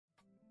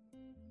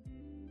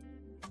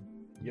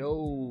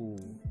Yo,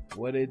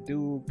 what it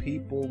do,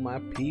 people, my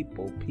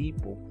people.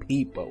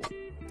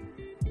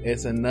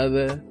 It's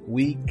another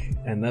week,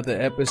 another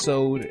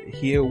episode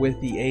here with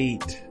the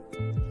 8.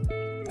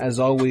 As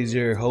always,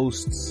 your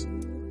hosts,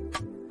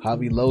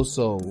 Javi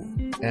Loso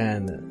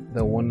and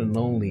the one and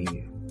only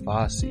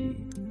Fossey.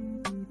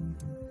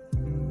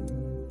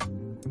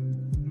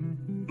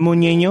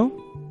 Muñeño.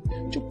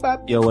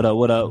 Chupap. Yo,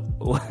 what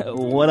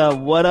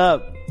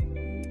up?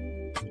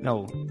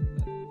 No,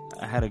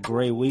 I had a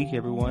great week,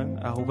 everyone.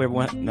 I hope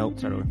everyone... No,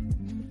 start over.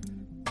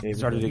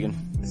 Started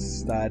again.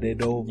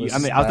 Started over. I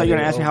thought you were going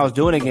to ask me how I was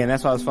doing again.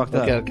 That's why I was fucked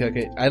up.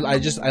 Okay. I'm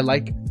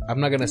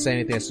not going to say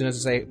anything. As soon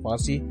as I say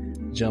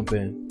Fossey, jump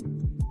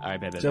in. All right,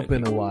 bet. Jump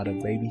in the water,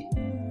 baby.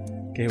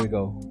 Okay, here we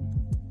go.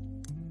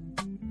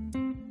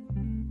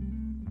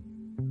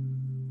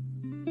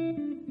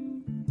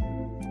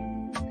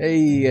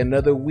 Hey,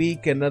 another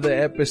week, another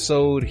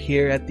episode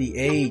here at the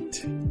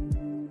 8.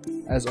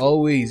 As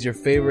always, your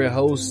favorite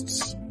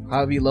hosts,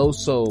 Javi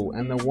Loso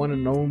and the one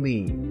and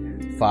only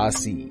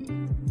Fossey.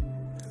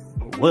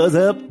 What's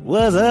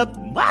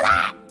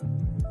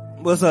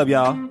up,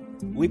 y'all?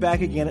 We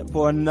back again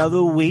for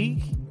another week,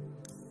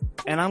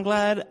 and I'm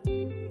glad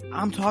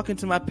I'm talking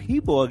to my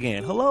people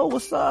again. Hello,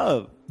 what's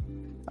up?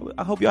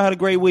 I hope y'all had a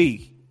great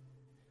week.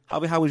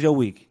 Javi, how was your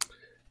week?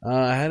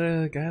 I had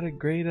a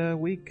great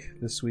week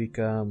this week.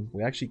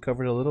 We actually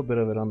covered a little bit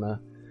of it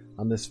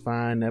on this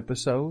fine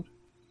episode.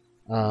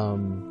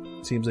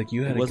 Seems like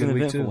you had a good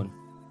week too.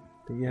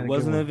 It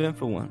was an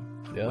eventful one.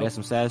 Yep. We had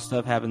some sad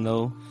stuff happen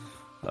though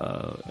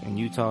in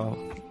Utah,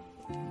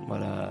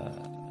 but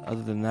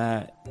other than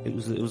that, it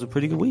was a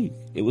pretty good week.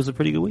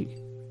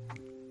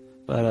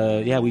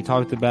 But yeah, we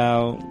talked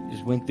about,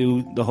 just went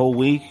through the whole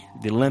week,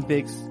 the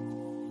Olympics.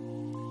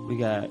 We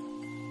got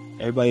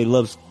everybody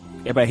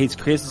hates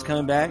Chris is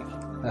coming back.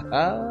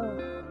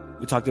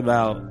 We talked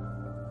about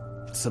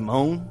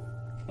Simone,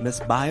 Miss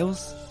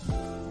Biles.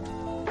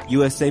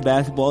 USA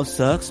basketball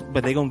sucks,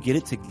 but they gonna get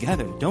it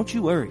together. Don't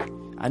you worry.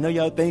 I know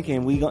y'all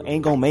thinking we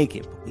ain't gonna make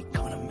it, but we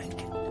gonna make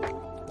it.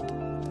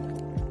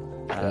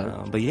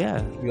 But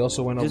yeah, we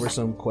also went over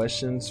some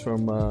questions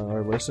from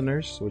our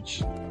listeners,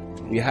 which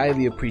we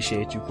highly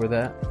appreciate you for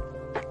that.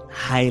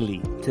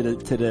 Highly, to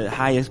the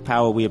highest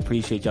power, we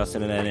appreciate y'all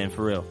sending that in,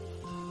 for real.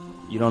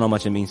 You don't know how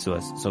much it means to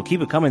us, so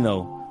keep it coming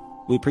though.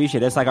 We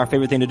appreciate it. That's like our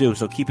favorite thing to do.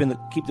 So keep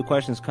the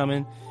questions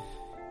coming.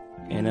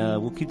 And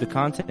we'll keep the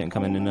content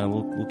coming, and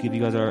we'll give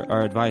you guys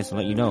our advice and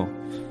let you know.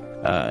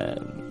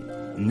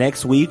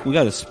 Next week, we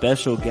got a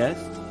special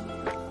guest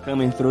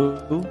coming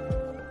through.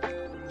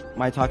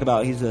 Might talk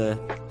about, he's a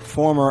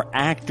former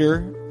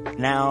actor,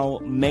 now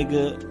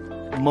mega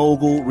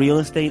mogul real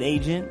estate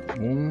agent.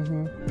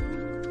 Mm-hmm.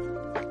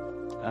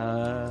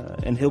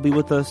 And he'll be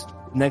with us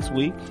next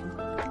week.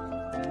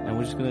 And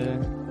we're just going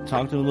to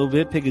talk to him a little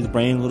bit, pick his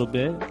brain a little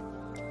bit.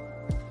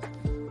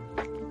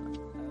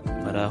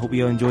 But I hope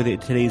you all enjoyed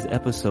today's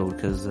episode,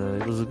 because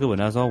it was a good one,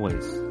 as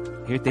always.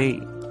 Here at the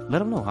 8. Let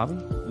them know,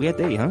 Javi. We at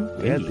the 8, huh?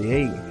 We at the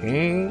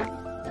 8.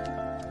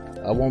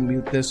 I won't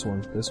mute this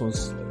one. This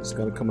one's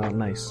going to come out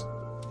nice.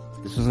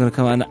 This one's going to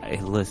come out nice.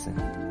 Hey, listen.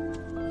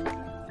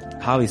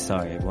 Javi's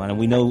sorry, everyone. And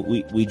we know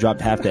we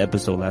dropped half the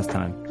episode last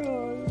time.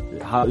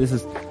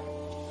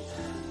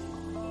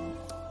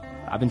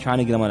 I've been trying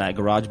to get him on that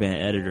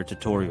GarageBand editor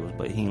tutorials,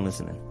 but he ain't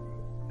listening.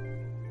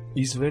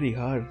 He's very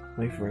hard,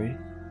 my friend.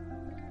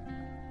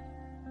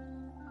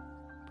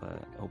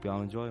 But I hope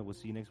y'all enjoy it. We'll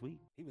see you next week.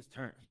 He was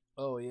turned.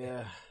 Oh,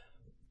 yeah.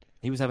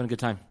 He was having a good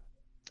time.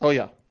 Oh,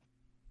 yeah.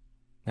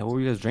 Now, what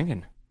were you guys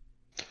drinking?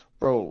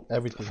 Bro.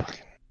 Everything.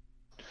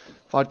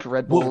 Vodka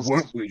Red Bulls.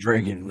 What were we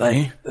drinking,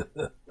 man?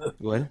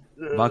 What?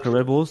 Vodka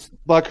Red Bulls?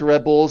 Vodka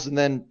Red Bulls, and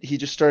then he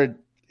just started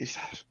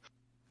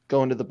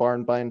going to the bar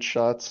and buying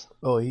shots.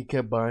 Oh, he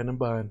kept buying and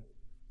buying.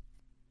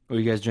 Were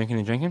you guys drinking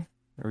and drinking?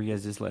 Or were you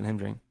guys just letting him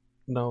drink?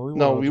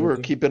 No, we were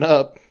keeping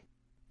up.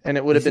 And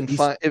it would have been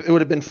fine. It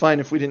would have been fine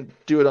if we didn't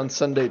do it on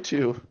Sunday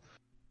too.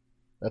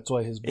 That's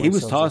why his. He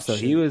was tossed though.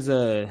 He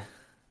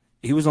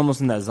was almost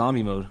in that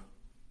zombie mode.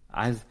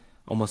 I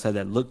almost had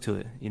that look to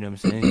it. You know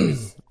what I'm saying?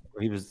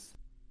 He was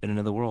in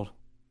another world.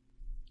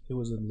 He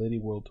was in Liddy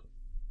world.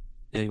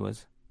 Yeah, he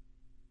was.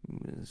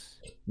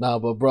 Nah,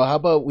 but bro, how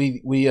about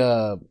we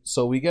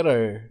so we got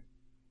our.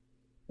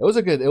 It was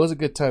a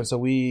good time. So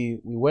we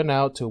went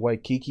out to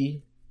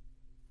Waikiki,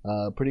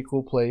 pretty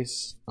cool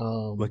place.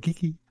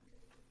 Waikiki.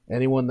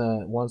 Anyone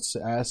that wants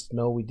to ask,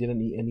 no, we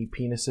didn't eat any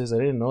penises. I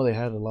didn't know they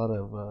had a lot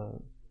of.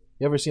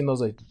 You ever seen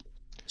those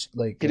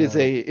like? It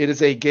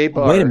is a gay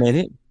bar. Wait a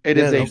minute. It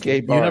is a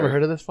gay bar. You never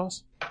heard of this,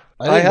 Foss?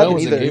 I hadn't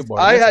either.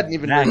 I hadn't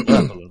even heard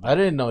of it. I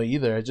didn't know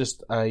either.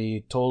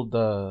 I told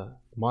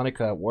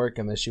Monica at work,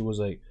 and then she was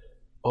like,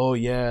 "Oh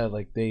yeah,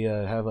 like they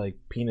have like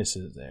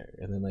penises there,"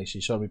 and then like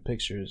she showed me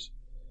pictures.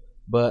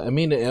 But I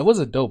mean, it was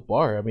a dope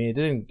bar. I mean, it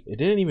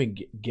didn't even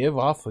give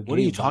off a. What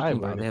are you talking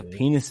about? They have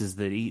penises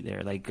that eat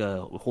there, like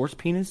horse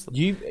penis.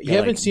 You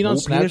haven't seen on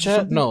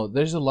Snapchat? No,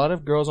 there's a lot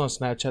of girls on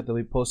Snapchat that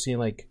we posting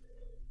like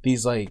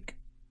these like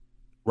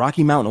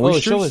Rocky Mountain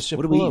oysters. Show us.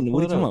 What are we eating?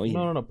 What are you talking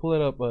about? No, pull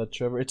it up,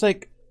 Trevor. It's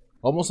like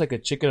almost like a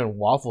chicken and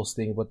waffles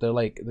thing, but they're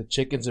like the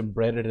chicken's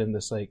embedded in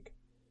this like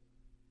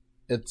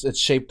it's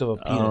shaped of a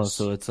penis. Oh,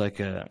 so it's like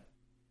it's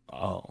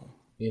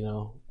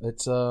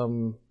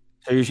So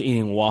you're just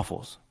eating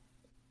waffles.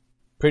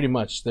 pretty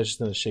much they're just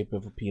in the shape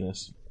of a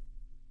penis.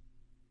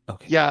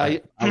 Okay. Yeah,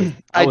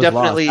 I was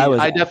definitely, lost.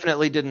 I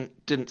definitely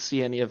didn't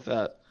see any of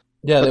that.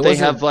 Yeah, But they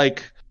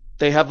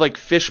have like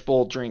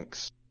fishbowl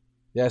drinks.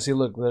 Yeah, see,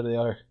 look, there they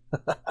are.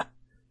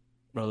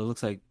 Bro, it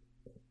looks like,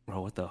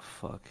 what the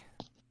fuck?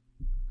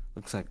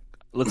 Looks like.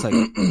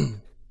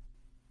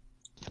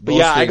 But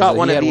yeah, I got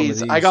one of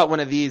these. I got one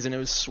of these, and it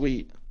was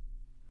sweet.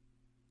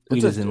 Sweet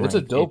It's as in, a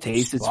like, dope it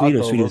tasted spot, sweet, or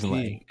though, sweet as in,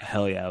 low-key. like,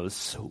 hell yeah, it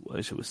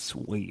was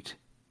sweet.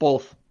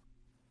 Both.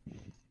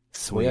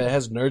 Sweet. Yeah, it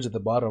has nerds at the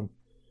bottom.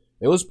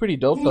 It was pretty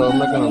dope though. I'm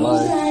not gonna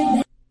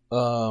lie.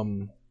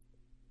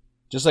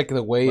 Just like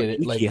the way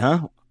Waikiki, it, like,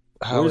 huh?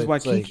 how Where's it's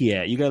Waikiki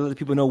at? You gotta let the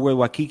people know where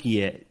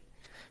Waikiki at.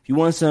 If you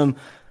want some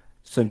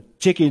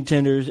chicken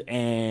tenders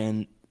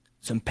and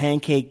some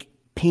pancake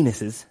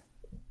penises,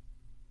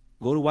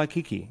 go to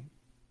Waikiki.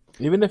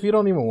 Even if you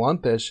don't even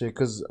want that shit,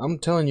 because I'm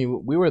telling you,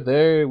 we were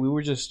there. We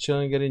were just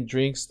chilling, getting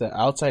drinks. The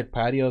outside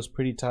patio is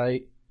pretty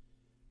tight.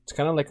 It's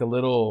kind of like a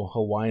little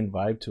Hawaiian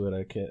vibe to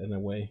it, in a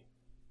way.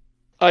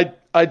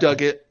 I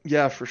dug it.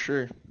 Yeah, for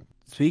sure.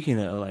 Speaking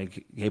of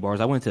like gay bars,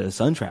 I went to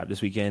Sun Trap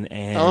this weekend,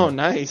 and Oh,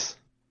 nice.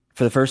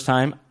 for the first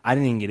time, I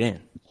didn't even get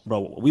in,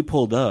 bro. We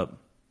pulled up.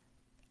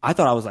 I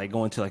thought I was like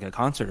going to like a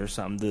concert or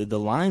something. The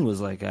line was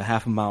like a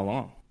half a mile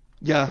long.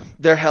 Yeah,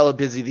 they're hella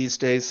busy these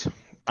days.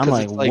 I'm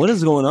 'Cause like, it's what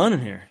is going on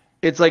in here?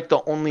 It's like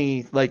the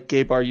only like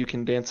gay bar you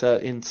can dance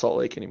at in Salt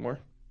Lake anymore.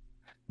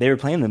 They were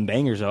playing them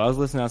bangers though. I was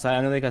listening outside.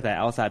 I know they got that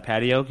outside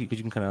patio because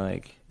you can kind of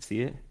like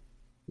see it.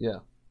 Yeah.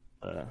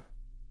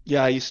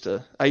 Yeah, I used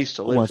to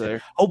live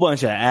there. Whole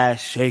bunch of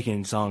ass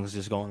shaking songs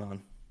just going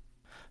on.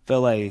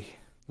 Felt like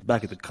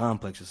back at the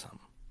complex or something.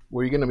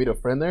 Were you gonna meet a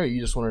friend there, or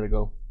you just wanted to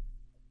go?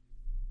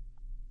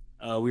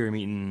 We were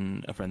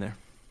meeting a friend there.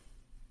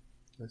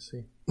 Let's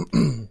see.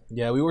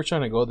 Yeah, we were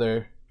trying to go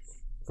there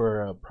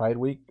for Pride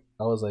Week.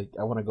 I was like,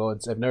 I want to go.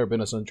 I've never been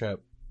to Sun Trap,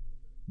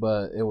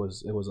 but it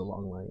was a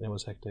long line. It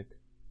was hectic.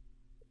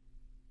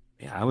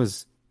 Yeah,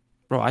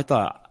 I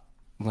thought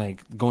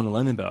like going to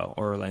Lemon Bell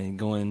or like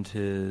going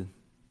to,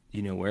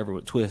 wherever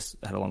with Twist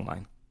had a long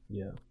line.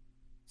 Yeah.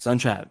 Sun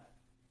Trap,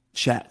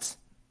 Shats,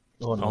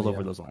 Oh, no, all yeah.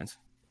 over those lines.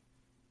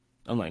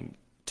 I'm like,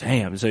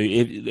 damn. So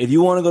if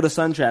you want to go to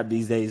Sun Trap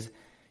these days,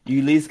 you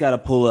at least got to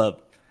pull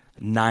up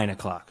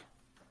 9:00,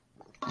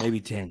 maybe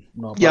 10.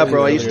 No, Yeah,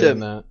 probably bro.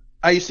 earlier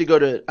I used to go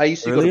to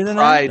Earlier than that?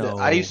 Pride. No.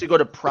 I used to go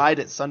to Pride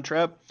at Sun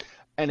Trap,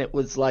 and it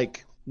was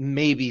like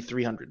maybe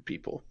 300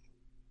 people.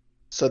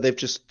 So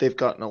they've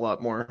gotten a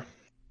lot more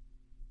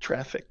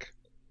traffic.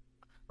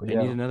 But They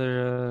yeah. need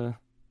another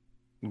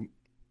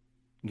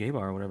gay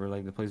bar or whatever,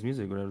 like that plays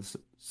music, whatever.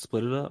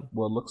 Split it up.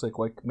 Well, it looks like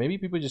maybe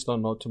people just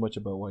don't know too much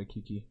about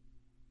Waikiki.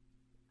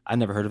 I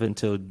never heard of it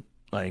until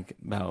like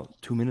about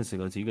 2 minutes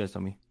ago. So you guys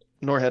told me.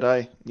 Nor had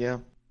I. Yeah.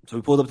 So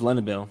we pulled up to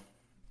London Bell.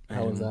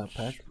 How was and that,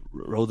 Pack?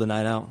 Rolled the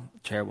night out.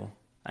 Terrible.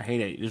 I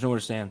hate it. There's nowhere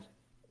to stand.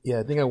 Yeah,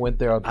 I think I went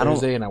there on I don't-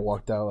 Thursday and I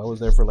walked out. I was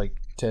there for like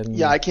 10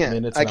 Yeah, I can't.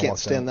 minutes. I and can't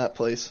walked stand out. that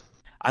place.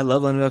 I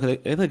love London Bell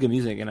because they play good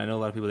music, and I know a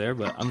lot of people there.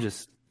 But I'm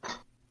just,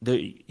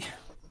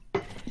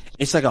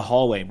 it's like a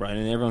hallway, bro,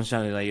 and everyone's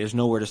trying to like. There's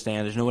nowhere to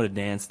stand. There's nowhere to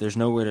dance. There's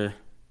nowhere to.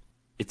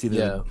 It's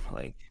either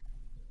like,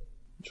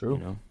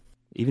 True.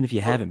 even if you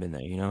haven't been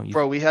there, you,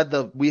 Bro, we had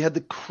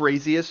the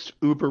craziest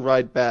Uber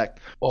ride back.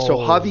 Oh, So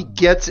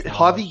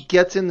Javi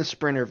gets in the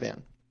Sprinter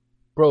van.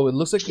 Bro, it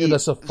looks like He- in a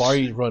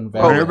safari run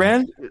van. Sprinter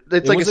van? It's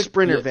It like a was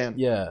Sprinter yeah, van.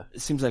 Yeah. It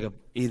seems like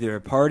either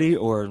a party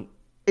or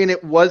And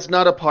it was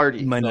not a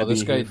party. might No, not this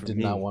be guy here for did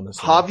me. not want to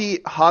say.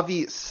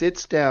 Javi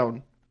sits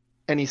down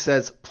and he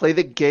says, "Play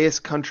the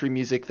gayest country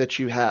music that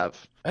you have."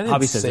 I didn't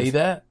Javi says say this.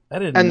 that. I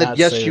did And not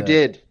yes, say you that.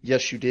 did.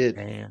 Yes, you did.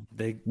 Damn,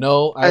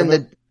 No, I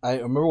And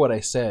remember what I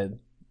said,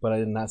 but I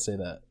did not say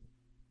that.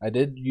 I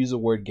did use the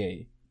word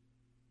gay.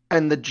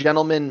 And the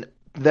gentleman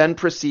then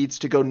proceeds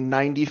to go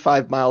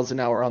 95 miles an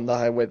hour on the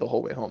highway the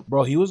whole way home.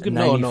 Bro, he was good.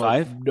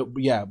 95? No,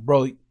 yeah,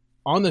 bro,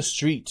 on the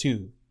street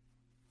too.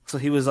 So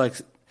he was like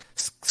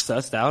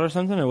sussed out or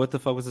something, or what the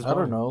fuck was his I don't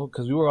problem? know,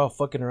 because we were all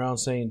fucking around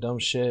saying dumb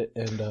shit,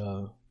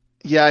 and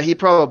Yeah, he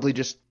probably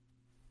just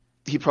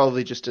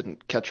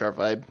didn't catch our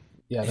vibe.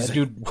 yeah, He's that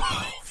dude,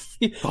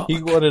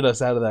 he wanted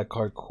us out of that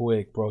car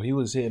quick, bro. He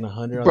was hitting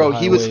 100 on Bro, the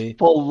he was highway.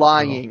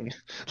 flying.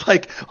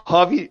 Like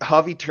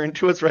Javi turned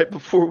to us right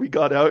before we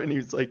got out, and he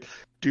was like,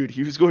 "Dude,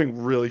 he was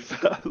going really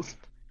fast."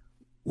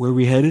 Where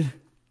we headed?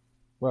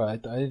 Bro,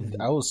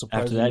 I was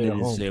surprised After we that, made he it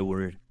didn't home. say a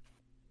word.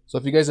 So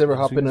if you guys ever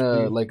hop Sweet in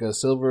speed. like a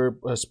silver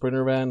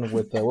Sprinter van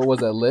with what was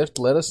that Lyft,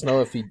 let us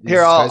know if this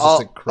Here, guy's just I'll-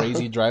 a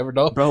crazy driver.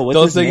 Don't Bro, what's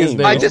don't his say his name?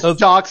 name. I just Don't-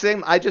 dox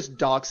him.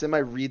 I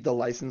read the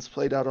license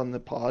plate out on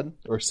the pod.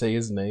 or say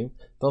his name.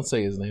 Don't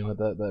say his name.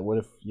 That what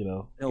if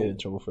No. get in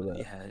trouble for that?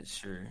 Yeah,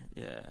 sure.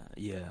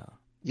 Yeah.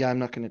 Yeah, I'm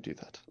not gonna do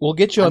that. We'll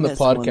get you I on the met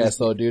someone podcast this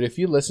though, dude. If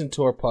you listen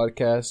to our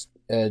podcast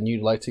and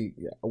you'd like to,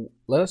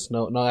 let us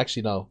know. No,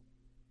 actually, no.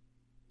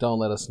 Don't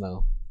let us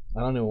know. I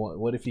don't know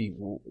what if he.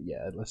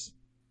 Yeah, let's.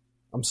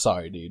 I'm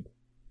sorry, dude.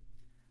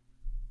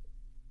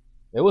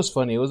 It was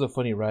funny. It was a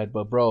funny ride,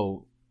 but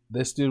bro,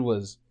 this dude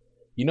was.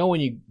 You know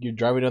when you're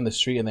driving down the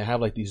street and they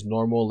have like these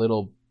normal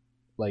little,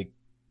 like,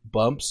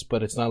 bumps,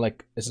 but it's not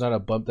a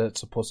bump that's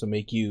supposed to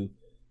make you.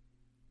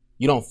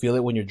 You don't feel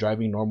it when you're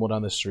driving normal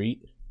down the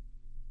street.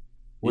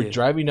 We're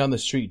driving down the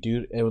street,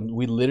 dude, and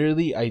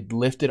I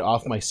lifted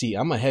off my seat.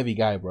 I'm a heavy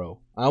guy, bro.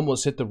 I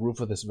almost hit the roof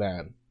of this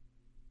van.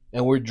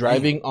 And we're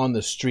driving on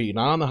the street,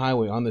 not on the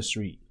highway, on the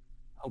street.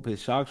 Hope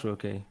his shocks were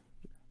okay.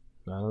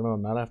 I don't know,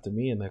 not after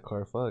me in that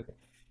car, fuck.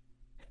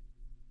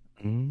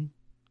 Mm-hmm.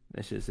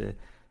 That shit said...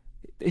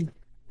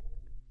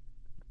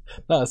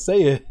 Nah,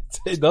 say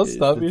it. Don't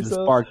stop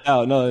yourself. Sparked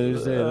out. No, it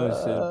was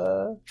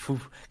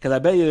because I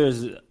bet you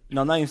there's...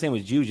 No, I'm not even saying it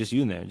was you, just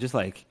you in there. Just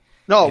like...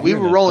 No, we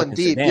were rolling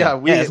deep.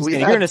 Sedan. Yeah,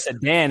 you're in a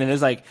sedan and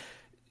there's like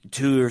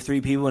 2 or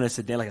 3 people in a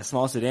sedan, like a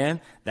small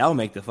sedan. That would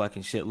make the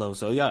fucking shit low.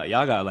 So y'all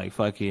got like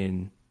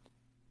fucking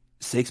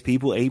 6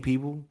 people, 8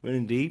 people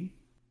running deep.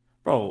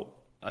 Bro,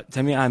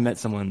 tell me I met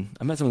someone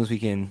this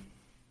weekend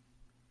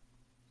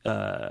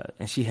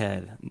and she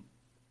had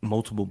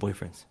multiple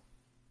boyfriends.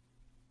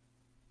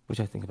 What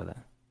y'all think about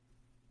that?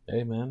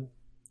 Hey man,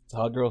 it's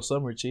hot girl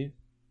summer, chief.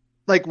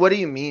 Like, what do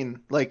you mean?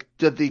 Like,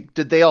 did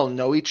they all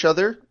know each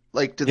other?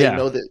 Like, do they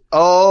know that?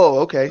 Oh,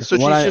 okay. So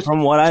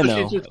from what I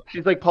know,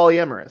 she's like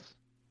polyamorous.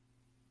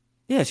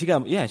 Yeah, she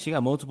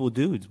got multiple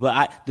dudes,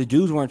 but the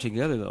dudes weren't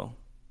together though.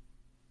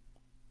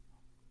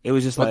 It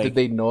was just but did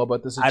they know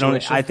about the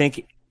situation? I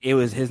think it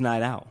was his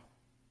night out.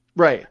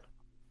 Right.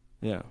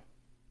 Yeah.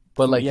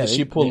 But like, did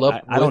she pull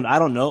up? I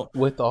don't know.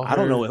 With all I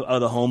don't know if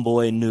other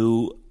homeboy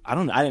knew. I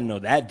didn't know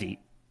that deep.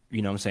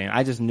 You know what I'm saying?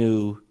 I just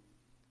knew.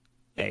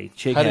 Hey,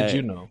 chick. How did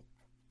you know?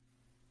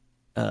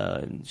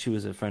 She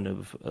was a friend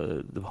of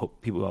the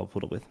people I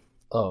pulled up with.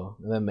 Oh,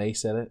 and then May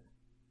said it.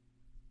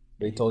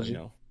 They told you.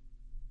 No.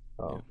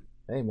 Oh,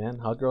 yeah. Hey man,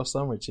 hot girl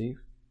summer, chief.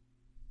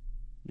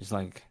 It's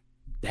like,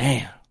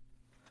 damn.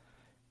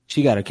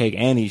 She got her cake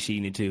and he's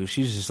eating it too.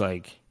 She's just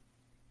like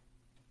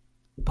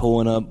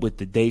pulling up with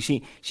the day.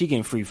 She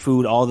getting free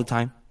food all the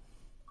time.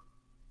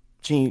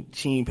 She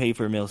ain't paid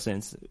for a meal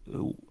since.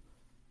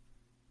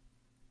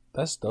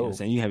 That's dope. You know what I'm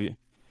saying?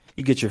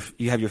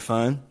 You have your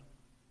fun.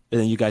 And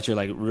then you got your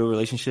like real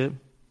relationship.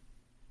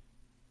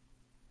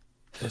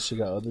 And she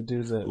got other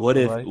dudes that. What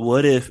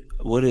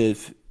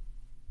if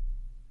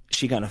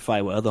she got in a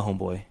fight with other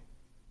homeboy?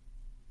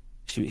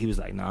 He was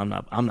like, "No,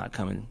 I'm not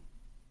coming."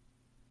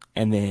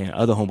 And then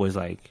other homeboy's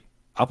like,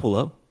 "I'll pull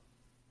up."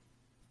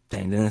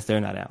 Dang, then it's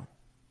their night out.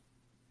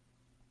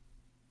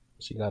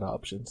 She got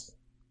options.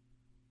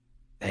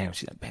 Damn,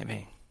 she got bang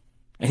bang.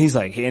 And he's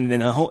like, and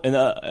then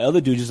the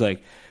other dude just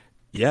like,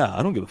 "Yeah,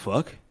 I don't give a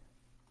fuck."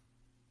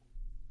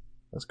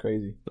 That's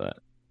crazy. But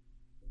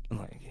I'm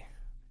like,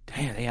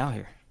 damn, they out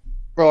here.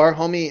 Bro, our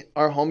homie,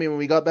 when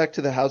we got back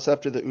to the house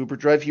after the Uber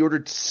drive, he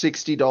ordered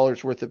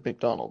 $60 worth of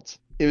McDonald's.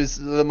 It was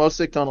the most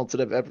McDonald's that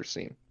I've ever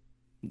seen.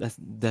 That's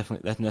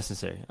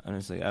necessary,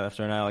 honestly.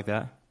 After a night like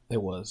that, it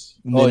was.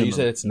 Minimum, you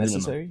said it's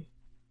necessary?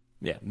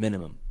 Yeah,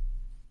 minimum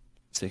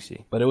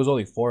 60. But it was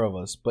only 4 of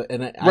us. I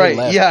right,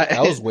 left. yeah.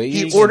 I was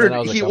waiting.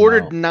 He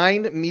ordered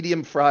 9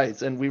 medium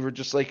fries, and we were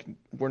just like,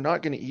 we're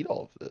not going to eat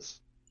all of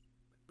this.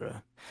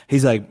 Bruh.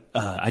 He's like,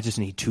 I just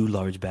need 2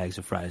 large bags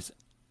of fries.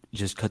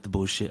 Just cut the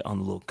bullshit on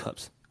the little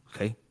cups,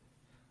 okay?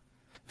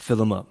 Fill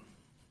them up.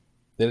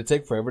 Did it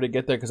take forever to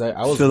get there? Because I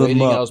was waiting.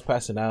 I was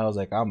passing out. I was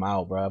like, I'm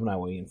out, bro. I'm not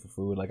waiting for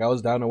food. Like, I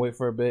was down to wait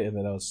for a bit, and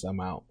then I'm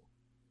out.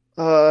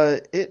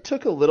 It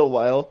took a little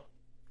while.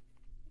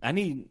 I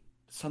need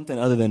something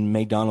other than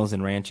McDonald's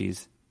and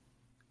Ranchies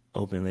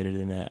open later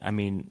than that. I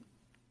mean,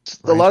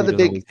 a lot of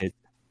the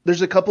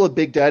there's a couple of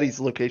Big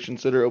Daddy's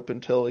locations that are open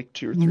till like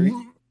 2 or 3.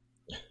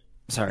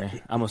 Sorry,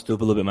 I almost threw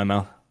up a little bit in my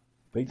mouth.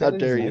 How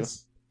dare you?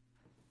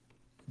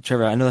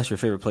 Trevor, I know that's your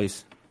favorite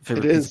place.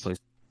 Favorite pizza place.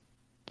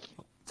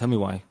 Tell me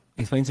why.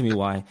 Explain to me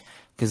why.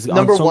 Because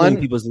on so many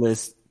people's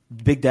list,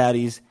 Big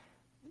Daddy's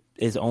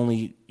is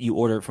only you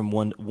order it from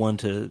one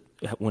to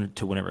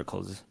whenever it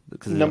closes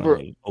because it's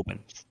only open.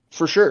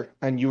 For sure.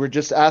 And you were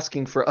just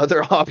asking for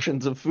other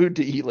options of food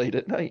to eat late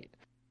at night.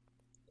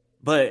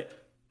 But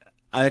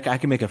I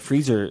can make a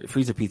freezer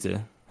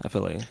pizza. I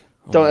feel like.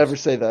 Don't ever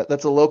say that.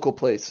 That's a local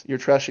place. You're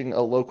trashing a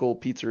local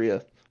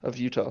pizzeria of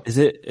Utah. Is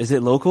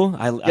it local?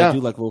 I do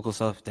like local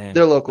stuff. Damn,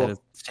 they're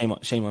local.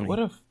 Shame on me. What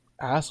a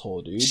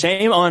asshole, dude.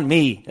 Shame on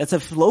me. That's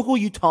a local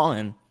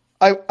Utahan.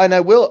 I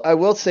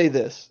will say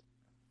this.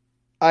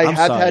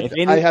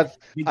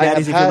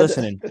 If you're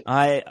listening,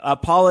 I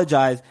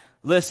apologize.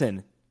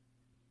 Listen,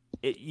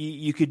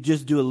 you could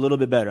just do a little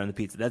bit better on the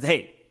pizza. That's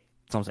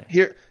what I'm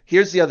saying.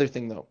 Here's the other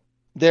thing though.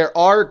 There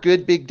are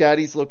good Big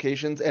Daddy's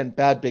locations and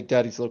bad Big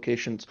Daddy's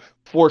locations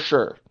for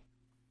sure.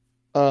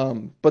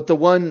 But the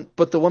one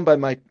by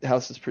my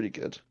house is pretty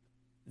good.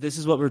 This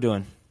is what we're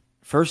doing.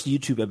 First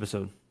YouTube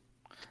episode.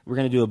 We're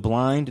gonna do a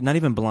not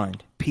even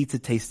blind, pizza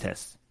taste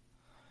test.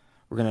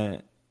 We're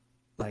gonna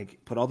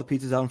put all the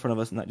pizzas out in front of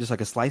us, not just like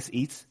a slice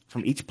each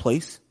from each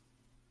place.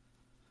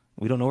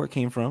 We don't know where it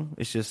came from.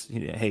 It's just,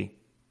 hey,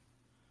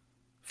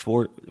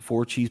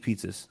 Four cheese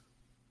pizzas.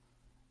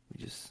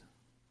 We just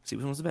see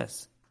which one's the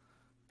best.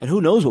 And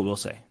who knows what we'll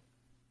say.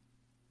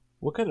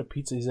 What kind of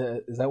pizza is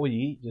that? Is that what you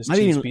eat? Just Not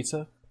cheese even-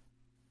 pizza?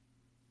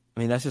 I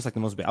mean, that's just like the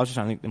most. I was just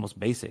trying to think the most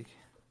basic.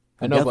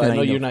 I know, but I know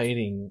Definitely you're not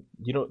eating.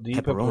 You don't. Do you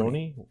eat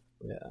Pepperoni. pepperoni?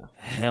 Yeah.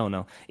 Hell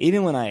no.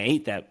 Even when I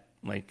ate that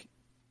like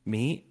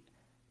meat,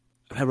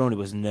 pepperoni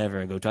was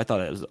never a go-to. I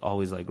thought it was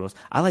always like gross.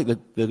 I like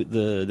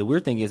the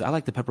weird thing is I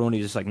like the pepperoni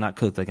just like not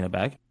cooked like in a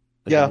bag.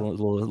 Like Yeah.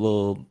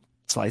 little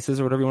slices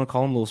or whatever you want to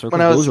call them, little circles.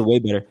 When I was- Those are way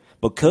better.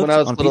 But cooked when I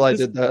was on little, I pizzas,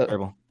 did that.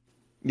 terrible.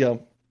 Yeah.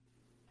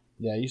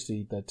 Yeah, I used to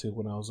eat that too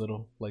when I was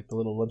little, like the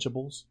little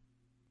Lunchables.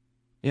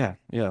 Yeah.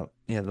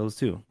 Those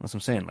too. That's what I'm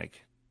saying.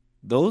 Like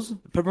those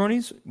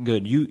pepperonis,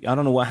 good. I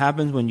don't know what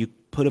happens when you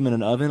put them in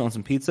an oven on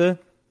some pizza.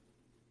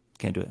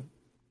 Can't do it.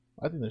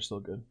 I think they're still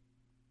good.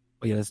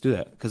 But yeah, let's do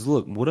that. Because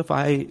look, what if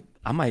I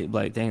might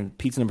like, dang,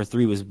 pizza number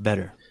 3 was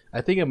better. I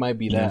think it might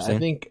be You know what that. I'm saying? I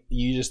think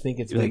you just think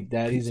it's You're Big like,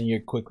 Daddy's, and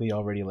you're quickly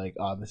already like,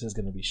 oh, this is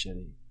gonna be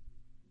shitty.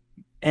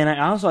 And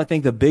I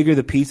think the bigger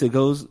the pizza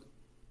goes,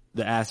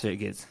 the assier it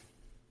gets.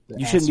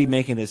 You shouldn't be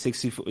making a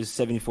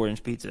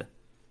 74-inch pizza.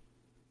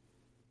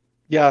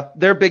 Yeah,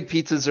 their big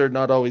pizzas are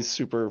not always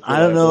super. I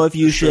don't know reliable, if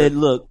you for sure. should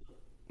look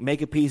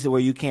make a pizza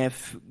where you can't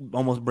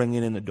almost bring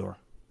it in the door.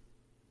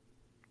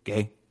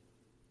 Okay.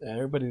 Yeah,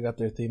 everybody got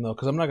their theme though,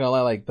 because I'm not gonna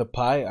lie, like the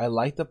pie, I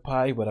like the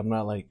pie, but I'm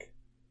not like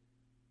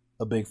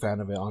a big fan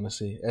of it.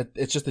 Honestly,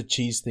 it's just a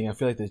cheese thing. I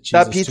feel like the cheese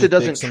That is pizza too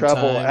doesn't thick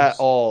travel sometimes, at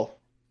all.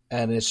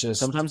 and it's just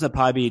Sometimes the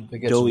pie be It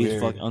gets doughy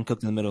as weird. fuck,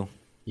 uncooked in the middle.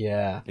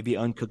 yeah. It'd be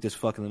uncooked as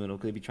fuck in the middle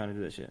because they be trying to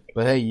do that shit.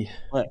 But hey,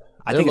 But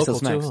I they're think it still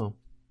local smacks. too, huh?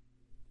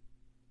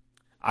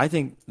 I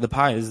think the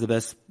pie is the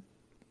best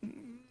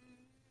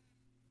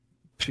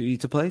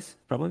pizza place,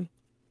 probably.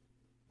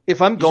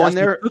 If I'm going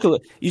there, You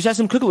just have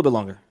some cook a little bit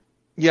longer.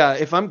 yeah,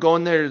 if I'm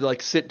going there to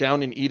like sit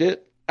down and eat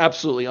it,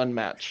 absolutely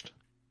unmatched.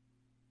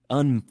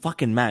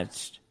 Unfucking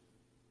matched.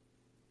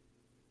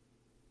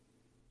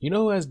 You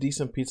know who has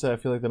decent pizza? I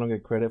feel like they don't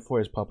get credit for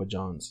is Papa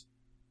John's.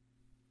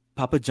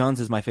 Papa John's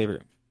is my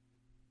favorite.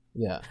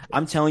 Yeah,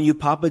 I'm telling you,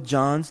 Papa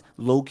John's,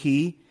 low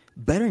key,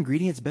 better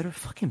ingredients, better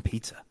fucking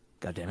pizza.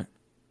 God damn it.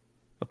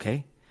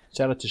 Okay?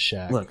 shout out to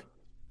Shaq. Look.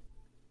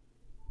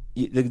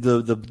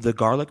 The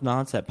garlic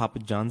knots at Papa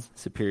John's,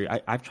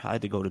 superior. I've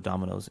tried to go to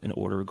Domino's and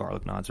order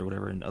garlic knots or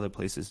whatever in other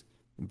places.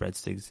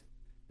 Breadsticks.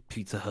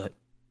 Pizza Hut.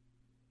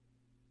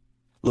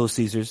 Little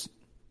Caesars.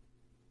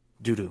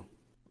 Doo-doo.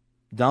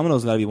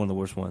 Domino's got to be one of the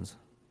worst ones.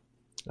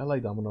 I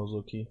like Domino's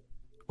low key.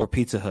 Or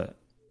Pizza Hut.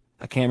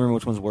 I can't remember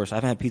which one's worse. I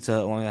haven't had Pizza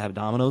Hut long as I have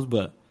Domino's,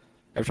 but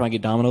every time I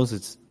get Domino's,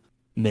 it's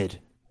mid.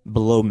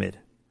 Below mid.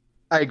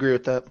 I agree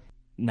with that.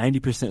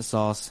 90%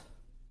 sauce,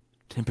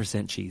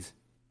 10% cheese.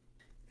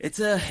 It's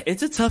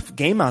a tough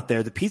game out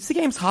there. The pizza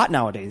game's hot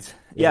nowadays.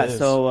 Yeah, is.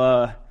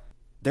 so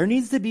there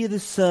needs to be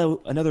this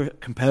another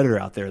competitor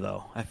out there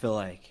though. I feel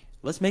like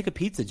let's make a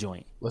pizza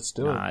joint. Let's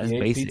do Nah, it. it's You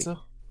ate basic. pizza?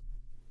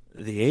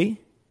 The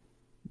 8?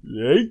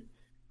 Yay.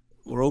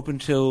 We're open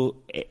till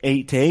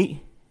 8 to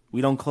 8.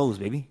 We don't close,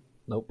 baby.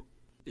 Nope.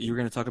 You were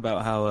gonna talk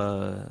about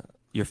how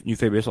your new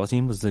favorite baseball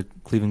team was the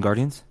Cleveland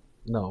Guardians.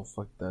 No,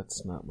 fuck.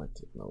 That's not my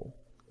team. No,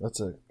 that's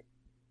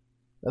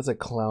a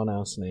clown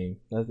ass name.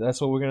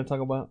 That's what we're gonna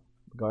talk about.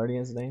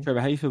 Guardian's name. Trevor,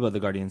 how do you feel about the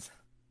Guardians?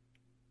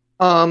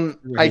 I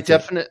hates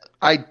it.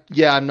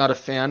 I'm not a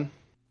fan.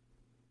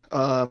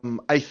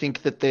 I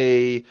think that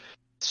they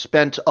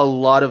spent a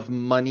lot of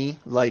money.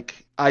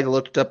 Like I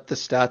looked up the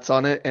stats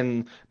on it,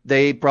 and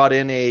they brought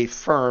in a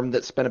firm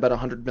that spent about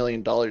 $100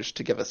 million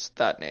to give us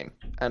that name.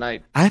 And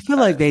I feel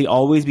like they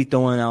always be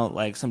throwing out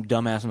like some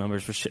dumbass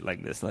numbers for shit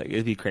like this. Like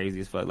it'd be crazy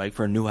as fuck. Like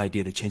for a new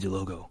idea to change a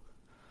logo,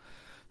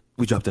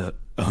 we dropped $100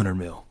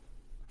 million.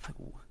 Like,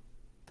 what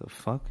the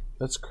fuck?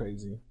 That's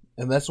crazy.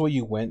 And that's where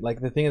you went.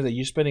 Like the thing is that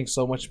you're spending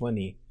so much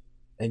money,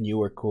 and you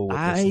were cool with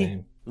this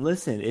name.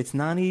 Listen. It's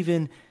not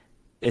even.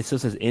 It still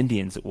says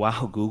Indians.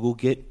 Wow, Google,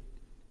 get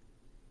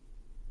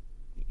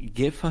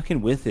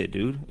fucking with it,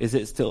 dude. Is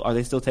it still? Are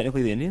they still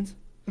technically the Indians?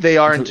 They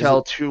are Is it-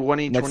 until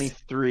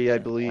 2023, I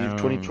believe, Um,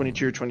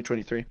 2022 or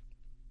 2023.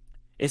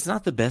 It's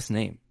not the best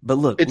name, but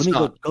look, It's let me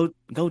not.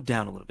 go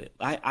down a little bit.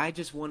 I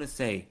just want to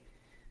say,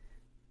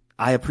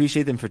 I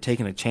appreciate them for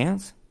taking a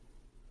chance.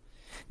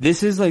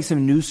 This is like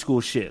some new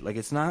school shit. Like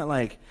it's not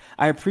like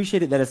I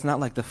appreciate it that it's not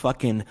like the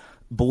fucking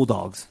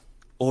Bulldogs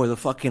or the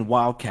fucking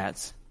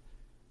Wildcats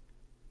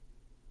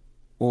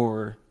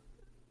or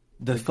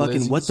the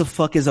fucking what Glizzies? the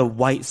fuck is a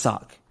White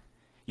Sox?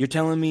 You're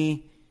telling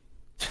me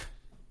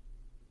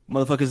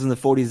motherfuckers in the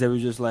 40s they were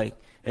just like,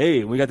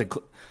 hey, we got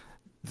the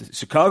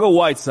Chicago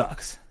White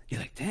Sox. You're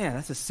like, damn,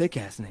 that's a sick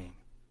ass name.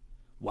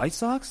 White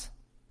Sox?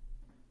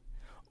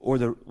 Or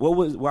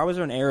why was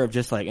there an era of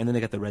just like, and then they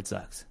got the Red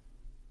Sox?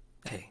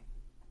 Hey,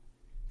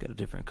 got a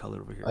different color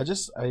over here. It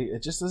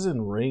just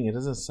doesn't ring. It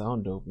doesn't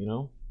sound dope, you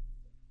know?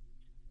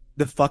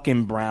 The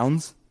fucking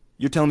Browns?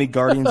 You're telling me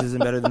Guardians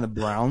isn't better than the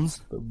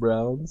Browns? The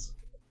Browns.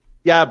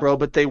 Yeah, bro,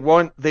 but they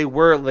were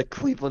the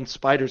Cleveland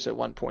Spiders at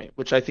one point,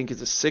 which I think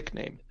is a sick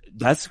name.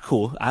 That's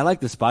cool. I like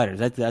the Spiders.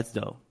 That's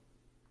dope.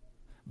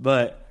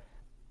 But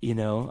You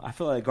know, I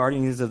feel like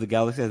Guardians of the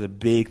Galaxy has a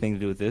big thing to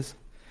do with this.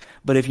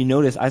 But if you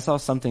notice, I saw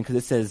something because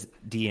it says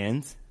the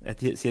ends at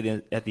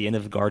the end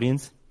of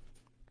Guardians.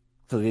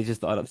 So they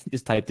just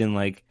typed in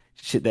like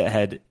shit that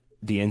had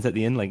the ends at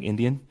the end, like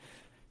Indian,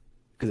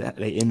 because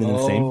they end in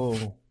the same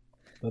Oh,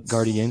 that's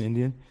Guardian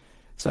Indian.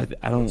 So I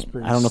that's don't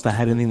pretty know if that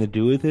had stupid. anything to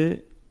do with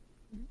it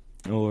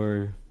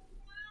or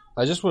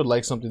I just would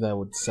like something that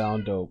would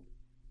sound dope.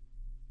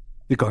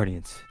 the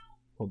Guardians.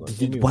 Hold on.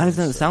 Give me Why one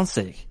doesn't it sec. sound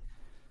sick?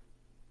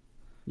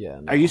 Yeah.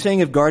 Are you saying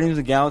if Guardians of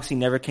the Galaxy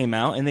never came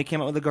out and they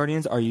came out with the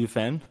Guardians, are you a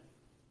fan?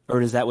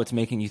 Or is that what's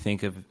making you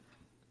think of?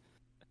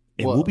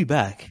 And Well- we'll be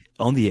back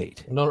on the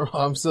 8th. No,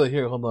 I'm still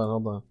here. Hold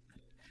on.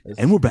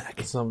 And we're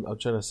back. I'm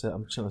trying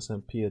to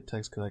send P a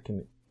text because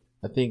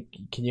I think.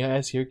 Can you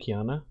guys hear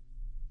Kiana?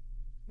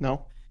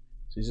 No.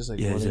 She's just like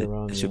Yeah, running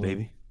around. it's your yelling.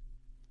 baby.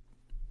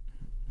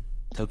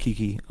 Tell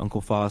Kiki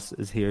Uncle Foss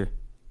is here.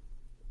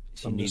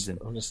 She needs him.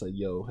 I'm just like,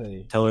 yo,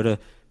 hey. Tell her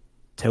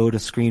to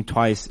scream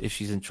twice if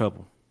she's in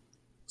trouble.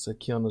 It's like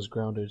Kiana's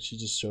grounded. She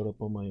just showed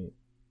up on my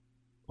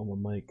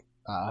mic.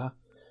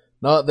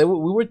 No,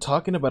 we were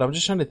talking about. I'm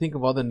just trying to think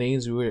of all the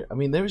names we were. I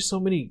mean, there were so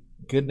many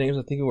good names.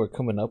 I think we were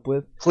coming up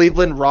with.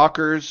 Cleveland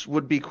Rockers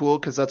would be cool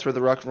because that's where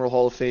the Rock and Roll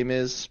Hall of Fame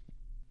is.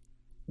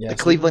 Yeah, The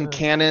so Cleveland yeah.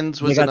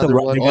 Cannons was They got another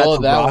the, one. they got Oh,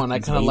 the that Rockies, one. I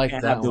kinda though. You like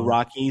can't that have the one.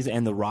 Rockies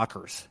and the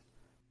Rockers.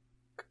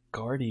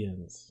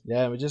 Guardians.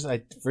 Yeah,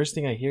 first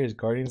thing I hear is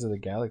Guardians of the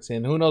Galaxy,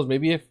 and who knows?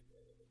 Maybe if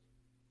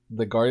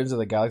the Guardians of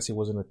the Galaxy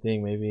wasn't a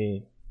thing,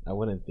 maybe I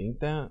wouldn't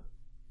think that.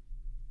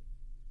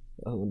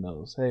 Who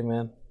knows? Hey,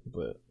 man,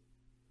 but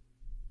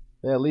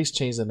they at least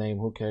change the name.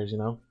 Who cares? You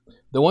know.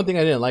 The one thing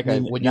I didn't like, I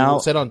mean, when now-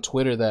 you said on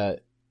Twitter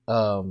that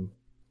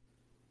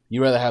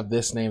you rather have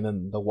this name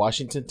than the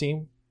Washington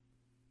team.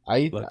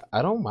 Look,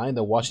 I don't mind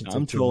the Washington.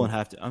 I'm team. trolling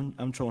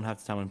I'm trolling half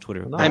the time on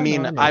Twitter. No, I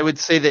mean, no. I would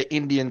say that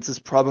Indians is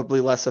probably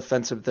less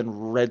offensive than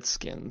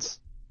Redskins.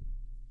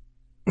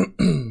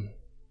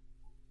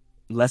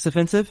 Less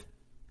offensive?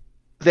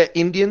 That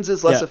Indians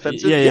is less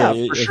offensive? Yeah, for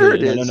okay, sure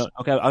it is. No.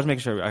 Okay, I was making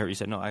sure I heard you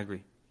said. No, I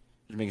agree.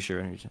 Just making sure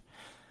I heard you said.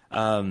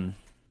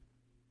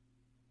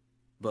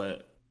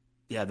 But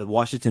yeah, the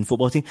Washington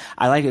football team.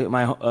 I like it.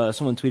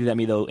 Someone tweeted at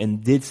me though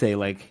and did say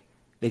like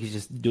they could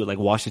just do it like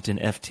Washington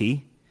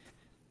FT,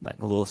 like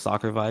a little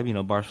soccer vibe. You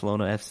know,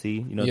 Barcelona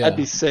FC. You know, Yeah. That'd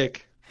be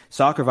sick.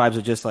 soccer vibes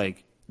are just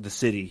like the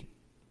city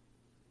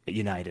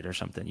United or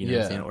something. You know what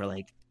I'm Yeah. saying? Or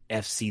like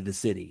FC the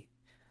city.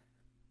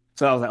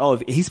 So I was like, oh,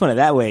 if he spun it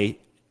that way,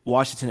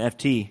 Washington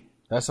FT.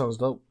 That sounds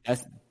dope.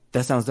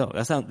 That sounds dope.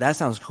 That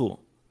sounds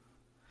cool.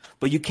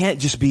 But you can't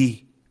just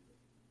be.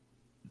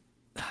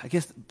 I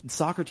guess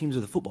soccer teams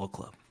are the football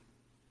club,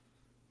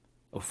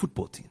 or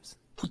football teams.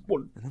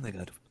 Football. And then they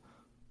got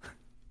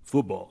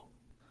football.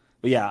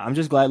 But yeah, I'm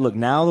just glad. Look,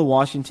 now the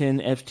Washington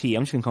FT.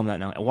 I'm just gonna call them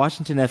that now.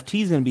 Washington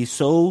FT is gonna be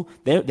so.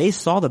 They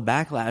saw the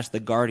backlash the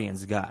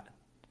Guardians got,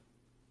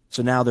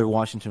 so now they're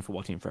Washington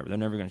football team forever. They're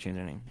never gonna change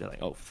their name. They're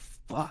like, oh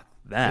fuck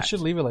that. I should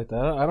leave it like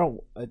that. I don't.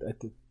 I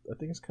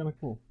think it's kind of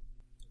cool.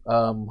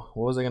 What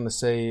was I gonna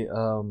say?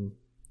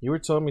 You were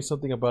telling me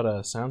something about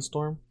a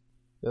sandstorm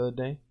the other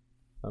day.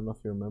 I don't know if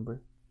you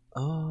remember.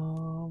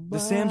 The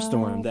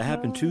sandstorm that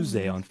happened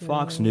Tuesday on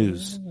Fox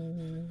News.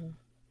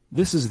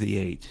 This is the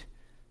 8.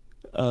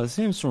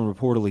 Sandstorm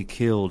reportedly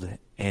killed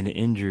and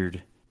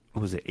injured.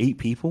 What was it? 8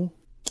 people.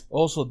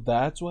 Also,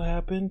 that's what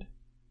happened.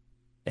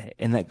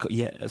 And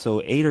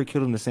so 8 are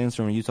killed in the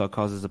sandstorm in Utah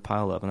causes a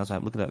pileup, and that's why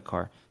look at that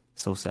car.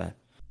 So sad.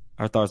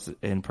 Our thoughts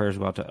and prayers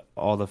go out to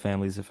all the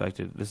families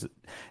affected.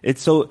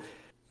 It's sad.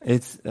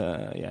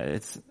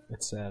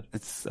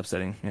 It's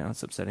upsetting. Yeah,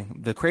 it's upsetting.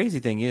 The crazy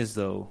thing is,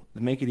 though,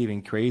 to make it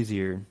even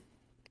crazier,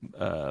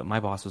 my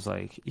boss was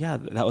like, "Yeah,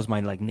 that was my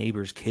like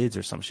neighbor's kids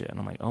or some shit," and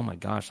I'm like, "Oh my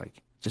gosh!"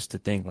 Like just to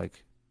think,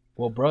 like,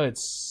 Well, bro,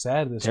 it's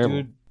sad. This Terrible.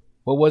 dude.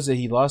 What was it?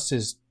 He lost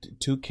his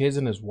 2 kids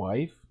and his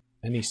wife,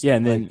 and he's yeah,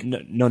 and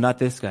then no, not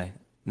this guy.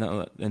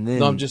 No, and then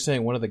No, I'm just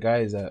saying one of the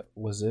guys that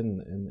was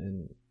in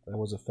and that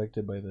was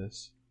affected by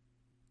this.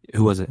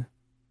 who was it?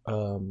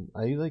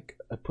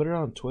 I put it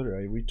on Twitter.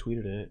 I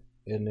retweeted it,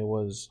 and it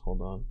was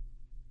hold on.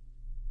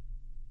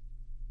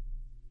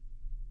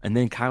 And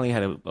then Kylie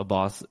had a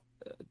boss,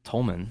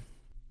 Tolman,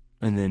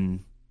 and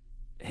then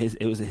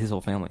it was his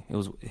whole family. It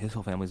was his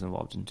whole family's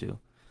involved in too,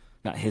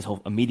 not his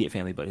whole immediate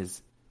family, but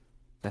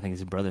I think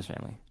his brother's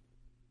family,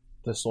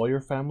 The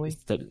Sawyer family.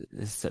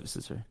 his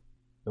stepsister.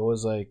 It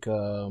was like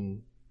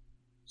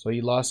so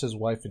he lost his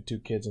wife and 2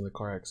 kids in the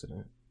car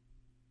accident.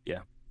 Yeah.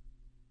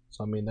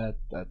 So I mean I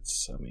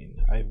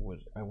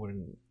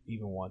wouldn't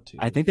even want to.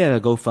 I think they had a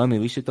GoFundMe.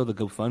 We should throw the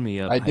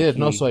GoFundMe up. I did.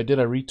 No, High-key. so I did.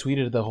 I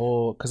retweeted the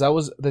whole because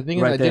the thing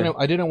is Right there.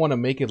 I didn't want to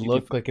make it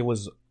look like it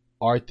was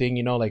our thing,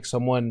 you know, like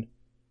someone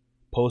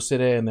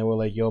posted it and they were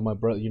like, "Yo, my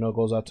brother," you know,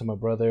 goes out to my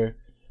brother.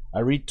 I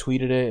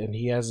retweeted it and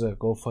he has a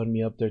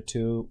GoFundMe up there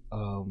too.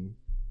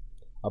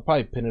 I'll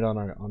probably pin it on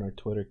our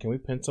Twitter. Can we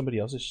pin somebody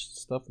else's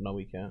stuff? No,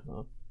 we can't.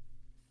 Huh?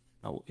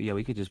 Oh, yeah,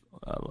 we could just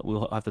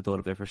we'll have to throw it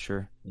up there for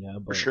sure. Yeah,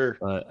 For sure.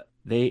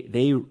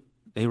 They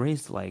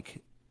raised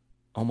like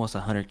almost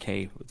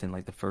 $100K within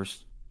like the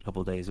first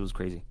couple of days. It was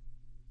crazy.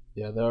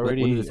 Yeah, they're When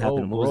already. did this Oh,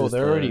 happen? What was bro, this?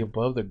 they're already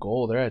above the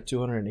goal. They're at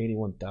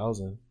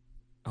 281,000.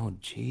 Oh,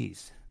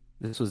 jeez.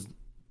 This was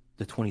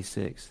the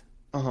 26th.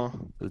 Uh-huh.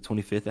 The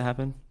 25th it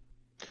happened?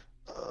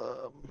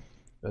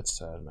 That's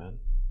sad, man.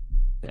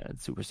 Yeah,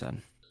 it's super sad.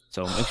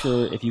 So make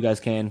sure if you guys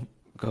can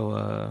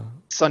go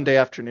Sunday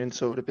afternoon,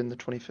 so it would have been the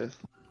 25th.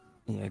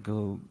 yeah,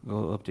 go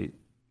update.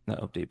 Not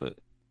update, but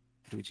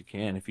do what you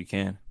can if you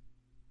can.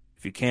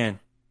 If you can.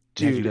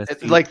 Dude, You guys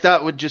see- like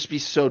that would just be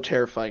so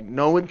terrifying.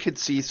 No one could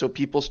see, so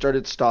people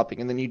started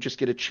stopping, and then you just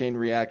get a chain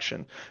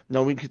reaction.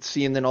 No one could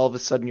see, and then all of a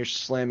sudden you're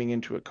slamming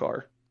into a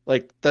car.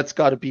 Like, that's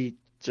got to be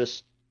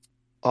just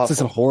This is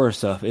some awful. horror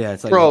stuff. Yeah,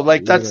 it's like Bro,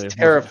 like, that's literally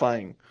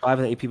terrifying. 5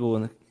 of the 8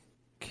 people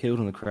killed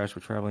in the crash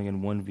were traveling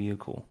in one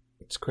vehicle.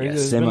 It's crazy. Yeah,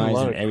 There's been a semis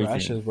lot and of everything.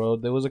 crashes, bro.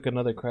 There was like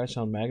another crash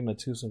on Magna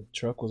too. Some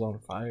truck was on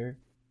fire.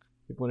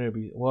 People need to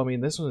be. Well, I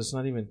mean, this one is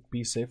not even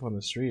be safe on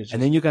the street. It's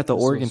And then you got the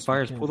it's so Oregon you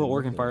fires. can't Pull the do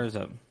Oregon nothing. fires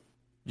up.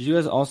 Did you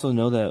guys also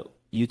know that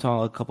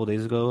Utah a couple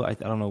days ago? I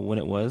don't know when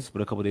it was,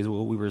 but a couple days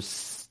ago we were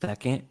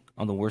second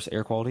on the worst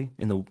air quality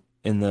in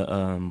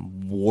the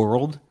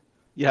world.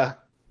 Yeah,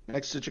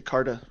 next to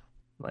Jakarta.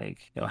 Like,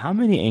 how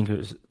many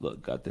acres?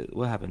 Look,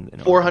 what happened? In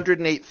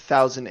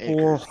 408,000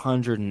 acres.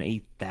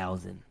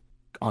 408,000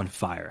 on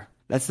fire.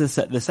 That's the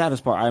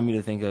saddest part I mean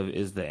to think of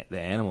is the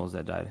animals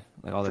that died,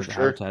 like all their For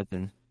sure. habitats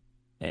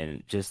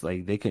and just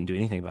like they couldn't do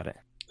anything about it.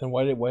 And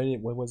why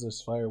was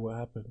this fire? What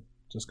happened?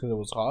 Just because it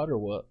was hot or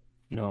what?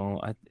 No,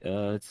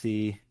 let's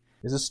see.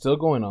 Is it still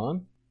going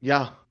on?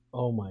 Yeah.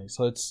 Oh my!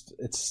 So it's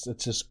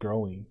just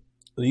growing.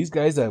 These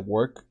guys that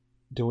work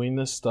doing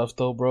this stuff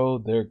though, bro,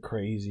 they're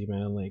crazy,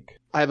 man. Like,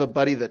 I have a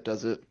buddy that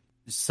does it.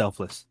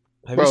 Selfless.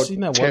 have Bro, you seen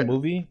that one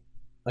movie?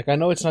 Like, I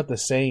know it's not the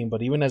same,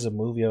 but even as a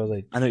movie, I was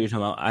like, I know what you're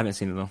talking about. I haven't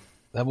seen it though.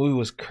 that movie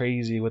was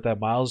crazy with that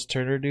Miles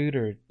Turner dude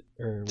or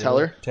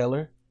Teller?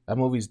 Teller. That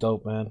movie's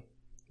dope, man.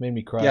 Made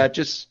me cry. Yeah, it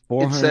says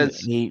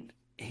 408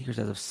 acres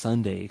as of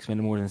Sunday,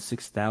 expanded more than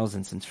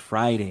 6,000 since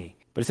Friday.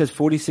 But it says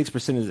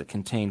 46% is it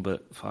contained,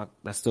 but fuck,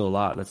 that's still a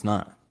lot. That's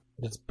not.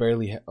 It's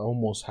barely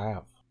almost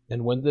half.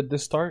 And when did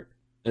this start?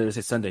 It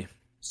says Sunday.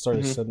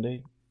 Started Mhm.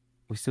 Sunday.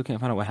 We still can't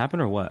find out what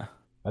happened or what?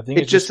 I think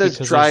it just says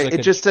because dry. there's like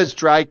It just says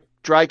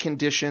dry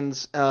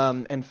conditions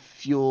and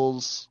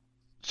fuels.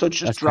 So it's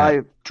just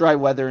That's dry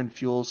weather and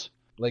fuels.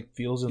 like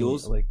fuels and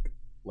Fuels? like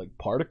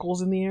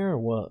particles in the air or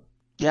what?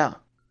 Yeah,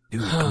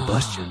 Dude,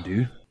 combustion,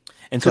 dude.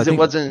 And so I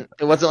because it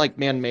think, wasn't like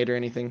man-made or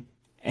anything.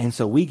 and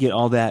so we get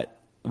all that.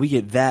 We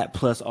get that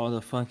plus all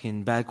the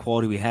fucking bad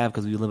quality we have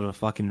because we live in a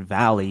fucking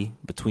valley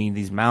between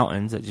these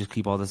mountains that just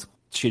keep all this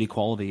shitty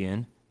quality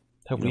in.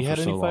 Have you know, we for had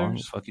any so long.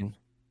 fires? Fucking.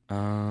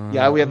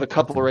 Yeah, we have a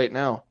couple nothing. right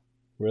now.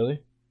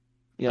 Really?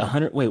 Yeah,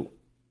 100. Wait.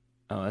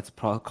 Oh, that's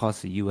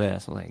cost the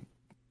U.S. Like,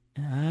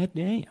 god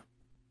damn.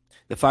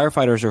 The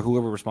firefighters or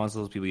whoever responds to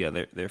those people, yeah,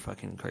 they're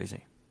fucking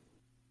crazy.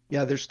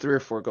 yeah. There's 3 or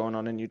 4 going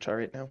on in Utah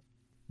right now.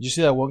 Did you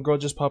see that one girl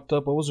just popped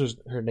up? What was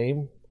her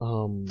name?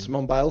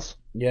 Simone Biles.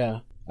 Yeah.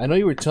 I know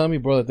you were telling me,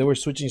 bro, that they were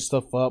switching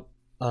stuff up.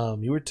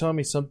 You were telling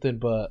me something,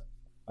 but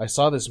I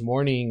saw this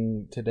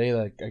morning today,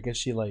 like, I guess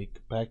she, like,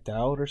 backed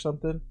out or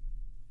something.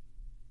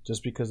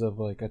 Just because of,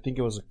 like, I think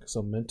it was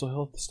some mental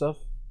health stuff.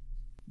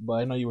 But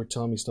I know you were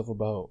telling me stuff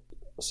about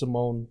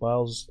Simone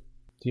Biles.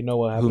 Do you know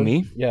what happened? Who,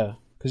 me? Yeah.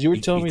 Because you were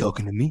telling me.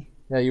 talking to me?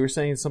 Yeah, you were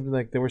saying something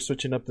like they were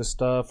switching up the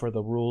stuff or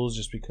the rules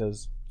just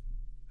because.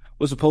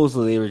 Well,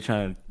 supposedly they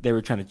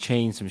were trying to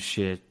change some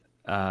shit.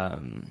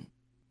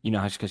 You know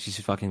how because she's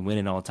fucking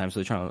winning all the time, so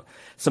they're trying to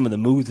some of the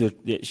moves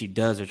that she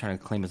does. They're trying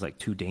to claim as like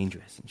too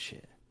dangerous and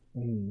shit.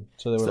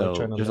 So they were like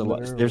trying to there's a limit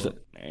lot.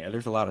 her,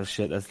 There's a lot of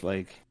shit that's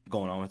like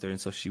going on with her, and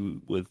so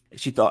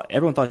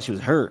everyone thought she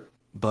was hurt,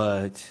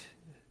 but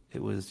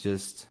it was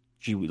just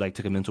she like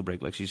took a mental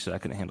break. Like she said, I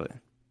couldn't handle it.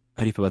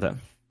 How do you feel about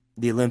that?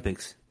 The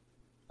Olympics.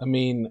 I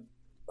mean,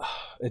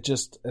 it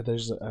just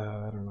there's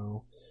I don't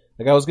know.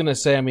 Like I was gonna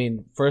say, I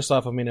mean, first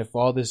off, I mean, if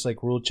all this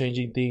like rule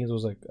changing things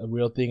was like a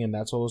real thing and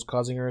that's what was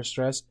causing her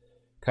stress,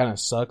 kind of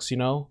sucks, you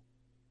know.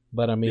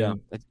 But I mean,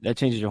 that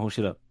changes your whole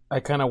shit up. I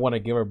kind of want to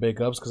give her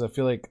big ups because I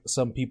feel like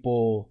some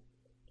people,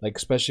 like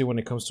especially when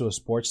it comes to a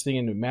sports thing,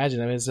 and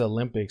imagine, I mean, it's the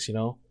Olympics, you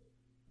know.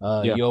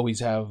 You always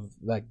have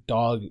like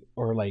dog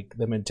or like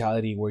the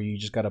mentality where you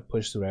just gotta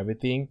push through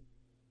everything,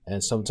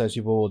 and sometimes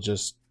people will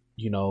just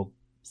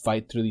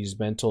fight through these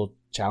mental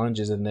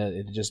challenges, and then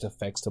it just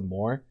affects them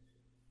more.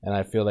 And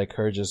I feel like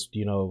her just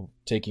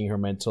taking her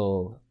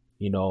mental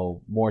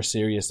more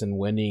serious than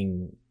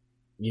winning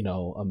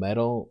a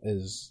medal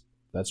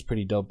that's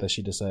pretty dope that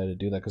she decided to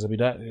do that. Because I mean,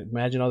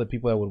 imagine all the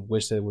people that would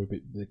wish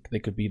they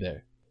could be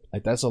there.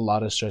 Like that's a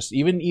lot of stress.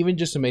 Even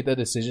just to make that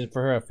decision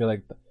for her, I feel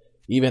like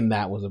even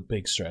that was a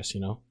big stress.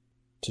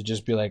 To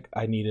just be like,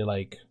 I need to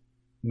like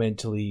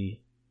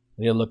mentally,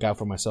 I need to look out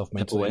for myself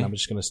mentally. And I'm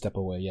just gonna step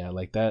away. Yeah,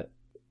 like that.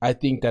 I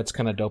think that's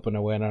kind of dope in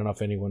a way. And I don't know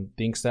if anyone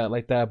thinks that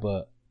like that,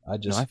 but I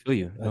I feel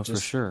you. No, for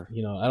sure.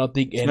 I don't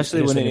think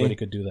Especially when anybody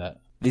could do that.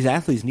 These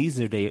athletes need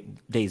their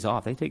days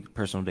off. They take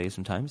personal days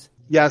sometimes.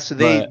 Yeah, so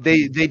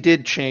they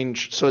did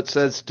change. So it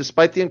says,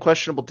 despite the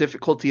unquestionable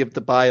difficulty of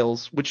the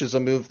Biles, which is a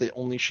move that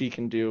only she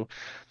can do,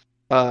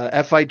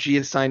 FIG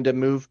assigned a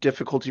move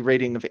difficulty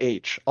rating of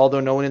H, although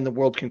no one in the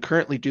world can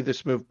currently do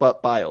this move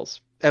but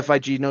Biles.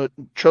 FIG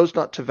chose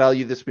not to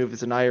value this move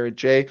as an I or a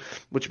J,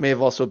 which may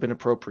have also been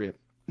appropriate.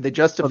 They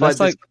justified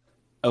this.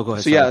 Oh, go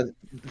ahead. So yeah,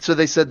 so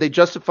they said they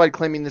justified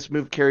claiming this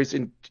move carries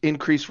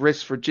increased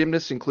risks for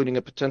gymnasts, including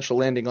a potential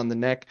landing on the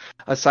neck.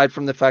 Aside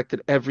from the fact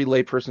that every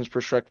layperson's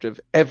perspective,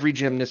 every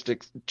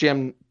gymnastics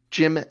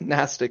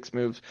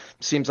move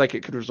seems like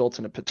it could result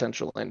in a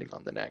potential landing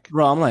on the neck.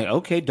 Bro, I'm like,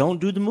 okay,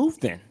 don't do the move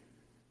then.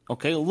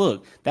 Okay,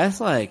 look,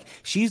 that's like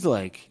she's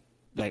like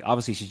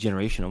obviously she's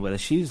generational, but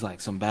she's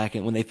like some back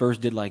end when they first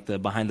did like the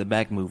behind the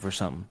back move or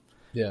something.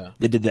 Yeah,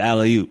 they did the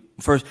alley-oop.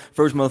 First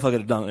motherfucker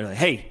to dunk. They're like,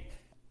 hey,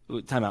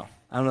 timeout.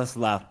 I don't know if that's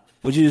allowed.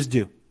 What'd you just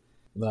do?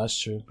 That's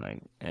true.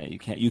 Like, you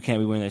can't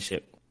be wearing that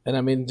shit. And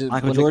I mean,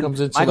 Michael Jordan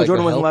wasn't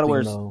allowed to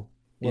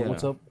wear.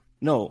 What's up?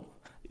 No,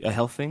 a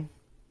health thing.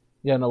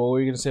 Yeah, no. What were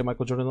you gonna say,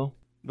 Michael Jordan though?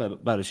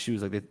 About his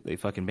shoes, like they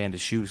fucking banned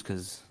his shoes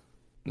because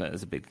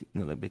that's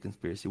another big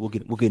conspiracy. We'll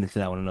get into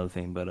that one another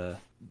thing, but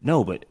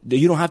no, but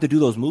you don't have to do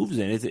those moves.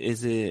 Then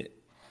is it?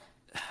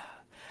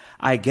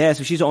 I guess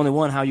if she's the only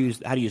one, how do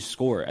you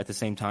score at the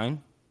same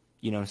time?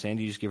 You know what I'm saying?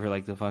 Do you just give her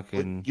like the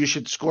fucking? You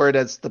should score it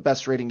as the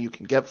best rating you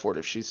can get for it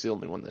if she's the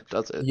only one that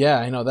does it. Yeah,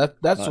 I know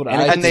that's what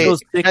I.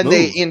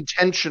 They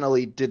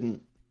intentionally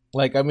didn't.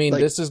 Like, I mean,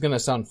 this is gonna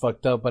sound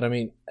fucked up, but I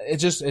mean,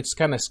 it's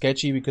kind of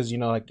sketchy because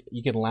like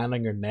you can land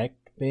on your neck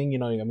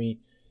thing. I mean,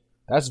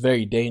 that's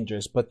very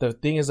dangerous. But the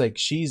thing is, like,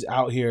 she's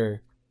out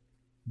here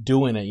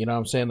doing it. You know what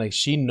I'm saying? Like,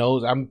 she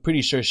knows. I'm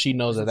pretty sure she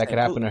knows that could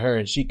happen to her,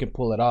 and she can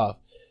pull it off.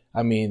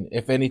 I mean,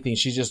 if anything,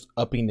 she's just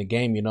upping the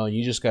game.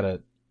 You just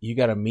gotta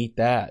meet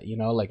that.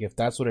 Like if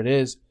that's what it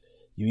is,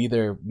 you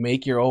either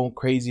make your own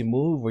crazy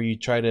move or you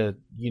try to,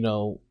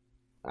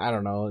 I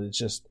don't know. It's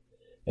just.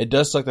 It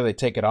does suck that they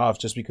take it off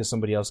just because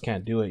somebody else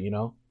can't do it,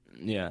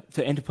 Yeah.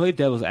 And to play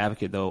devil's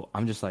advocate, though,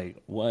 I'm just like,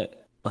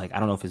 what? Like, I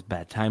don't know if it's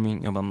bad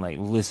timing. I'm like,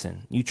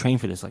 listen, you train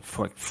for this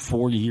for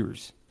 4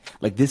 years.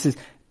 Like, this is,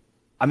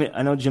 I mean,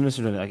 I know gymnasts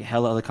are doing like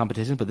hella other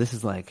competitions, but this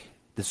is like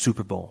the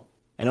Super Bowl.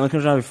 And it only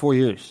comes out every 4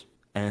 years.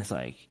 And it's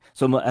like,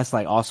 so that's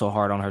like also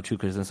hard on her too,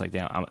 because it's like,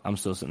 damn, I'm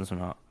still sitting this one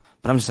out.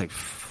 But I'm just like,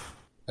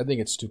 I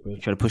think it's stupid.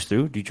 You try to push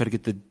through? Do you try to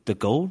get the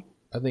gold?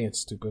 I think it's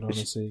stupid,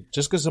 honestly.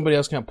 Just because somebody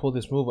else can't pull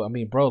this move. I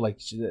mean, bro, like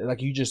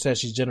you just said,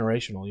 she's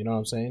generational. You know what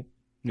I'm saying?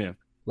 Yeah.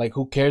 Like,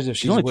 who cares if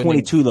she's only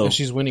winning, 22 though? If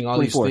she's winning all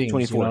 24, these things,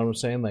 24. you know what I'm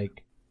saying?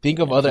 Like, think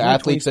of other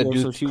athletes that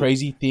do so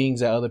crazy things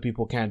that other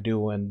people can't do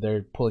when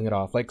they're pulling it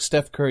off. Like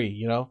Steph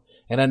Curry,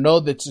 And I know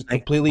that's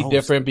completely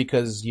different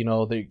because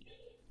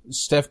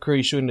Steph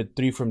Curry shooting a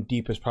three from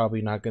deep is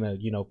probably not gonna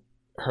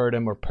hurt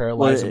him or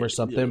paralyze him or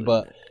something.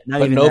 But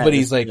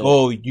nobody's like,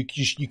 oh, you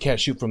can't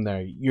shoot from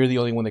there. You're the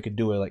only one that could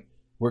do it. Like.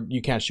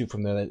 You can't shoot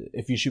from there.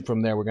 If you shoot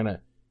from there,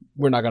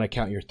 we're not gonna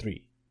count your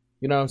three.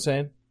 You know what I'm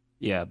saying?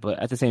 Yeah, but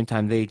at the same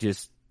time,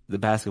 the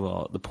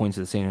basketball, the points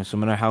are the same. So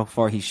no matter how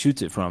far he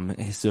shoots it from,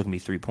 it's still gonna be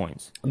 3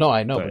 points. No,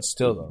 I know, but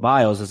still though.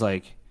 Biles is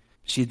like,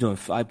 she's doing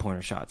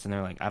 5-pointer shots, and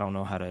they're like, I don't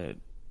know how to give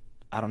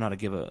I don't know how to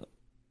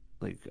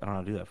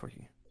do that for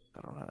you.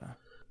 I don't know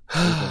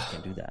how to.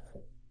 Can't do that.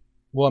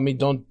 Well, I mean,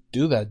 don't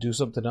do that. Do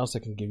something else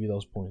that can give you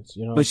those points.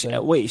 You know?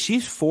 But wait,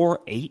 she's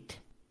 4'8"?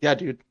 Yeah,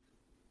 dude.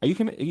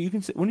 When do you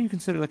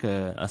consider like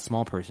a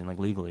small person, like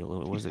legally?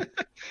 What was it?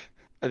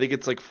 I think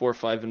it's like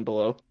 4'5" and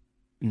below.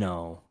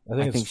 No,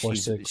 I think it's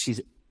 4'6".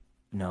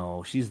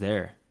 She's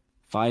there.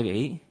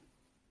 5'8".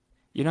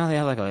 You know how they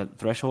have like a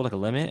threshold, like a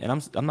limit, and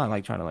I'm not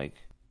like trying to like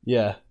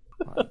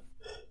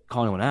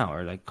call anyone out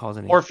or like cause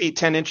any 4 feet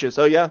 10 inches.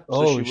 Oh yeah.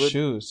 Oh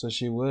shoot! So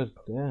she would.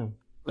 Damn.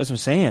 That's what I'm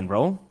saying,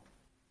 bro.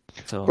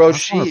 So bro,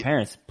 her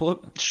parents pull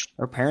up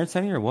her parents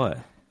any or what?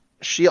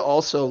 She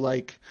also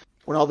like.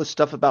 When all the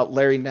stuff about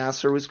Larry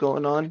Nassar was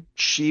going on,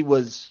 she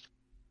was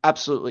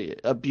absolutely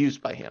abused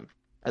by him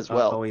as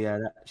well. Oh yeah,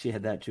 she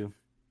had that too.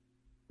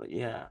 But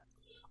yeah,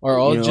 are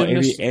all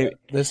gymnasts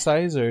this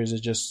size, or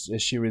is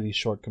she really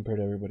short compared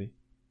to everybody?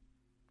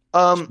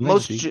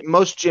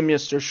 Most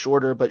gymnasts are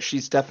shorter, but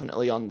she's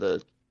definitely on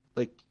the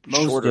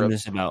most shorter.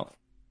 Gymnasts about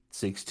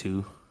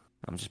 6'2".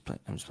 I'm just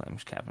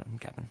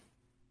capping.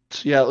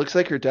 Yeah, it looks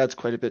like her dad's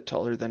quite a bit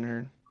taller than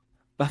her.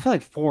 But I feel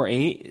like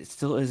 4'8"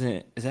 still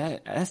isn't.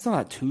 That's still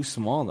not too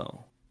small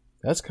though.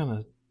 That's kind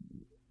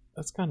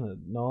of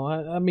no.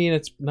 I mean,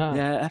 it's not.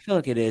 Yeah, I feel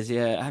like it is.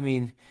 Yeah, I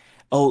mean,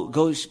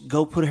 go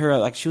put her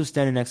like she was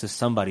standing next to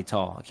somebody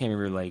tall. I can't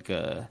remember like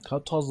how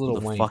tall's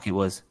Lil Wayne? Fuck, he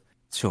was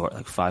short,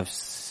 like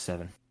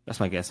 5'7". That's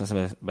my guess. That's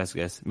my best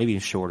guess. Maybe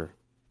even shorter.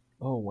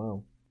 Oh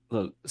wow!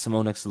 Look,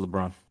 Simone next to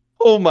LeBron.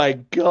 Oh my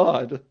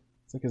god!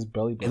 It's like his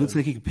belly button. It looks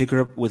like he could pick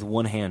her up with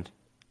one hand.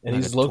 And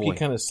like he's low-key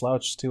kind of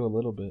slouched too a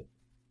little bit.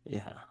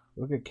 Yeah.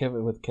 Look at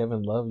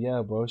Kevin Love.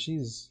 Yeah, bro.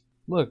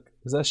 Look,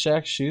 is that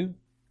Shaq's shoe?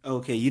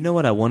 Okay, you know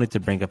what I wanted to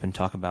bring up and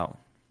talk about?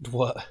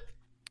 What?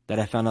 That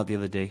I found out the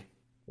other day.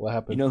 What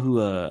happened? You know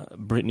who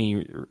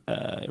Brittany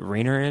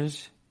Rayner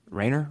is?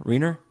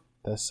 Rayner?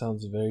 That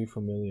sounds very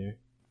familiar.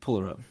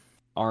 Pull her up.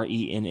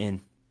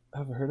 RENN.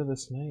 I've heard of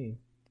this name.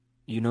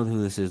 You know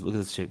who this is. Look at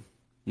this chick.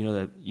 You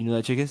know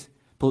that chick is?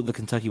 Pull up the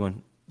Kentucky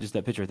one. Just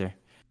that picture right there.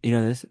 You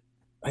know this?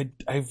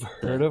 I've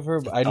heard of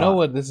her, but I know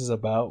what this is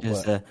about.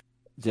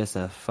 Just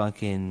a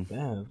fucking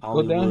damn. Go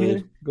Hollywood down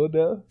here. Go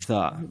down.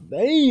 thought.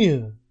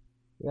 Damn.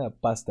 Yeah,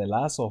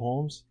 pastelazo,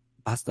 Holmes.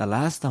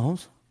 Pastelazo,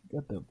 Holmes.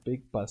 Got the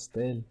big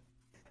pastel.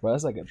 Bro,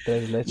 that's like a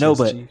tres leches. No,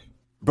 but Chief.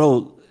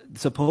 bro,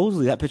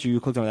 supposedly that picture you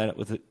clicked on that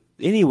with it.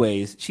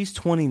 Anyways, she's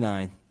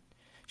 29.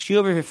 She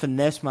over here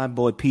finessed my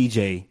boy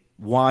PJ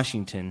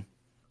Washington.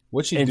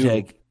 What'd she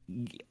do?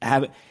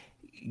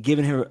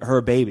 Giving her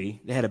a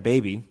baby. They had a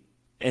baby,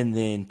 and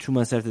then 2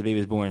 months after the baby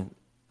was born,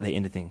 they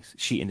ended things.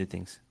 She ended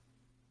things.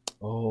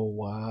 Oh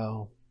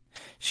wow.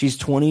 She's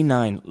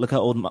 29. Look how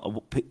old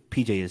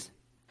PJ is.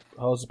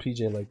 How old is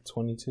PJ? Like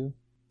 22?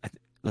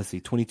 Let's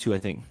see, 22, I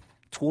think.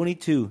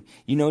 22.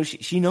 You know,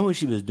 she know what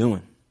she was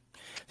doing.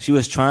 She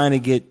was trying to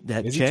get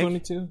that Is check. he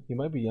 22? He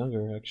might be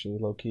younger, actually,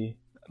 low key.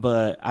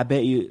 But I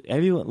bet you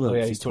everyone. Look, Oh,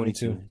 yeah, she's he's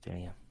 22.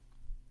 Damn.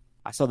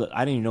 I saw that. I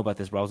didn't even know about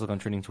this, bro. I was looking on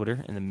trending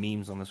Twitter, and the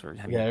memes on this were.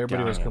 Yeah,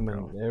 everybody was coming.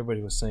 bro.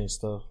 Everybody was saying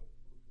stuff.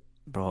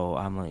 Bro,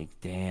 I'm like,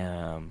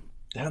 damn.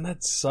 Damn,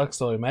 that sucks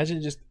though.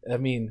 Imagine just. I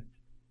mean,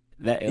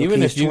 That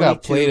even if you 22.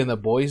 got played and the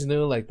boys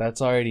knew, like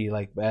that's already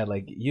like bad.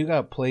 Like you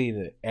got played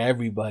at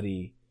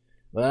everybody.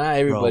 Well, not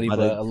everybody, Bro,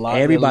 but a lot.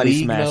 everybody the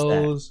league smashed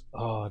knows.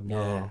 Oh no.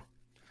 Yeah.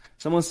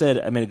 Someone said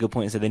I made a good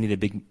point and said they need a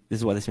big. This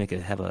is why they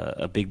have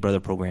a Big Brother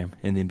program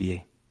in the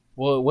NBA.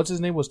 Well, what's his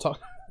name was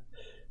talking.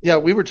 Yeah,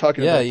 we were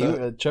talking Yeah, about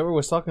that. Trevor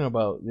was talking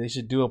about they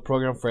should do a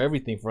program for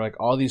everything, for like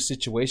all these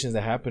situations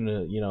that happen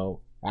to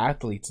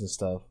athletes and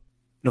stuff.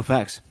 No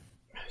facts.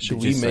 Should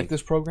They we just, make like-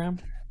 this program?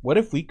 What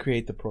if we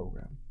create the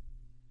program?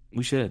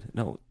 We should.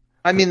 No.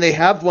 I mean, they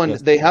have one.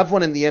 Yes. They have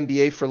one in the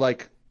NBA for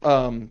like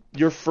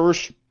your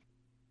first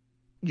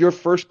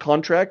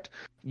contract.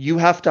 You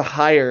have to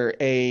hire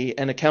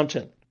an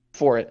accountant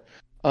for it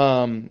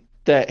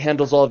that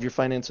handles all of your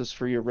finances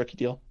for your rookie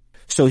deal.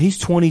 So he's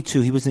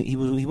 22. He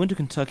went to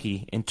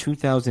Kentucky in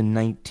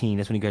 2019.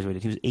 That's when he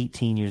graduated. He was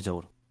 18 years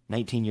old.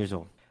 19 years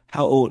old.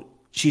 How old?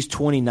 She's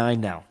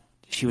 29 now.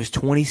 She was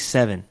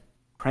 27,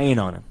 preying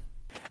on him.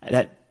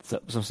 That's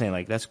what I'm saying.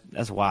 Like that's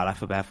wild. I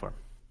feel bad for him.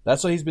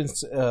 That's why he's been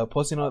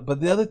posting on. But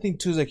the other thing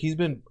too is like he's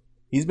been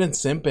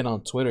simping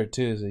on Twitter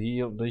too.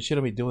 So they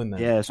shouldn't be doing that.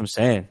 Yeah, that's what I'm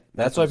saying.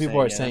 That's why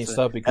people are saying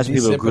stuff because that's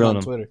he's people simping grilling on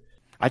him. Twitter.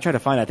 I tried to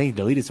find. I think he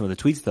deleted some of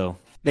the tweets though.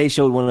 They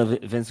showed one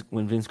of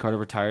when Vince Carter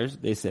retires.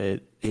 They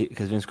said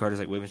because Vince Carter's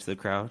like waving to the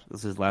crowd. This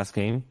is his last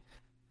game,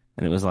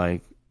 and it was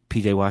like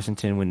PJ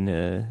Washington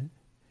when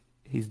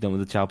he's done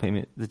with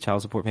the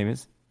child support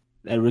payments.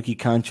 That rookie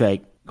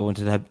contract going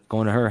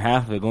to her,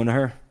 half of it going to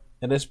her.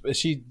 And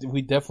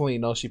we definitely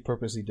know she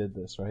purposely did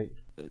this, right?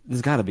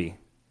 There's got to be.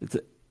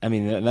 I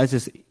mean, that's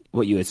just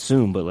what you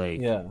assume, but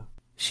like, Yeah.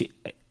 she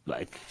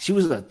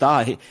was a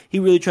thought. He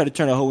really tried to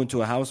turn a hoe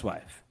into a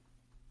housewife.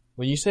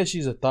 When you said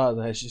she's a thought,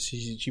 has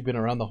she been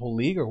around the whole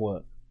league or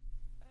what?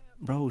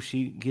 Bro,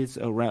 she gets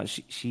around.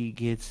 She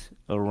gets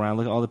around.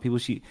 Look at all the people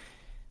she.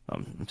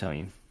 I'm telling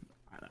you.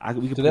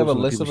 We can Do they have a pull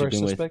some list of people her she's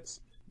been with. suspects?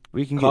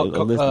 We can get a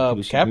list of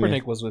people she's been Kaepernick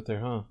with. was with her,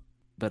 huh?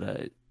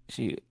 But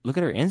she look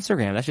at her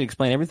Instagram. That should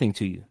explain everything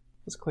to you.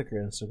 Let's click her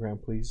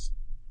Instagram, please.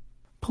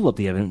 Pull up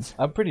the evidence.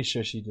 I'm pretty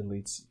sure she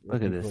deletes the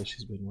Look at people this.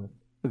 she's been with.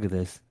 Look at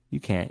this. You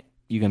can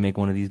make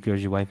one of these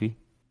girls your wifey,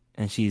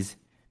 and she's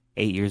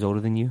 8 years older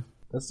than you.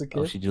 That's the kid.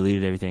 Oh, she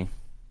deleted everything.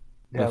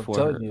 Yeah, I'm Before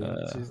telling her,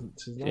 you, she's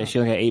not. Yeah, she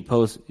only got 8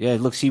 posts. Yeah,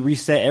 look, she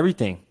reset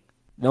everything.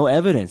 No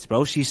evidence,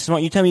 bro. She's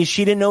smart. You tell me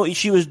she didn't know what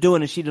she was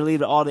doing and she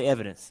deleted all the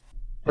evidence.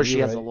 Or she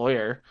You're has a right.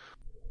 lawyer.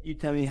 You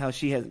tell me how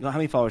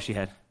many followers she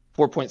had.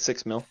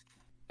 4.6 mil.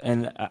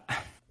 And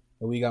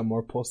We got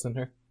more posts than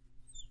her.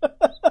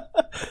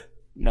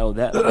 no,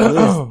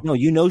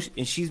 you don't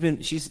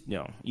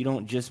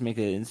just make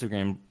an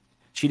Instagram.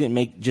 She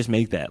didn't just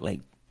make that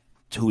like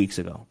 2 weeks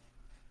ago.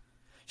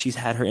 She's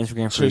had her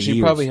Instagram for So years.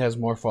 she probably has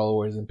more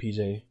followers than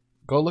PJ.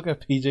 Go look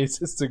at PJ's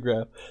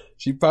Instagram.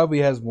 She probably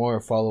has more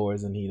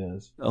followers than he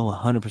does. Oh,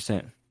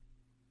 100%.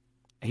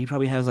 He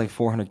probably has like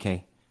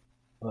 400K.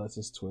 Oh, that's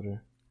his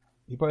Twitter.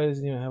 He probably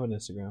doesn't even have an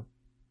Instagram.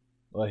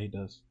 Oh, he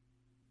does.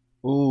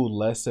 Ooh,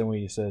 less than what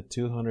you said.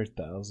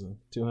 200,000.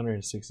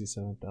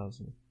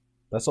 267,000.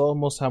 That's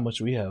almost how much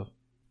we have.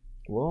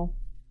 Well,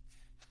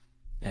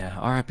 Yeah,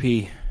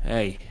 R.I.P.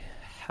 Hey,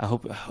 I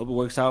hope it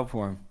works out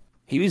for him.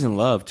 He was in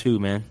love too,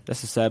 man.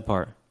 That's the sad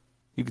part.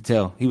 You could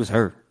tell he was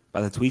hurt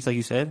by the tweets, like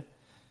you said.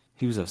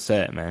 He was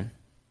upset, man,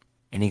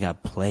 and he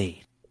got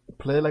played.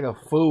 play like a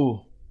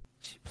fool.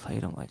 She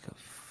played him like a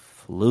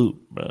flute,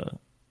 bro.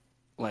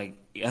 Like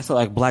that's what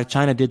like Black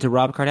China did to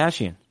Rob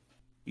Kardashian.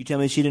 You tell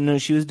me she didn't know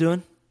what she was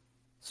doing?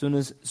 Soon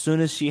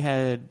as she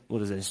had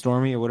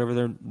Stormy or whatever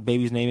their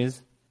baby's name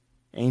is,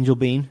 Angel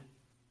Bean,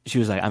 she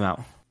was like, "I'm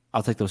out.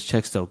 I'll take those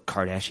checks though,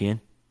 Kardashian.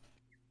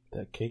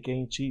 That cake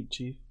ain't cheap,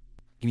 Chief.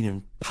 Give me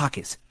them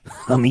pockets,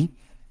 homie."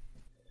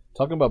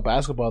 Talking about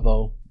basketball,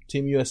 though.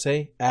 Team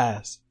USA,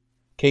 ass.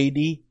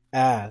 KD,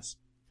 ass.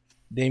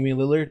 Damian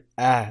Lillard,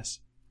 ass.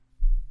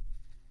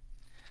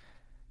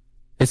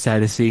 It's sad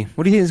to see.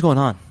 What do you think is going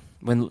on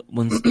when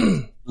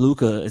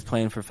Luka is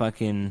playing for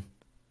fucking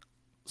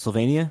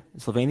Slovenia?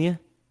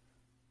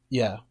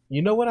 Yeah.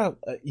 You know what I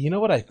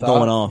thought?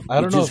 Going off. I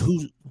don't know Just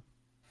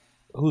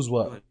who's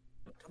what.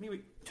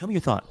 Tell me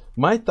your thought.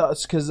 My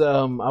thoughts, because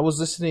I was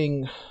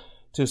listening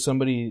to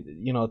somebody,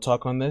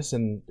 talk on this,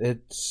 and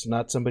it's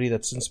not somebody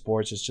that's in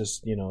sports. It's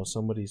just,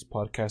 somebody's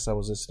podcast I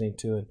was listening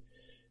to,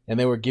 and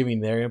they were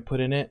giving their input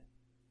in it.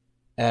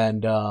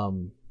 And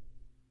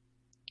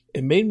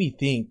it made me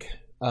think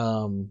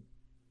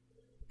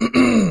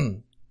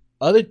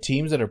other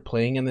teams that are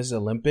playing in this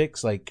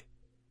Olympics, like,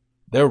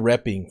 they're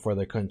repping for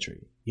their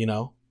country,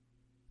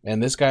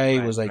 And this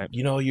guy was like,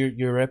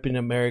 you're repping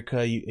America,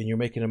 and you're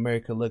making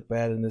America look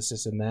bad, and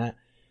this, and that.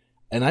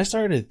 And I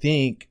started to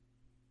think,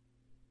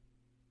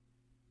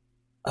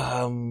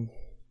 I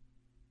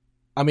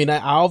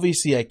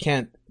obviously I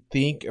can't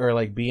think or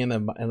like be in the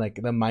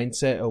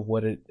mindset of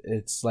what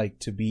it's like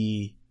to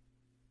be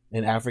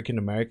an African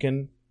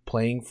American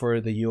playing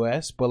for the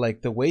U.S. But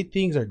like the way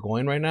things are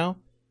going right now,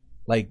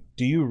 like,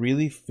 do you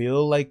really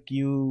feel like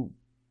you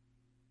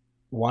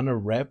want to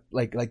rep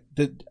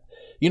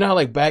how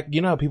like back,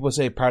 how people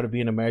say proud of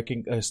being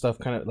American stuff,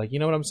 kind of like, you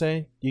know what I'm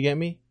saying? You get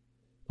me?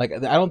 Like,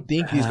 I don't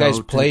think these guys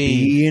play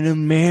be an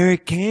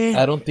American.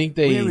 I don't think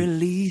they at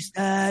least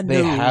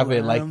they have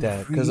it like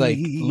that, because like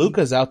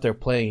Luka's out there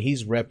playing,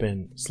 he's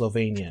repping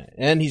Slovenia,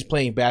 and he's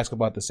playing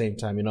basketball at the same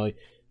time. He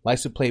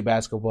likes to play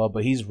basketball,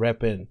 but he's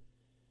repping.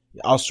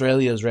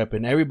 Australia's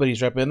repping.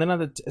 Everybody's repping. And then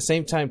at the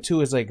same time too,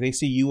 is like they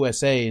see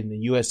USA, and the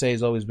USA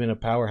has always been a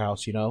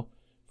powerhouse,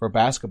 for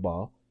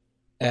basketball.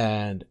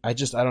 And I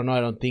don't know. I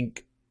don't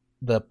think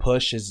the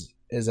push is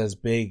as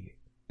big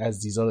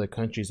as these other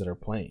countries that are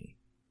playing.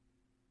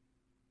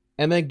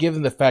 And then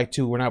given the fact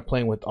too, we're not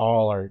playing with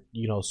all our,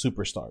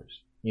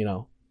 superstars,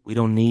 We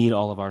don't need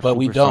all of our but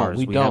superstars.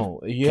 We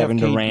don't. You Kevin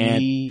have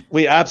KD,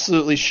 We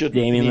absolutely should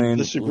Damian need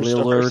the superstars.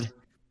 Lillard,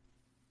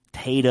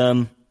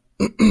 Tatum.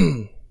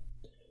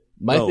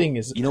 My thing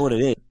is, you know what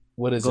it is?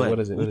 What is Go it? ahead. What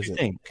is it? What is it?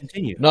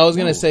 Continue. No, I was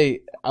gonna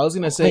say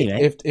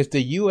man. if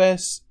the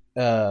U.S.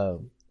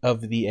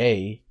 Of the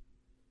A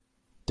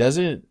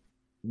doesn't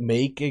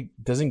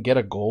get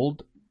a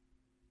gold,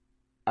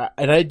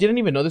 and I didn't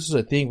even know this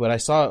was a thing, but I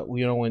saw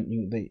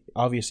when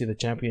obviously the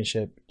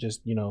championship,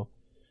 just the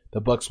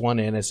Bucks won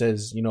it, and it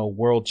says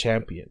world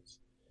champions.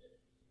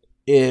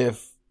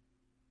 If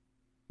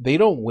they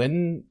don't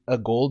win a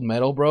gold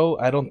medal, bro,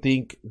 I don't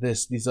think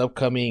these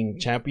upcoming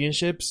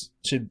championships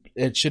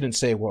shouldn't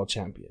say world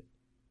champion.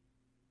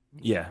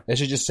 Yeah, it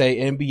should just say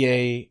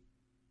NBA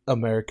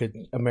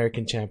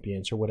American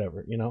champions or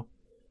whatever,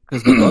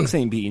 because the Bucks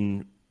ain't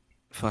beating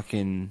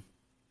fucking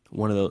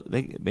one of those.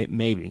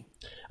 Maybe.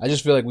 I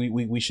just feel like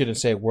we shouldn't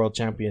say world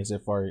champions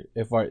if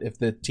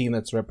the team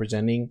that's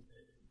representing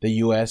the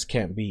U.S.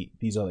 can't beat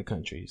these other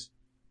countries.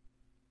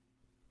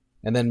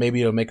 And then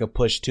maybe it'll make a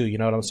push too, you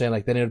know what I'm saying?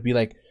 Like, then it would be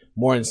like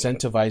more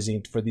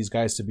incentivizing for these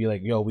guys to be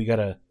like, yo, we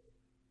gotta,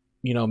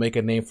 make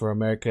a name for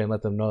America and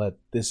let them know that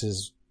this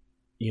is,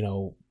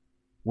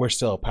 we're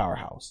still a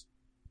powerhouse.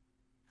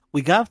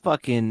 We got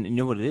fucking, you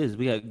know what it is?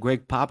 We got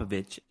Greg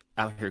Popovich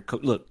out here.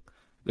 Look,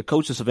 the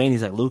coach of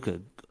Sylvania's like,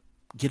 Luka,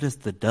 get us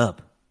the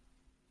dub.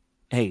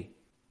 Hey,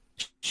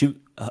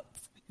 shoot,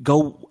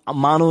 go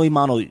mano a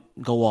mano,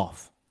 go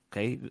off.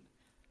 Okay,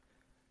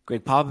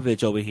 Greg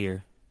Popovich over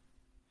here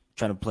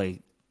trying to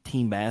play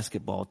team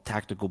basketball,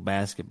 tactical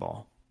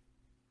basketball.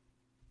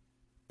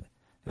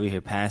 Over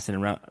here passing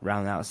around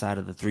the outside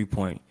of the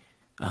 3-point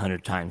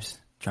 100 times,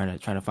 trying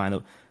to find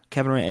the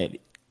Kevin Durant.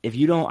 If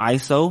you don't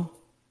ISO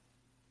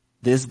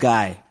this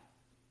guy,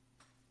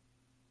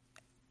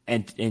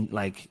 and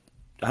like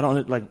I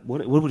don't like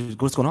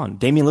what's going on?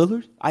 Damian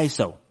Lillard,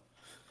 ISO,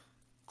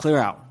 clear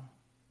out.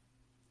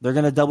 They're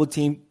gonna double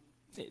team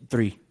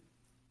 3.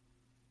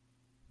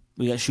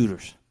 We got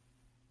shooters.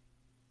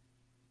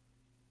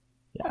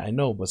 Yeah, I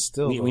know, but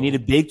still, we need a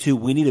big 2.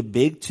 We need a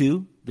big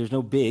 2. There's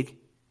no big.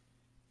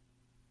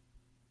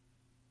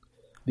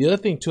 The other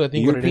thing too, I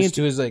think what it is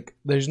too is like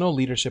there's no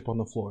leadership on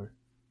the floor.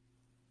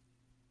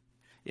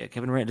 Yeah,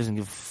 Kevin Durant doesn't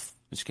give.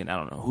 Just kidding. I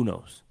don't know. Who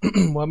knows?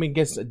 Well, I mean, I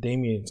guess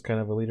Damian's kind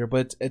of a leader,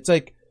 but it's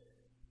like,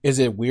 is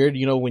it weird?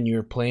 When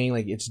you're playing,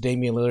 like it's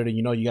Damian Lillard, and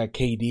you got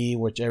KD,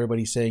 which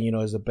everybody's saying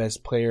is the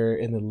best player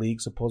in the league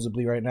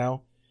supposedly right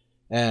now,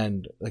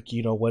 and like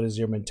what is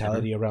your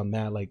mentality around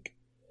that? Like,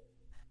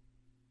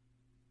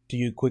 do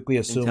you quickly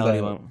assume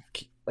that?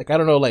 Like, I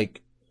don't know.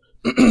 Like,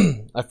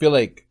 I feel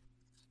like.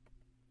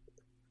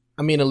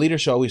 I mean, a leader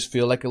should always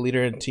feel like a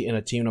leader in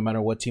a team, no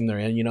matter what team they're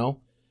in,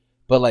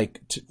 But like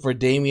for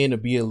Damian to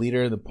be a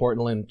leader of the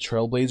Portland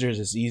Trailblazers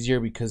is easier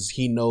because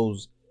he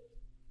knows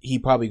he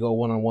probably go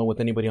one-on-one with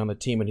anybody on the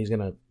team and he's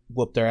gonna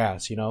whoop their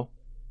ass,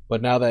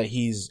 But now that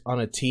he's on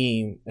a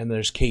team and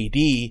there's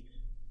KD's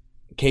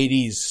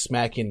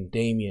smacking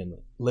Damian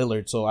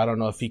Lillard, so I don't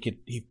know if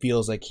he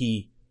feels like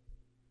he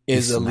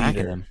is he's a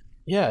leader. Him.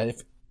 Yeah,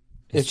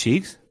 if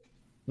cheeks.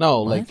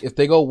 No, what? Like if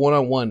they go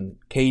one-on-one,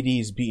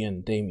 KD's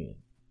beating Damian.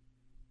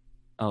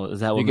 Oh,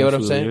 is that what you get what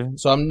I'm saying? Leader?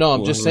 So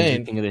I'm just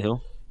saying. King of the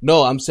Hill?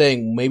 No, I'm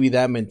saying maybe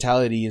that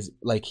mentality is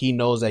like he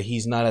knows that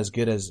he's not as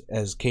good as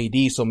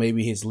KD, so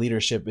maybe his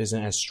leadership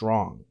isn't as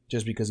strong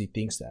just because he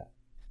thinks that.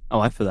 Oh,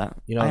 I feel that.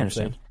 You know I what I'm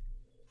understand. saying?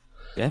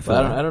 Yeah, I feel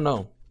But that. I don't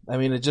know. I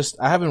mean,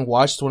 I haven't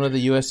watched one of the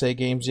USA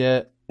games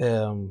yet.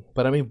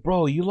 But I mean,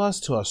 bro, you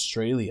lost to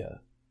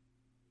Australia.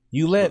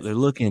 You let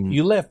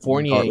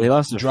Fournier They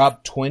lost their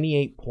drop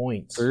 28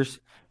 points.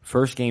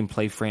 First game,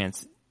 play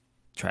France.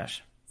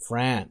 Trash.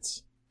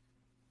 France.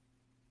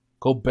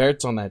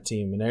 Gobert's on that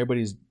team, and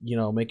everybody's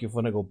making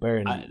fun of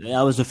Gobert.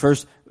 That was the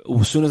first.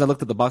 As soon as I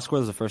looked at the box score,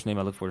 that was the first name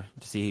I looked for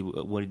to see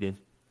what he did.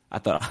 I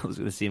thought I was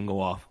going to see him go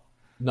off.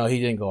 No, he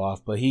didn't go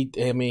off, but he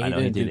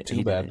didn't do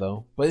too bad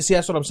though. But see,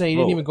 that's what I'm saying. He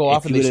Bro, didn't even go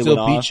off, and they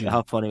still beat you.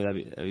 How funny would that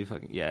be? That'd be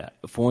fucking, yeah.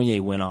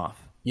 Fournier went off.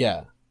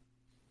 Yeah.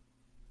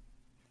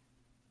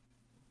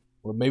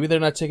 Well, maybe they're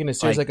not taking it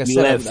serious. Like I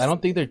said, I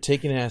don't think they're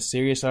taking it as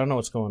serious. I don't know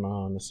what's going on,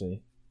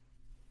 honestly.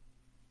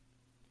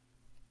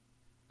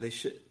 They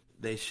should.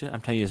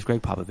 I'm telling you, it's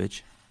Greg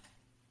Popovich.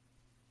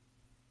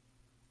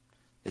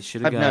 They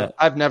should have got.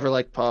 I've never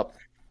liked Pop.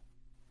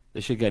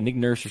 They should have got Nick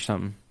Nurse or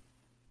something.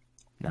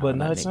 No, but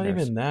no, it's not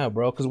even that,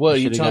 bro. Because what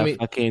you telling me?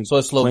 So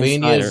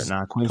Slovenia's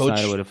Quinn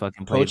Snyder would have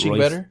fucking played coaching Royce.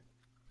 better.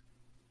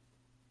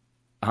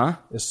 Huh?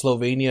 Is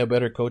Slovenia a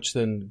better coach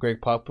than Greg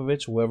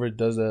Popovich? Whoever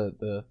does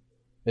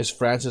is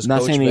France's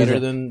not coach better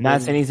than?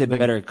 Not saying he's a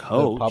better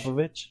coach.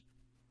 Popovich.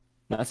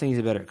 Not saying he's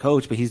a better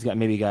coach, but he's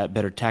maybe got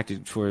better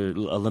tactics for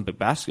Olympic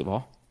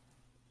basketball.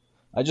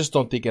 I just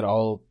don't think it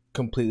all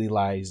completely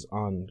lies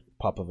on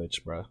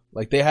Popovich, bro.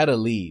 Like they had a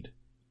lead,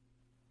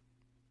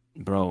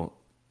 bro.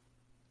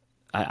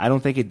 I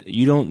don't think it.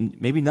 You don't.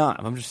 Maybe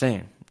not. I'm just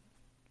saying.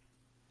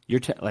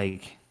 You're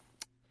like.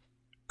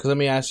 Because let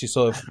me ask you.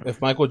 So if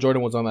Michael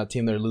Jordan was on that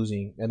team, they're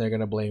losing, and they're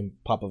gonna blame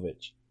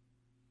Popovich.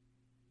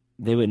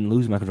 They wouldn't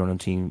lose Michael Jordan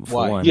team for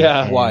Why? one.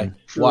 Yeah. Why?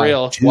 For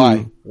real. Two.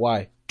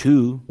 Why?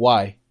 Two.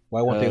 Why?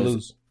 Why won't they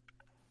lose?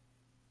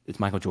 It's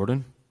Michael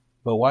Jordan.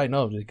 But why?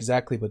 No,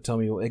 exactly. But tell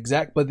me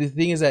exact. But the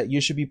thing is that you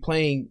should be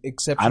playing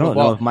exceptional I don't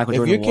ball. know if Michael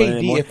Jordan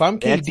you're KD, if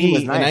I'm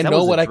KD and I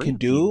know what I can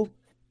do,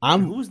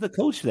 Who was the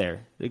coach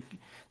there?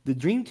 The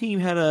Dream Team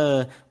had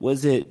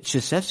was it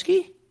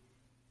Krzyzewski?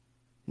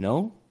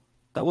 No,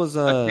 that was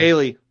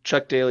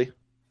Chuck Daly.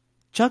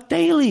 Chuck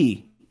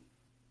Daly.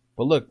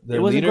 But look, it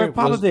wasn't Greg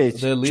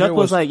Popovich. Chuck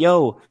was like,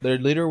 "Yo." Their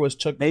leader was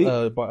Chuck.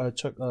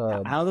 Chuck.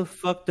 How the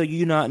fuck do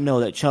you not know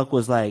that Chuck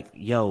was like,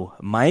 "Yo,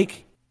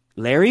 Mike,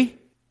 Larry,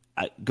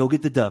 go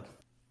get the dub."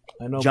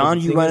 I know, John,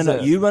 you running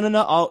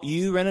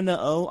the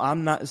O.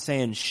 I'm not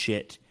saying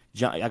shit.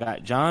 John, I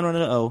got John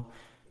running the O.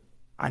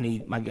 I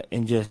need my guy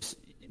and just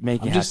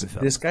make it happen.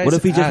 This guy's what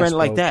if he just ran it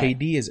like bro. that?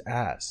 KD is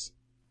ass.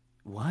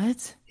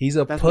 What? He's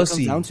a That's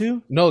pussy. What it comes down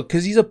to? No,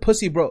 because he's a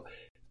pussy, bro.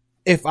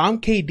 If I'm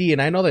KD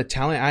and I know the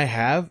talent I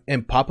have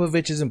and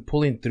Popovich isn't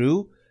pulling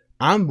through,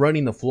 I'm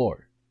running the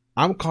floor.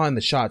 I'm calling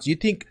the shots. You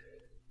think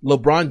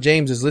LeBron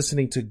James is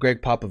listening to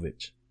Greg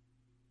Popovich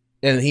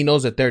and he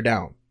knows that they're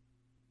down?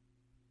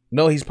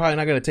 No, he's probably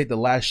not going to take the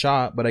last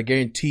shot, but I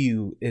guarantee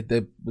you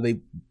they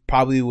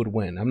probably would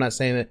win. I'm not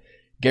saying that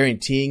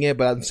guaranteeing it,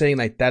 but I'm saying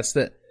like that's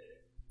the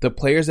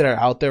players that are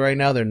out there right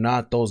now. They're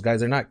not those guys.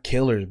 They're not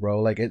killers, bro.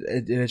 Like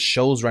it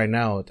shows right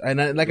now. And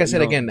I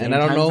said again, and I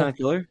don't know. Not a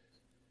killer?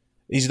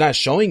 He's not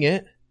showing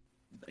it.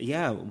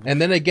 Yeah.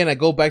 And then again, I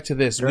go back to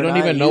this. We don't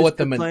even know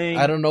what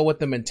I don't know what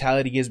the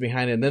mentality is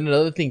behind it. And then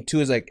another thing too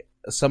is like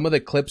some of the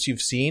clips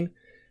you've seen,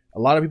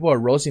 a lot of people are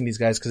roasting these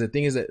guys because the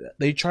thing is that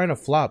they're trying to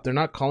flop. They're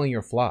not calling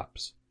your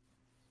flops.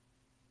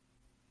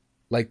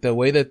 Like the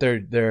way that they're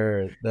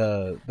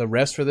the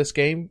refs for this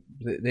game,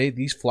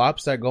 these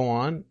flops that go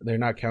on, they're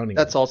not counting.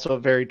 That's also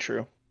very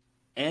true.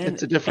 And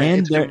it's a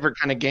different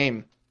kind of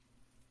game.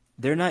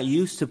 They're not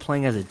used to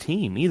playing as a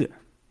team either.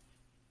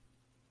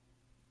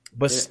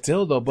 But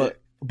still, though,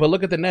 but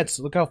look at the Nets.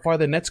 Look how far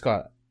the Nets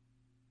got.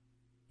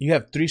 You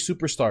have 3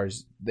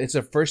 superstars. It's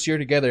their first year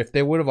together. If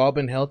they would have all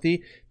been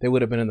healthy, they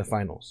would have been in the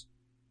finals.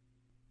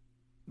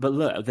 But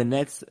look, the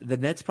Nets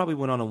probably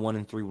went on a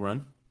 1-3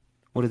 run.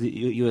 What is the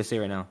USA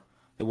right now?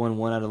 They won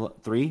 1 out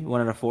of 3,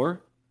 1 out of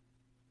 4.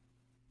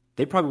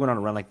 They probably went on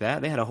a run like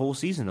that. They had a whole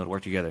season to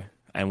work together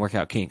and work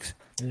out kinks.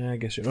 Yeah, I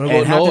guess you're.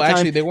 No,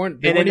 actually, they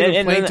weren't even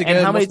playing together.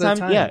 And how many most times?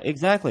 of the time. Yeah,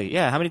 exactly.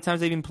 Yeah, how many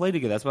times they even played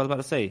together? That's what I was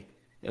about to say.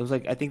 It was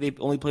like I think they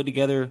only played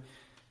together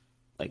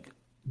like.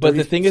 But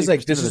the thing is,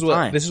 like, this is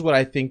what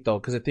I think though,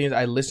 because the thing is,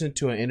 I listened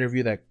to an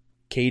interview that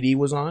KD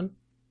was on,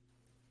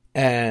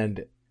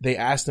 and they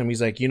asked him,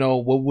 he's like,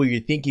 what were you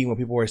thinking when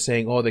people were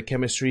saying, oh, the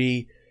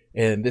chemistry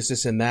and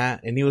this and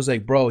that, and he was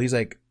like, bro, he's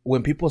like,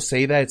 when people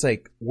say that, it's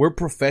like we're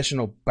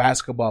professional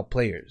basketball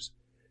players,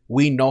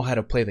 we know how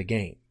to play the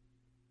game,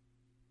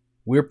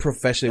 we're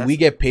professional, we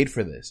get paid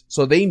for this,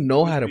 so they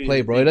know how to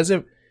play, bro. It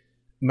doesn't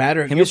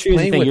matter. Chemistry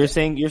is a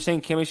thing. You're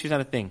saying chemistry is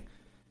not a thing.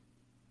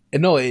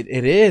 No, it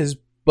is,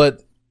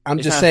 but I'm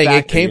just saying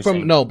it came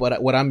from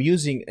but what I'm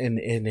using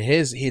in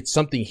it's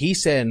something he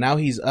said, and now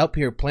he's up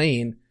here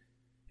playing,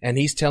 and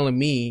he's telling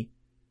me,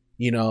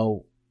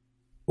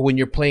 when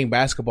you're playing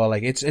basketball,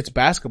 like it's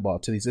basketball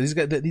to these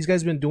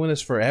guys have been doing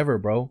this forever,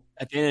 bro.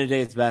 At the end of the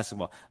day, it's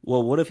basketball.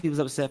 Well, what if he was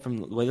upset from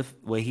the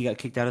way he got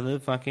kicked out of the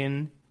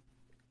fucking,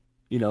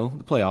 the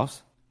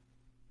playoffs?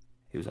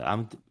 He was like,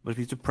 what if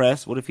he's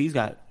depressed? What if he's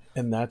got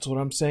And that's what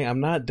I'm saying. I'm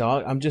not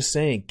dog. I'm just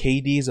saying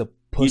KD's a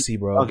pussy,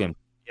 bro. Okay.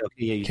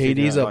 Yeah, you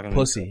KD's said a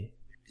pussy.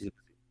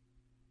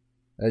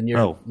 And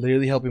you're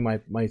literally helping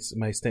my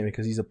statement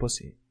because he's a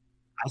pussy.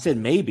 I said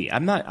maybe.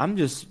 I'm not. I'm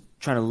just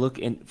trying to look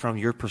in from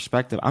your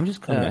perspective. I'm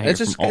just coming. It's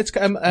just.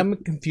 I'm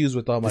confused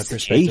with all my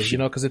perspectives. You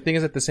know, because the thing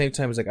is, at the same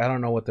time, it's like I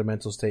don't know what their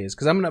mental state is.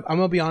 Because I'm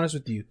gonna be honest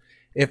with you.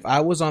 If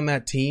I was on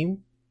that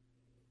team,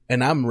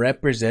 and I'm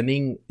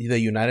representing the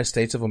United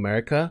States of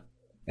America,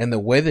 and the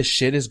way the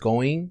shit is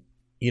going,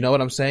 you know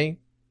what I'm saying?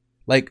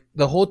 Like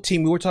the whole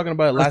team, we were talking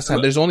about it last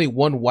time. There's only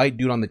one white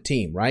dude on the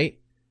team, right?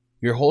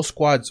 Your whole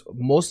squad's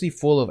mostly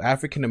full of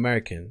African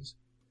Americans.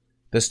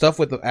 The stuff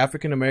with the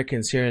African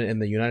Americans here in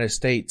the United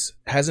States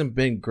hasn't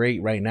been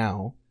great right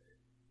now.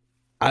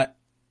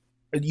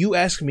 You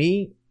ask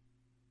me,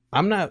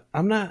 I'm not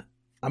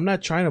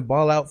trying to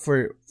ball out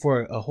for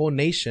a whole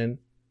nation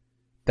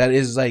that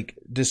is like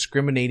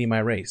discriminating my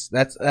race.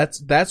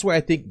 That's where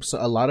I think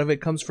a lot of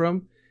it comes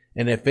from.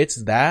 And if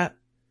it's that,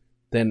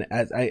 then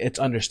it's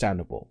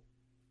understandable.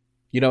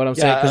 You know what I'm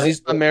saying?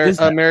 Because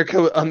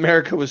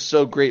America was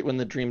so great when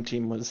the Dream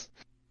Team was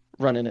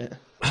running it.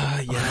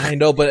 Yeah, I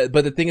know, but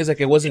the thing is, like,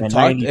 it wasn't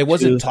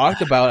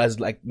talked about as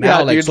like now,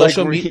 yeah, like dude,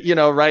 social like, media. You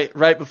know,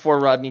 right before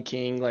Rodney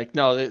King, like,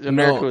 no,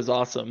 America was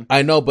awesome.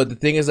 I know, but the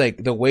thing is,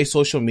 like, the way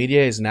social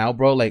media is now,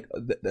 bro, like,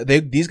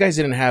 these guys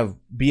didn't have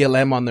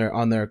BLM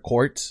on their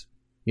courts.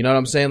 You know what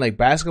I'm saying? Like,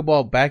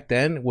 basketball back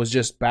then was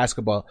just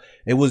basketball.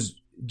 It was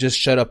just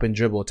shut up and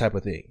dribble type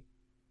of thing.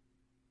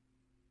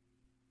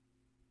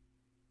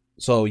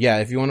 So yeah,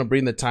 if you want to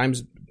bring the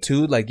times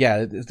to, like,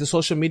 yeah, the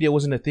social media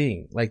wasn't a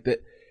thing. Like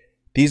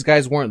these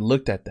guys weren't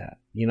looked at that.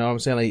 You know what I'm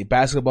saying? Like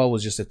basketball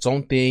was just its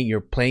own thing. You're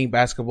playing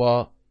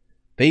basketball.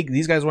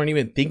 These guys weren't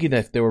even thinking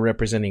that they were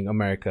representing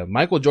America.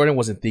 Michael Jordan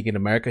wasn't thinking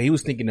America. He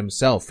was thinking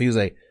himself. He was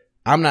like,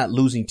 I'm not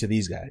losing to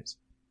these guys.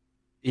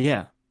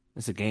 Yeah.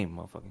 It's a game,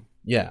 motherfucker.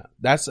 Yeah.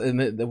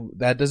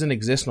 That doesn't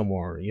exist no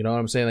more. You know what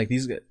I'm saying? Like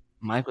these guys.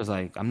 Mike was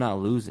like, I'm not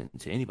losing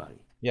to anybody.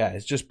 Yeah,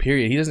 it's just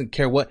period. He doesn't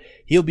care what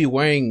he'll be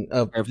wearing.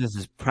 If this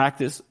is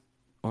practice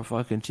or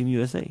fucking Team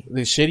USA,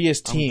 the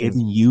shittiest team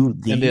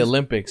in the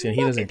Olympics, and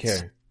he doesn't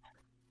care.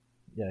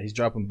 Yeah, he's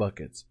dropping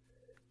buckets.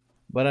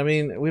 But I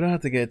mean, we don't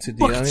have to get too deep.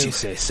 Buckets, you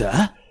say,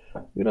 sir?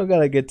 We don't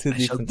gotta get too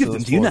deep into the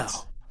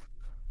sports.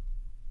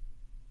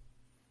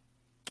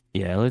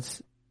 Yeah,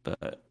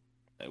 but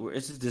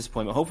it's just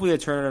disappointment. Hopefully, they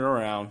turn it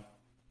around.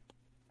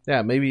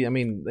 Yeah, maybe. I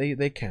mean,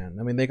 they can.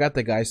 I mean, they got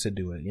the guys to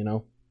do it. You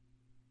know.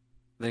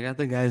 They got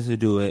the guys to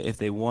do it. If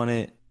they want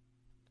it,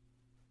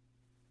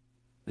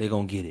 they're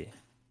going to get it.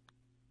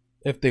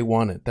 If they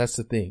want it. That's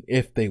the thing.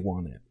 If they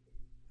want it,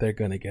 they're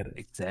going to get it.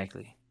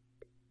 Exactly.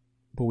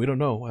 But we don't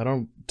know. I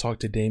don't talk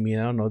to Damien.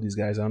 I don't know these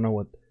guys. I don't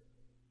know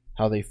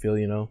how they feel,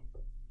 you know.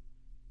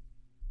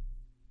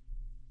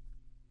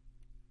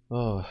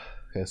 Oh,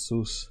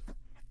 Jesus.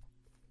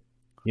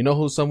 You know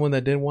who's someone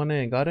that didn't want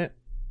it and got it?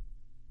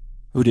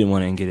 Who didn't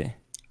want it and get it?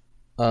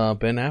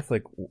 Ben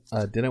Affleck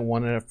didn't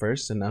want it at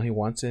first, and now he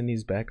wants it, and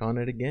he's back on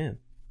it again.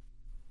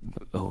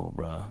 Oh,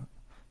 bro!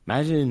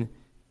 Imagine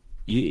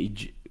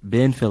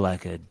Ben feel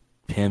like a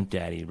pimp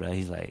daddy, bro.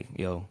 He's like,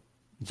 "Yo,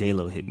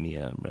 J-Lo hit me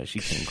up, bro. She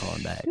couldn't call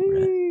him back,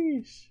 bro.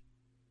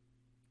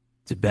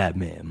 It's a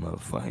Batman,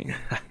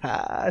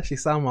 motherfucker." She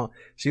saw him.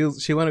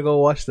 She want to go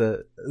watch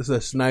the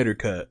Snyder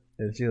cut,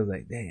 and she was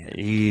like, "Damn."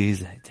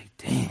 He's like,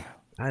 "Damn,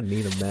 I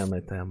need a man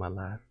like that in my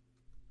life."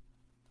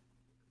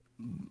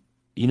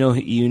 You know,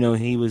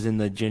 he was in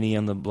the Jenny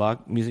on the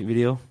Block music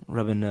video,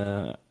 rubbing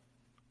on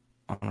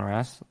her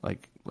ass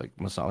like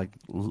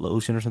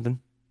lotion or something.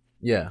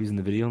 Yeah, he's in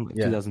the video,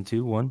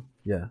 2002 one.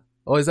 Yeah.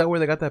 Oh, is that where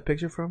they got that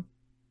picture from?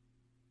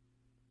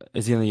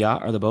 Is he on the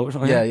yacht or the boat or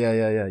something? Yeah.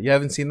 You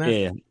haven't seen that?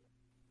 Yeah.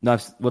 No,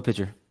 what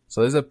picture?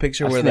 So there's a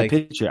picture I've where seen like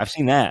that picture. I've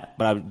seen that,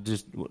 but I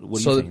just what are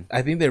you saying?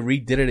 I think they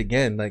redid it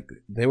again. Like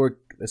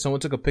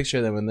someone took a picture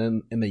of them and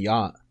then in the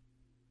yacht,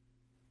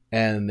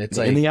 and it's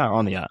like in the yacht or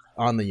on the yacht?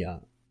 On the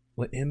yacht.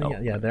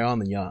 Yacht? Yeah, they're on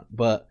the yacht,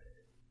 but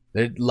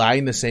they're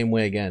lying the same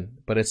way again.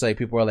 But it's like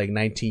people are like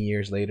 19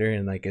 years later,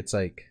 and like it's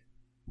like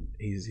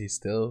he's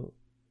still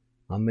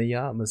on the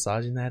yacht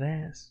massaging that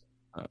ass,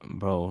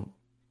 bro.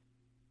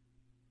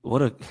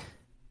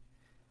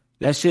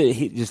 That shit.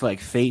 He just like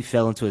fate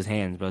fell into his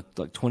hands, but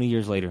like 20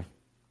 years later,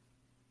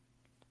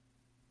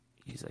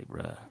 he's like,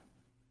 bruh,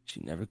 she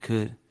never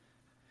could.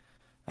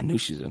 I knew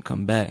she was gonna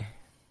come back.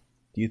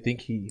 Do you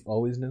think he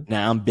always knew?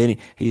 Now I'm Benny.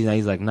 He's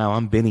like, now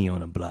I'm Benny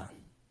on the block.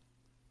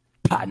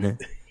 Partner.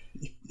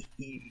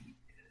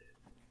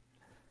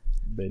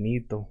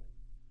 Benito.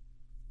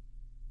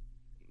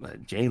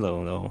 But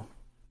J-Lo, though.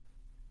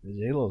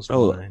 J-Lo's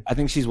fine. I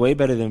think she's way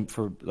better than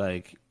for,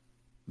 like,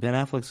 Ben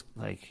Affleck's,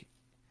 like,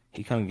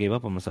 he kind of gave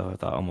up on himself, I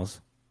thought, almost.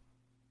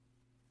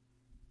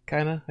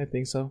 Kind of, I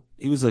think so.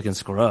 He was looking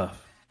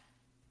scruff.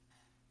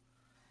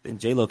 Then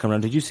J-Lo come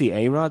around. Did you see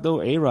A-Rod,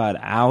 though? A-Rod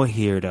out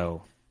here,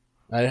 though.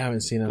 I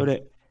haven't seen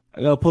him.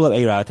 Go pull up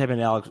A-Rod. Type in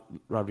Alex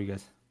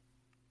Rodriguez.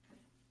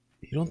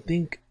 You don't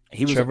think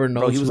Trevor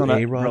knows who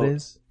A-Rod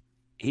is?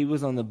 He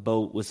was on the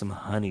boat with some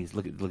honeys.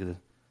 Look at this.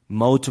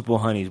 Multiple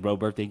honeys, bro.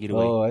 Birthday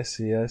getaway. Oh, I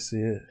see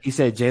it. He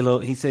said J-Lo.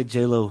 He said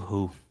J-Lo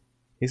who?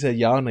 He said,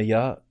 y'all on a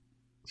yacht.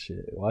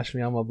 Shit, watch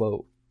me on my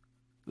boat.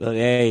 Look,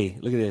 hey,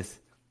 look at this.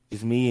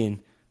 It's me and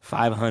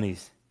 5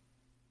 honeys.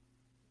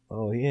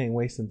 Oh, he ain't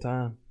wasting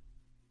time.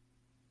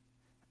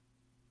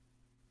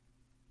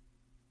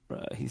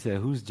 Bro, he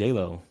said, who's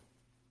J-Lo?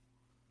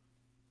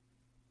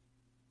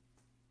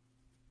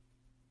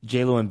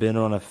 J-Lo and Ben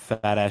are on a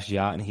fat-ass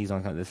yacht, and he's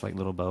on kind of this, like,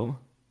 little boat.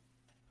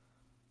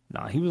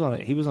 Nah, he was on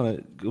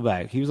a, go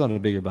back. He was on a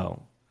bigger boat,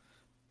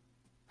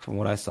 from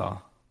what I saw.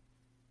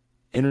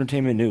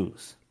 Entertainment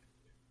news.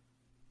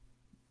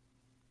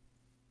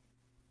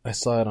 I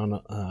saw it on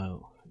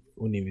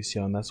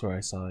Univision. That's where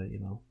I saw it,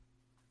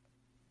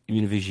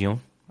 Univision.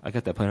 I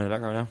got that playing in the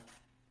background now.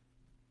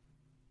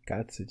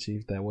 Got to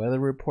achieve that weather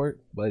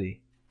report, buddy.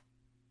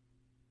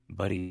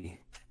 Like,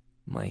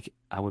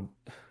 I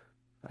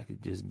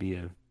could just be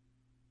a,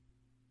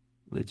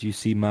 let you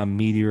see my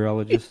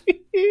meteorologist.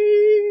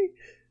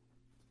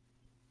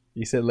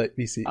 You said let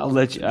me see. I'll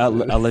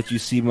let you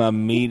see my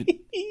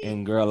meat,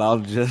 and girl, I'll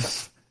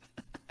just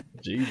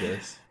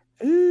Jesus.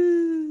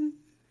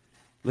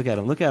 Look at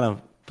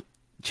him,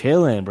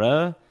 chilling,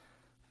 bruh.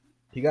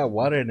 He got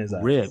water in his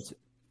eyes. Ripped.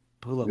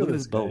 Pull up, look at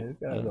this boat.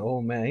 An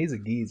old man, he's a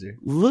geezer.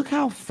 Look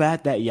how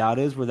fat that yacht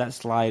is. Where that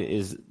slide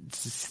is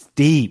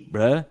steep,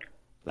 bruh.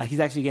 Like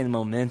he's actually getting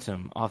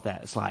momentum off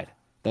that slide.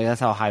 Like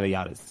that's how high the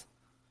yacht is.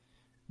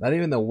 Not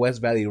even the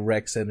West Valley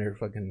Rec Center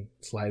fucking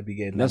slide be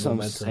getting That's that what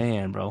momentum. I'm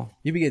saying, bro.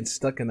 You be getting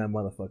stuck in that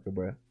motherfucker,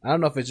 bro. I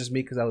don't know if it's just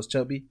me because I was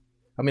chubby.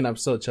 I mean, I'm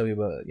still chubby,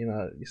 but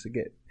I used to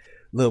get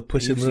little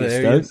pushing little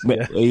areas.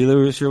 Yeah.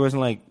 You sure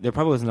wasn't like there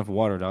probably wasn't enough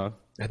water, dog.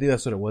 I think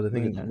that's what it was. I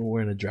think we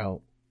were in a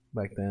drought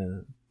back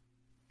then.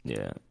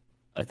 Yeah,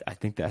 I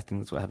think that's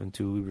what happened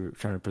too. We were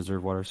trying to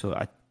preserve water, so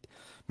I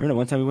remember that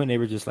one time we went. They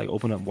were just like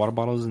open up water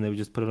bottles and they would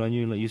just put it on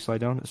you and let you slide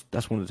down.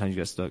 That's one of the times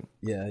you got stuck.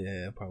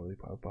 Yeah, probably.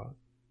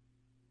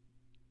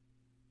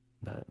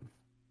 But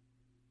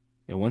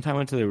yeah, one time I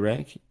went to the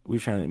wreck. We were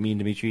trying to me and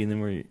Dimitri, and then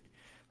we're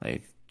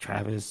like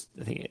Travis.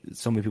 I think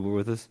so many people were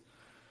with us.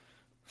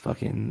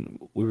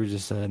 We were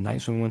just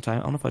night swimming one time.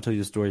 I don't know if I told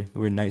you the story.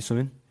 We were night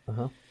swimming,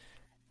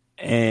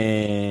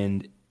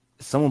 and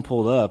someone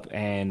pulled up,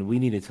 and we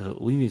needed to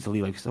leave.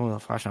 Like someone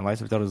flashed on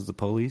lights. We thought it was the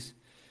police,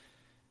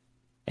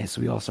 and so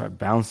we all started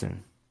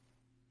bouncing.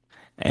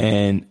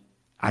 And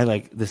I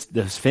like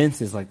this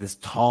fence is like this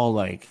tall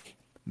like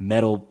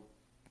metal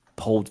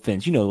pole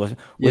fence, with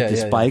the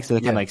spikes that are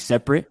kind of like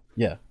separate.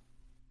 Yeah.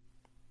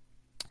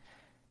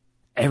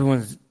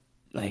 Everyone's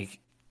like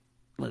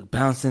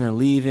bouncing and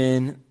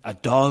leaving. A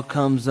dog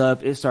comes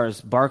up. It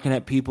starts barking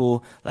at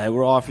people. Like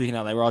we're all freaking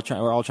out. Like we're all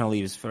trying to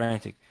leave. It's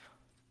frantic.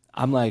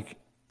 I'm like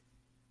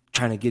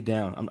trying to get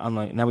down. I'm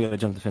like, now we gotta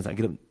jump the fence. I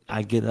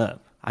get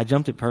up. I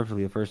jumped it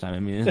perfectly the first time.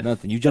 I mean, it's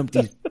nothing. You jumped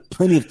these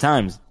plenty of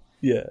times.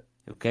 Yeah.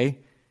 Okay.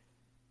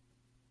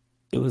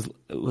 It was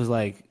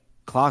like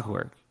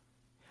clockwork.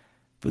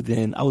 But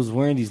then I was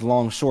wearing these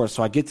long shorts,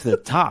 so I get to the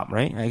top,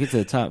 right? I get to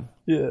the top.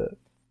 Yeah.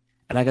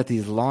 And I got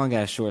these long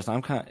ass shorts.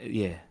 I'm kind of,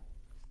 yeah.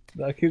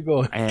 No, keep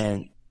going.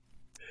 And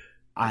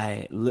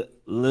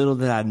little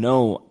did I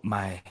know,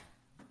 my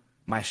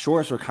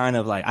shorts were kind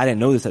of like, I didn't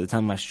know this at the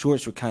time. My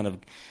shorts were kind of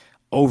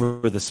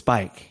over the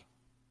spike.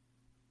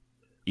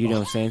 You know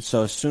what I'm saying?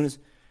 So as soon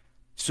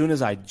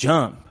as I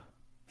jump,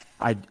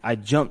 I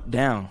jump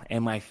down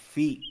and my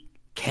feet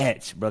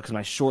catch, bro, because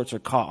my shorts are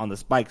caught on the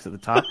spikes at the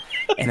top,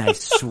 and I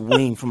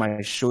swing from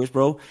my shorts,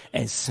 bro,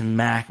 and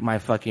smack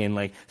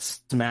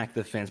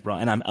the fence, bro,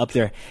 and I'm up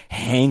there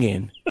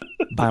hanging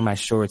by my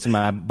shorts and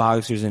my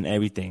boxers and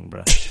everything,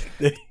 bro.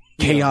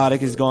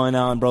 Chaotic is going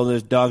on, bro.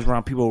 There's dogs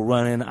around, people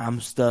running. I'm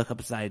stuck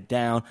upside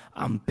down.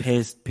 I'm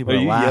pissed. People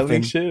are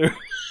laughing. Shit or...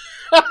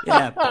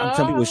 Yeah, I'm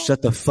telling people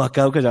shut the fuck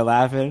up because they're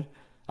laughing.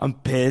 I'm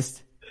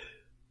pissed.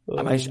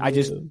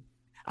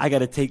 I got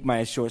to take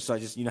my shorts, so I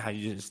just, how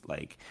you just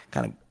like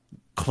kind of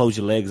close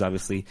your legs,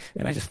 obviously,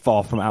 and I just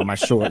fall from out my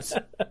shorts.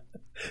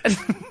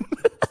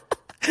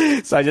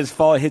 So I just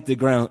fall, hit the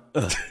ground,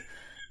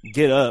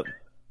 get up.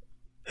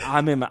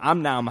 I'm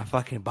now in my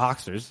fucking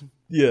boxers.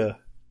 Yeah,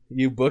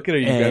 you book it or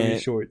you grab your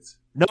shorts?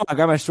 No, I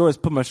got my shorts,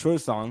 put my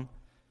shorts on,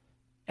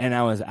 and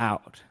I was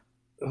out.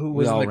 Who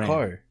was in the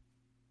car?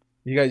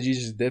 You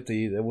just dipped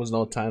it. There was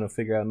no time to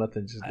figure out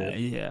nothing. Just dipped.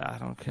 Yeah, I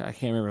don't care. I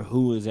can't remember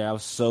who was there. I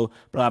was so,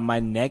 bro. My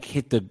neck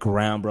hit the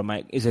ground, bro.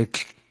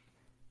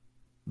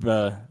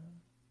 Bro.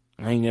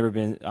 I ain't never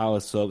been. I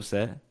was so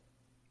upset.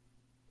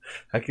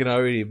 I can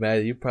already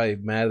imagine. You're probably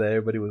mad that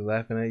everybody was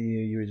laughing at you.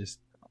 You were just.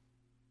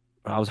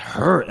 I was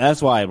hurt.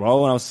 That's why,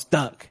 bro. When I was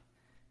stuck.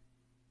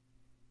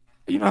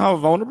 You know how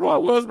vulnerable I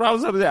was, bro. I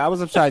was up there. I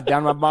was upside down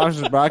in my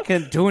boxers, bro. I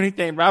couldn't do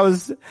anything, bro. I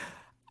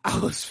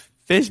was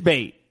fish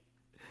bait.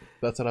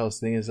 That's what I was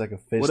thinking. It's like a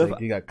fish.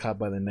 You got caught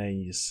by the net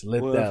and you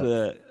slipped out.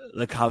 What if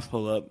the cops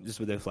pull up just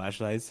with their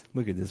flashlights?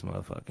 Look at this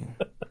motherfucker.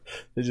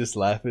 They're just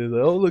laughing.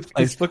 Like, oh, look,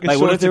 these fucking like,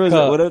 shorts are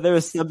caught. What if there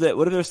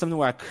was something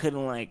where I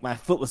couldn't, like, my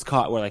foot was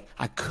caught where, like,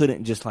 I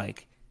couldn't just,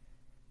 like,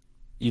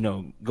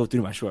 go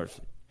through my shorts?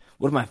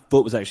 What if my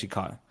foot was actually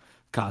caught?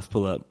 Cops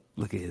pull up.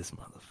 Look at this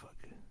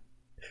motherfucker.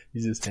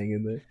 He's just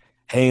hanging there.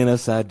 Hanging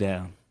upside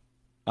down.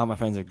 All my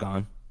friends are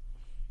gone.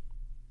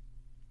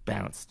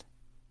 Bounced.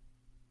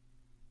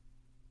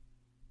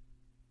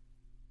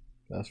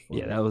 That's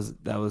funny. Yeah,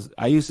 that was.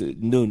 I used to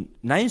do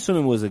night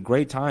swimming was a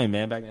great time,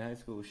 man. Back in high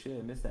school, shit,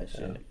 I missed that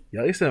shit.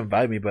 Y'all used to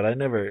invite me, but I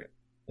never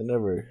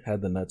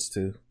had the nuts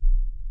to.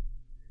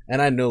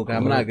 And I knew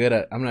I'm not good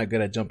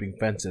at jumping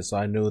fences, so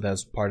I knew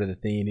that's part of the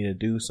thing you need to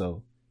do.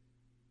 So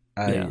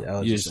I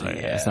was just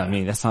like, that's not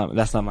me. That's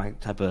not my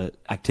type of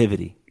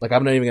activity. Like,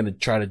 I'm not even gonna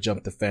try to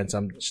jump the fence.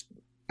 I'm just,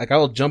 like, I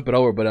will jump it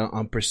over, but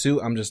on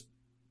pursuit, I'm just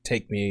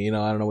take me. I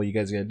don't know what you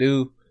guys are gonna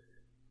do.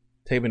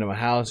 Take me to my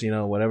house,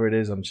 whatever it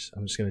is. I'm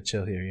just gonna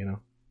chill here,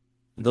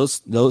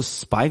 Those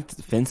spiked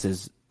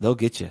fences, they'll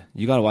get you.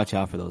 You gotta watch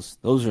out for those.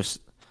 Those are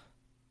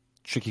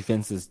tricky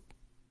fences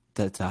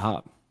to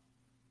hop.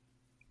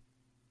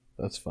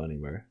 That's funny,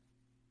 bro.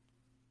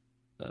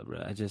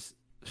 Bro,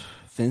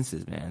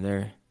 fences,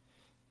 man.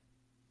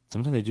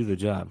 Sometimes they do the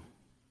job.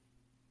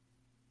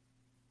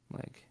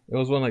 Like, it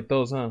was one like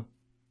those, huh?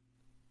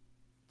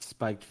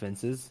 Spiked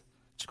fences.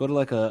 Just go to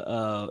like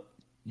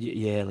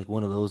like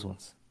one of those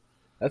ones.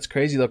 That's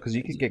crazy though, because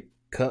you could get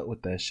cut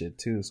with that shit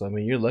too. So I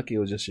mean, you're lucky it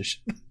was just your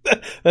shit.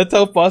 That's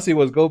how Fosse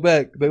was. Go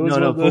back. There was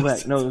go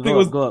back. No,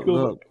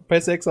 go up.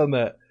 Press X on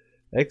that.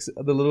 X,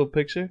 the little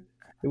picture.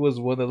 It was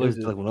one that looked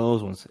like one of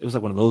those ones. It was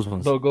like one of those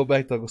ones. No, go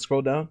back.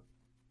 Scroll down.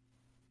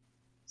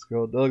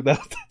 Scroll down.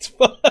 That's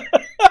fun.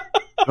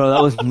 Bro,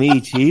 that was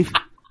me, Chief.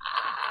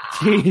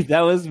 Chief,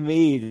 that was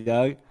me,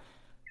 dog.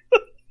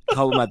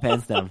 Holding my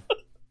pants down.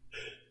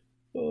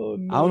 Oh,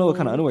 no. I don't know what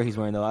kind of underwear he's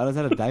wearing though. Is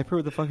that a diaper?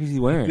 What the fuck is he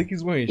wearing? I think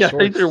he's wearing shorts.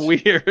 shorts. I think they're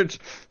weird.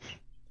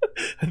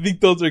 I think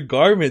those are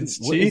garments,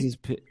 Chief.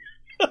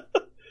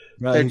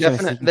 Bro,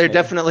 they're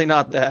definitely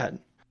not that.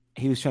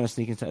 He was trying to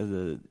sneak inside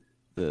the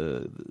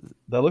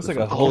that looks like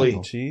a holy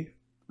Chief.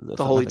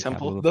 The holy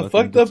temple. The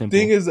fucked up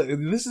thing is,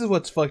 this is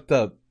what's fucked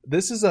up.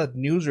 This is a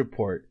news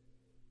report.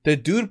 The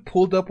dude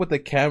pulled up with the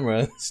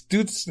camera. This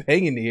dude's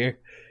hanging here.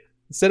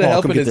 Instead of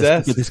helping his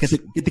ass.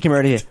 Get the camera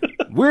right here.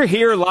 We're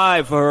here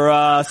live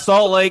for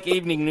Salt Lake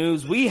Evening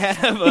News. We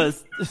have a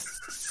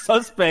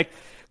suspect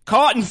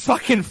caught in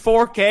fucking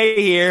 4K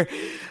here.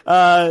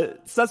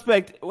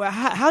 Suspect,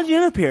 how'd you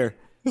end up here?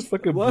 It's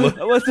fucking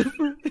what's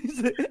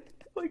it?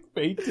 Like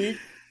fainting.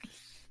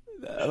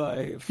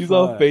 Like, he's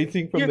all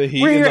fainting from the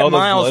heat. We're here and all at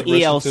Miles the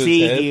blood rushing to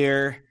his head.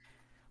 here.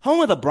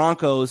 Home of the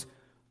Broncos.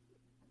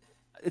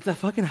 It's a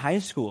fucking high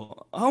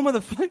school. Home of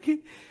the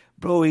fucking...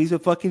 Bro, he's a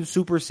fucking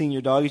super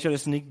senior, dog. He's trying to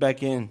sneak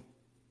back in.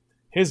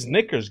 His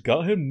knickers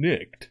got him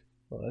nicked.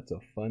 Oh, that's a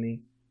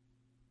funny...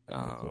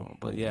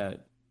 but yeah.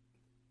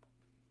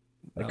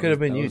 That could have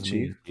been you,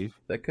 Chief.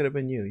 That could have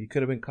been you. You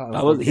could have been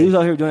caught. He was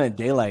out here doing it at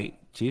daylight,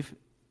 Chief.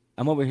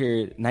 I'm over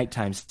here at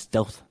nighttime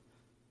stealth.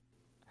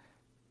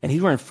 And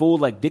he's wearing full,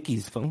 like,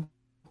 Dickies, phone.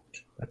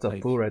 That's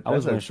a fool right there. I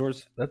was wearing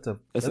shorts. That's a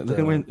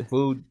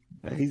food.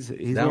 He's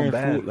down wearing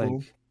bad, food,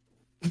 like...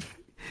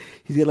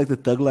 He's got like the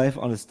thug life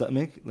on his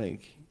stomach.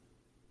 Like,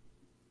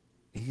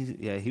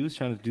 he was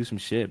trying to do some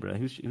shit, bro.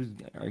 He was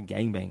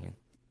gangbanging.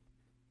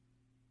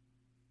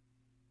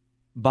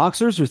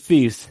 Boxers or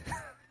thieves?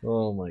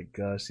 Oh my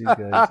gosh, these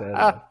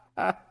guys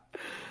had.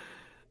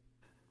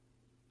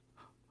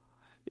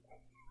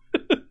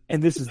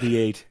 And this is the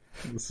 8.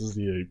 This is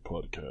the 8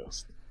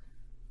 podcast.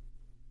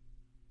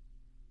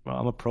 Bro,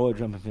 I'm a pro at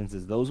jumping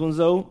fences. Those ones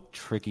though,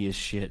 tricky as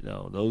shit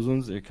though. Those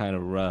ones are kind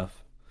of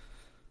rough.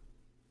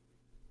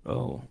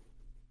 Oh.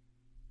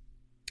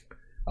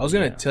 I was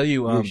gonna tell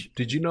you,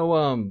 did you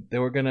know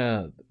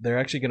they're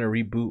actually gonna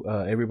reboot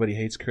Everybody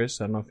Hates Chris?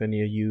 I don't know if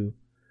any of you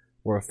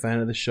were a fan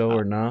of the show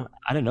or not.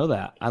 I didn't know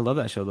that. I love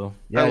that show though.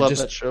 Yeah, I love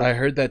that show. I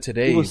heard that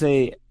today.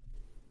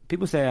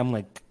 People say I'm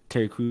like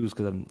Terry Crews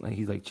because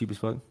he's like cheap as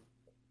fuck.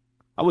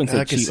 I wouldn't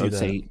say cheap. I would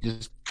say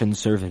just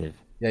conservative.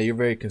 Yeah, you're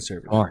very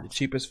conservative. Smart.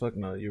 Cheap as fuck.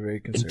 No, you're very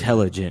conservative.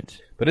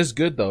 Intelligent. But it's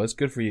good though. It's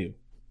good for you.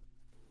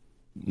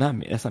 Not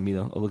me. That's not me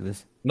though. Oh, look at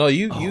this. No,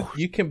 you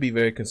can be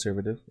very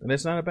conservative, and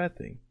it's not a bad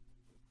thing.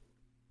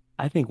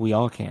 I think we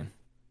all can.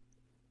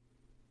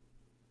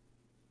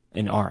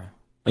 And are.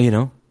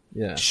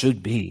 Yeah.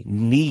 Should be.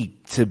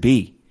 Need to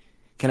be.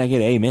 Can I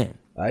get amen?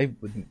 I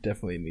would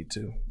definitely need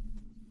to.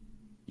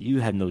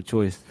 You had no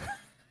choice.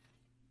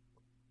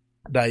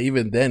 Nah,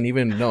 even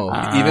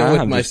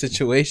with my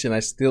situation, I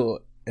still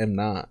am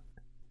not.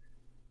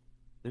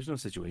 There's no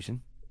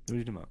situation. What are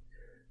you talking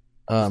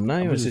about?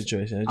 Not even a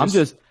situation. I'm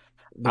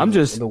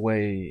just the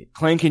way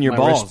clanking your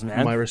balls,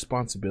 man. My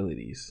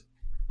responsibilities.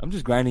 I'm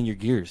just grinding your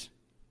gears.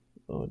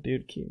 Oh,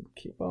 dude,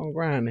 keep on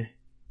grinding.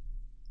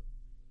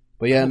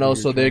 But yeah, no.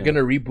 So they're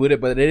gonna reboot it,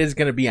 but it is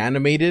gonna be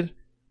animated.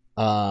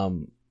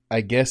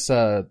 I guess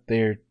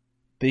they're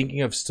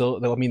thinking of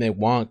still. I mean, they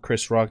want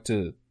Chris Rock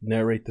to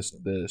narrate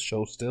the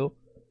show still.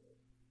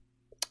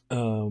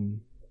 But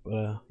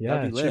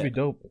yeah, it should be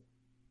dope.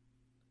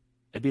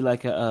 It'd be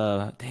like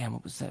a damn.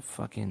 What was that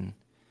fucking?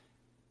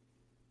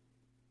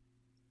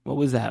 What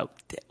was that?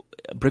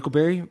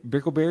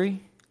 Brickleberry?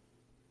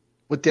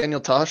 With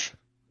Daniel Tosh?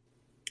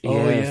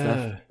 Oh, yes,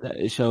 yeah.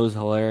 that show is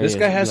hilarious. This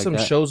guy It'd be has like some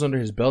that. shows under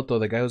his belt though.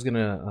 The guy was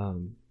gonna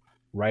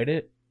write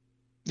it.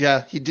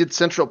 Yeah, he did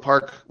Central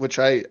Park, which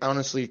I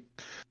honestly,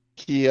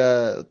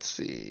 let's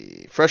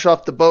see, Fresh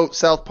Off the Boat,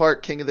 South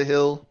Park, King of the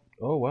Hill.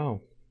 Oh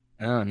wow.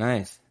 Oh,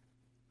 nice.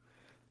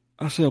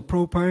 I sell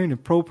propane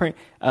and propane.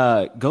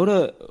 Go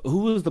to who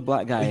was the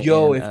black guy?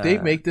 Yo, in, if they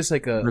make this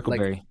like a like,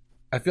 Brickleberry.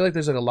 I feel like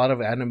there's like a lot of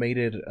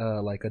animated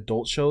like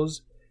adult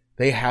shows.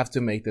 They have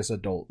to make this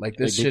adult. Like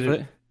this Like shit.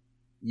 Bigfoot?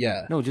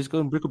 Yeah, No, just go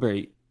in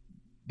Brickleberry.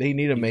 they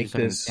need to You make just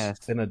have this to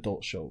cast. an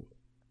adult show.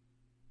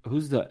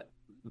 Who's the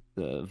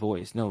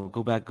voice? No,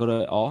 go back. Go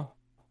to all.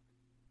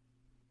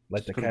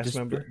 Like the Just cast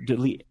member.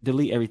 delete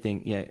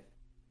everything. Yeah,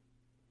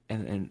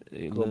 and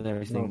Go- let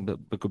everything. no.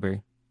 But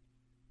Brickleberry.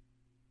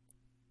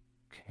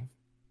 Okay.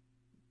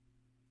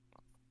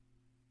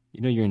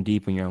 You know you're in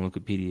deep when you're on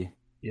Wikipedia.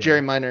 Yeah.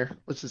 Jerry Minor,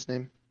 what's his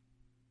name?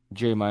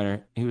 Jerry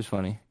Minor, he was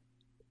funny.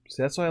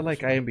 See, that's why I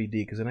like IMBD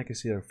because then I can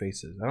see their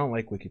faces. I don't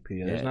like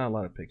Wikipedia. There's Yeah. not a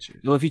lot of pictures.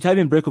 Well, if you type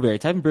in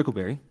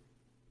Brickleberry.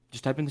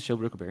 Just type in the show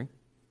Brickleberry,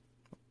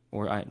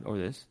 or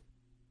this.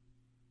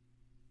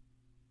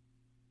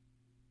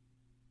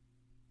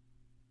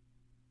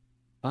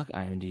 Fuck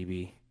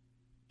IMDb.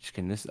 Just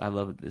kidding. I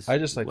love this. I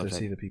just like to website.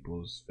 see the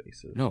people's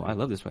faces. No, I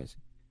love this place.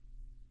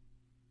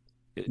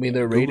 I mean,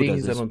 their Google does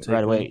ratings. I this don't take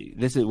right away.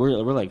 This is we're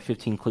like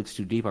 15 clicks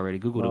too deep already.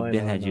 Google Oh, I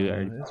Ben know, had you. no,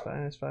 already. no. It's fine.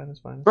 It's fine. It's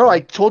fine. Bro, I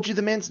told you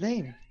the man's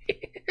name.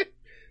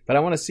 But I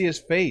want to see his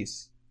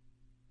face.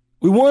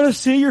 We want to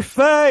see your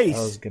face.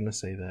 I was gonna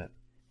say that.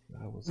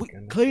 I was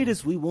gonna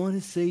Cletus, we want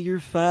to see your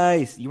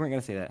face. You weren't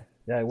gonna say that.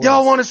 Yeah, I was.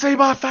 Y'all want to see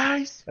my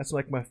face? That's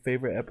like my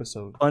favorite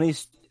episode.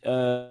 Funniest.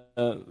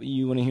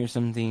 You want to hear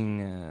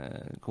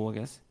something cool? I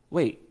guess.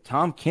 Wait,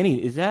 Tom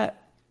Kenny is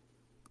that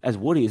as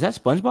Woody? Is that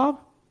SpongeBob?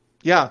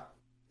 Yeah.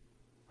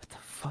 What the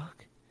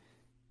fuck?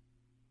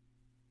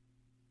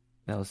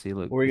 Now let's see.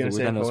 Look, What were you gonna is it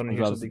say weird? I know if I wanna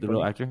hear SpongeBob's something the real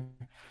funny?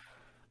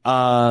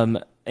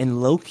 actor.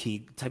 And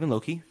Loki. Type in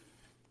Loki.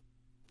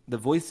 The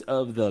voice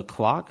of the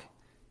clock.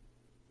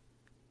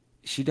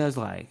 She does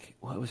like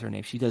what was her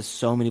name? She does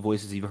so many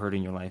voices you've heard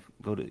in your life.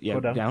 Go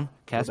down.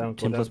 Cast Go down,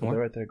 10 plus They're more.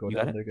 right there. Go You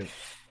down. got it? They're good.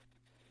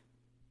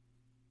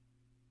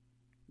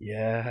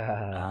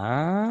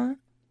 Yeah.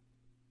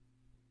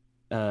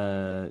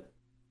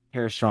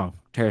 Tara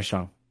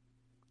Strong.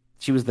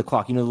 She was the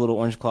clock. You know the little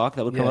orange clock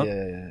that would come up?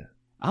 Yeah.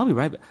 I'll be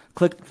right back.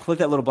 Click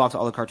that little box,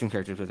 all the cartoon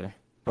characters with her.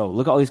 Bro,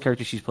 look at all these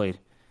characters she's played.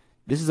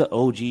 This is an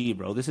OG,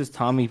 bro. This is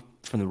Tommy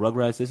from the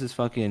Rugrats. This is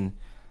fucking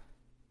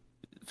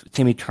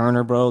Timmy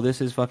Turner, bro.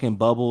 This is fucking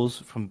Bubbles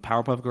from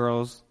Powerpuff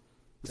Girls.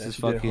 This is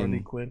She did fucking Harley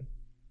Quinn.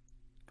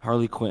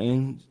 Harley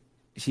Quinn.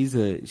 She's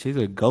a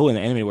go in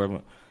the anime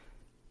world.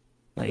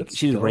 Like That's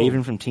she's dope.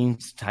 Raven from Teen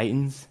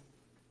Titans.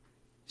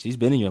 She's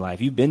been in your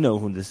life. You've been know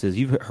who this is.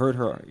 You've heard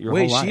her your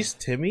Wait, whole life. she's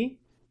Timmy?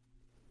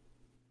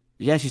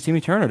 Yeah, she's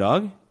Timmy Turner,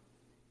 dog.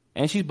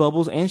 And she's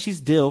Bubbles, and she's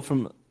Dill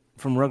from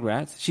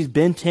Rugrats. She's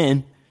Ben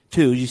 10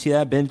 too. Did you see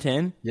that Ben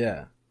 10?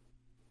 Yeah.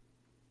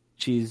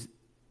 She's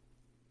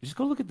just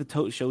go look at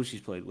the shows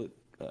she's played. Look,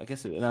 I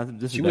guess this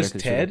is She better was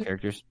 'cause she's the Ted?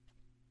 characters.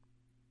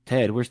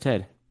 Ted, where's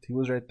Ted? He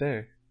was right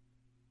there.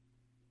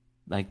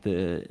 Like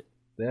the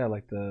Yeah,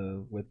 like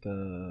with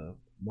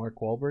Mark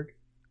Wahlberg.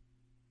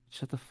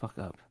 shut the fuck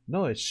up.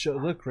 No, it's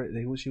look right.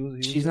 He was.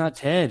 She's not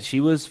Ted.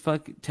 Ted was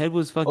fucking.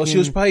 Oh, she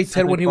was probably Seth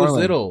Ted when he was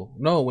MacFarlane. little.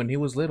 No, when he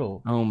was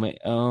little. Oh man.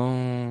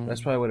 Oh.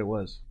 That's probably what it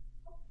was.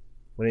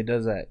 When he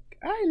does that,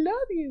 I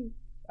love you.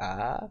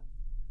 Ah.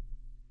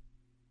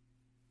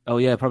 Oh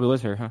yeah, it probably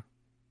was her, huh?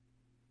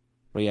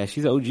 But yeah,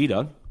 she's an OG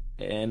dog,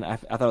 and I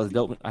thought it was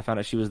dope. I found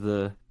out she was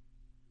the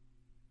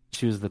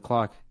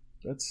clock.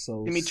 That's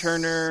so Timmy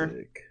Turner.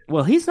 sick.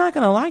 Well, he's not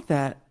gonna like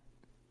that.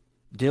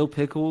 Dill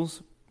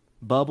Pickles,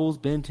 Bubbles,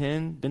 Ben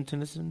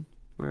Tennyson.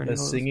 The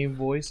singing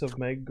voice of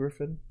Meg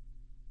Griffin.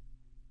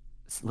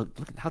 Look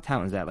at how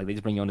talented is that? Like they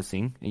just bring you on to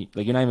sing.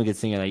 Like you're not even a good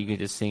singer. Like you can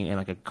just sing in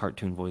like a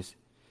cartoon voice.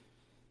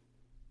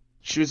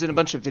 She was in a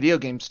bunch of video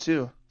games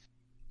too.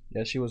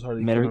 Yeah, she was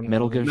hardly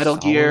Metal Gear. Metal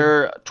Solid.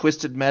 Gear,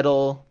 Twisted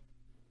Metal,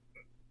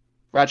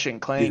 Ratchet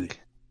and Clank,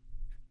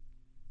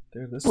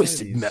 Dude, this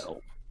Twisted lady's-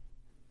 Metal.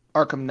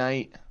 Arkham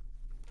Knight.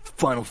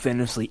 Final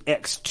Fantasy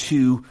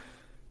X2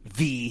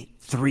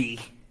 V3.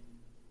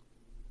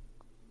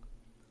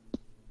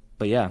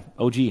 But yeah,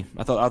 OG.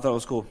 I thought it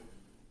was cool.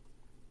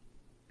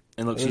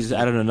 And look, she's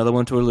added another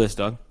one to her list,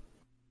 dog.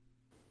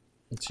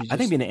 I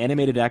think being an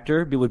animated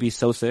actor would be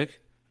so sick.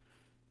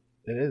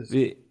 it is.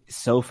 It's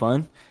so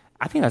fun.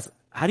 I think that's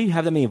how do you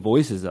have that many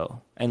voices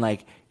though? And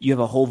like you have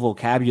a whole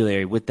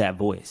vocabulary with that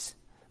voice.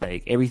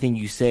 Like everything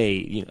you say,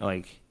 you know,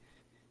 like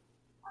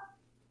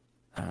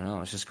I don't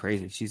know, it's just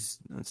crazy.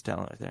 That's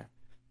talent right there.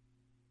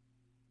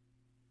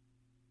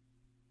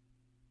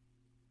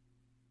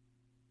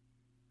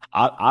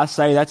 I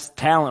say that's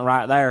talent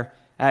right there.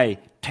 Hey,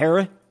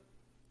 Tara,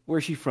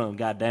 where's she from?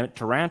 God damn it,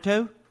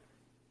 Toronto.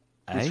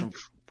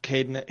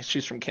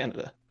 She's from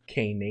Canada.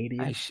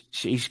 Canadian. Hey,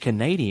 she's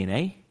Canadian,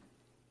 eh?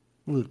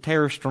 Look,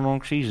 Tara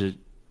Strong. She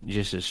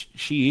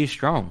is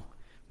strong,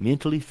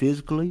 mentally,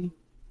 physically.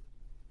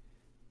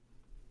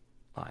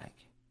 Like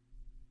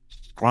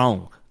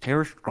strong.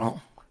 Tara Strong.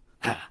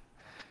 Ha.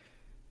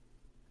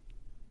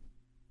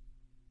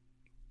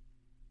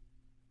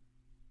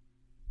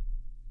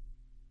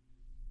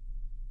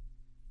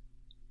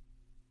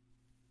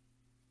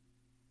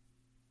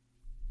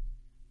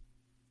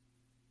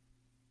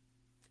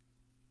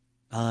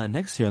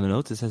 Next here on the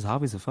notes, it says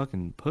Hobby's a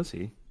fucking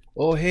pussy.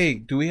 Oh, hey,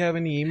 do we have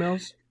any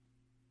emails?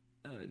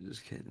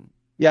 Just kidding.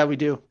 Yeah, we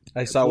do.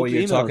 I saw Pull what the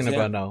you're emails, talking yeah.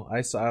 about now.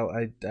 I saw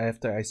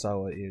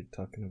what you're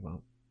talking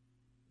about.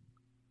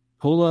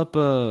 Pull up.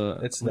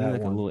 It's we need that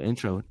like one. a little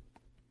intro.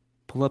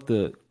 Click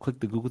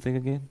the Google thing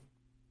again.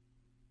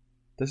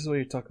 This is what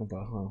you're talking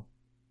about, huh?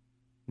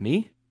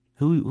 Me?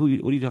 Who?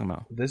 What are you talking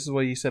about? This is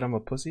what you said I'm a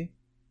pussy?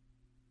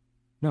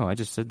 No, I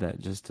just said that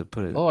just to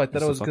put it. Oh, I thought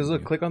just it to was fuck because with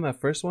look, you. click on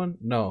that first one.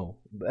 No,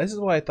 this is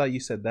why I thought you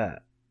said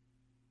that.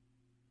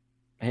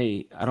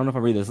 Hey, I don't know if I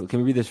read this. Can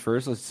we read this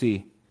first? Let's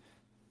see.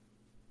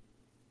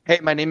 Hey,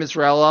 my name is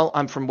Raul.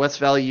 I'm from West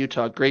Valley,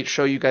 Utah. Great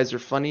show. You guys are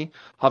funny.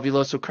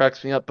 Javiloso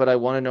cracks me up, but I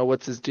want to know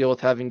what's his deal with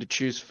having to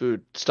choose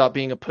food. Stop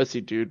being a pussy,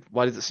 dude.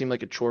 Why does it seem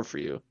like a chore for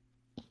you?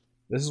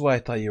 This is why I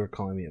thought you were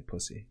calling me a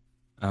pussy.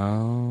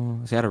 Oh,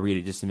 so I had to read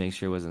it just to make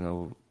sure it wasn't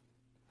no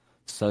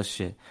sus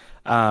shit.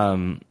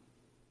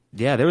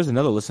 Yeah, there was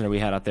another listener we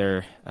had out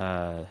there.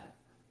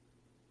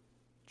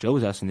 Joe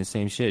was asking the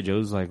same shit.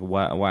 Joe's like,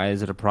 why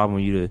is it a problem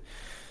with you to?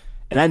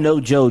 And I know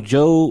Joe.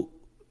 Joe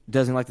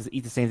doesn't like to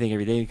eat the same thing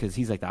every day because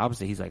he's like the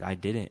opposite. He's like, I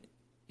didn't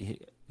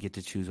get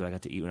to choose what I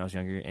got to eat when I was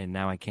younger, and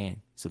now I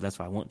can. So that's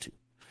why I want to,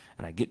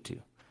 and I get to.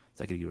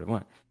 So I get to eat what I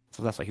want.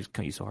 So that's why he's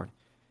coming so hard.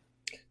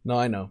 No,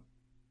 I know,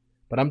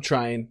 but I'm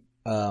trying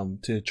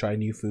to try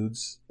new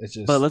foods. It's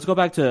just. But let's go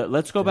back to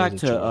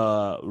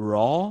chore.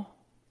 Raw.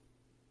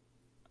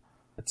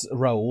 It's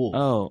Raul.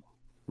 Oh,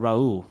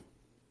 Raul.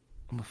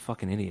 I'm a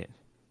fucking idiot.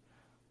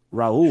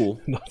 Raul.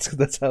 No,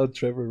 that's how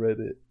Trevor read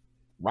it.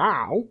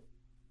 Wow.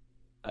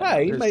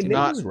 Hi, my name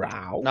is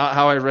Raul. Not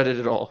how I read it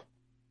at all.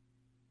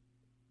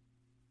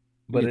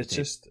 But You it's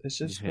think. just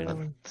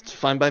It's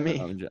fine by me.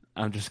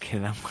 I'm just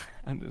kidding.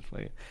 I'm just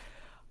playing.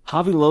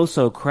 Javi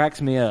Loso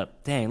cracks me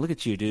up. Dang, look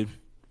at you, dude.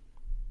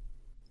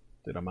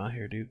 dude, I'm out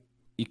here, dude.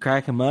 You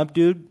crack him up,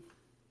 dude?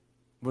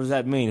 What does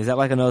that mean? Is that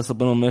like another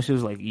subliminal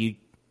message? Like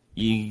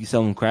you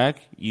sell him crack?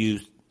 You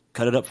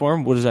cut it up for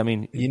him? What does that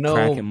mean? You know,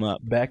 crack him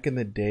up. back in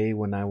the day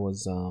when I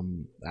was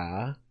When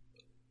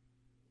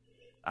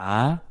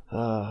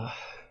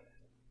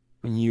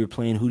you were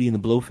playing Hootie and the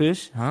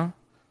Blowfish, huh?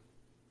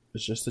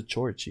 it's just a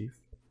chore, Chief.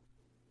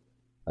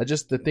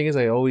 The thing is,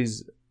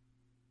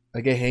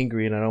 I get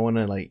hangry and I don't want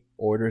to like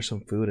order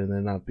some food and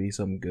then not be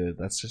something good.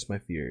 That's just my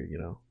fear, you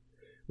know.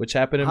 Which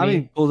happened to Javi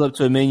me. pulls up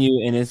to a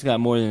menu and it's got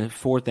more than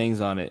 4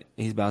 things on it.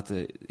 He's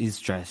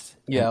stressed.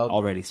 Yeah,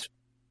 already.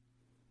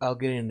 I'll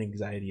get an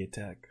anxiety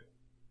attack.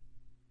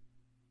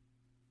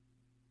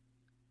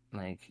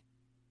 Like,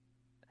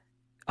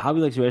 Javi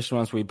likes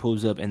restaurants where he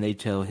pulls up and they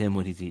tell him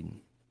what he's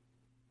eating.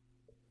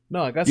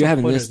 No, I got You're some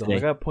having pointers this though. today.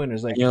 I got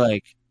pointers. Like And you're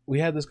like, we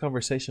had this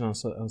conversation on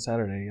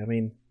Saturday. I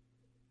mean,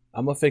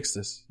 I'm gonna fix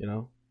this. You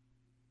know.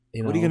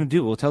 what are you gonna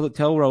do? Well, tell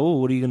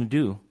Raul, what are you gonna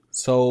do?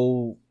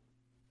 So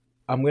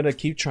I'm gonna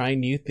keep trying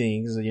new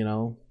things, you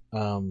know.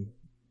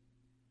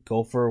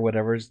 Go for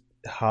whatever's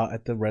hot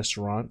at the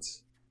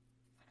restaurants.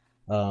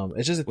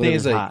 It's just the thing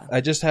is Whatever's like hot.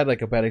 I just had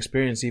like a bad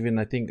experience. Even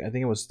I think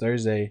it was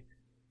Thursday.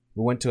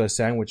 We went to a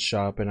sandwich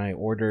shop and I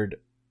ordered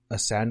a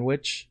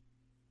sandwich,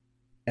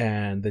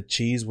 and the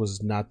cheese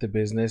was not the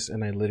business,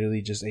 and I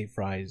literally just ate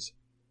fries,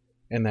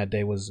 and that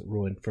day was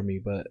ruined for me.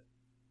 But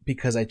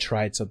because I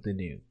tried something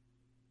new,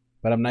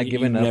 but I'm not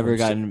giving You've up. never I'm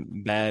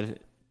gotten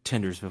bad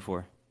tenders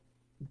before.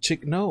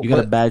 no, You got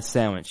but, a bad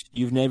sandwich.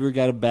 You've never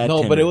got a bad no,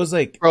 tender. but it was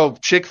like Bro,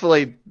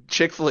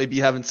 Chick-fil-A be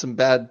having some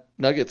bad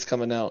nuggets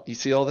coming out. You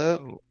see all that?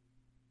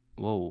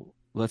 Whoa,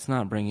 let's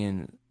not bring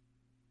in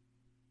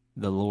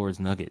the Lord's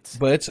nuggets.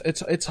 But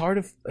it's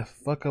hard to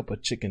fuck up a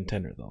chicken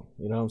tender though.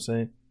 You know what I'm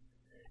saying?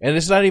 And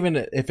it's not even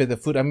if the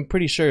food. I'm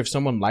pretty sure if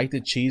someone liked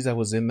the cheese that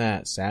was in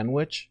that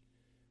sandwich,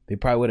 they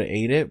probably would have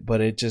ate it.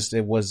 But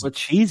it was. What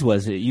cheese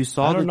was it? You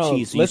saw I the don't know.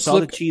 cheese. So Let's you saw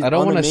look. the cheese. I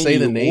don't want to say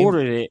the name.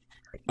 Ordered it.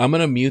 I'm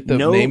gonna mute the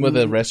name of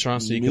the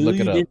restaurant so you can look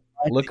it up.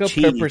 Look up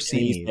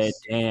Peppercinis. Said,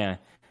 damn,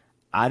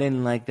 I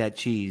didn't like that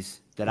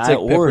cheese that It's I like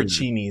ordered.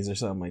 Peppercinis or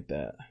something like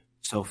that.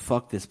 So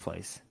fuck this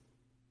place.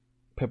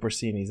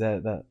 Peppercinis.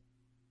 That.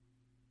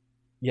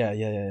 Yeah,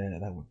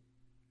 that one.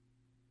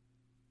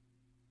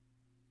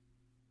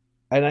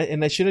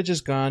 And I should have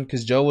just gone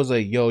because Joe was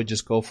like, "Yo,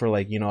 just go for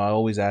like, you know." I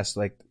always ask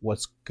like,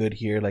 "What's good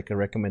here?" Like a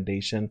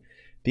recommendation.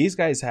 These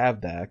guys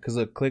have that because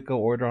of click a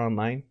order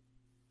online.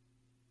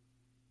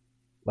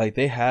 Like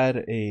they had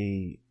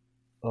a,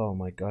 oh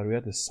my god, we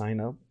had to sign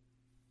up.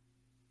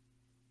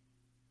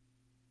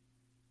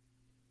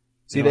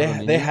 See, You know what I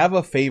mean? they have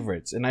a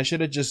favorites, and I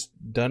should have just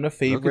done a Look at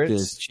favorites.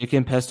 this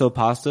chicken pesto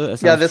pasta. That Yeah,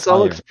 sounds this all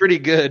fire. looks pretty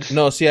good.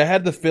 No, see, I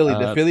had the Philly.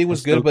 The Philly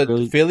was pesto good, but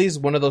Philly- Philly's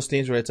one of those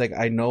things where it's like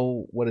I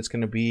know what it's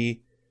gonna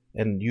be,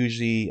 and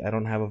usually I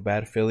don't have a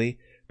bad Philly.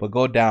 But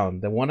go down.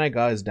 The one I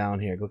got is down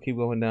here. Go keep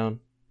going down.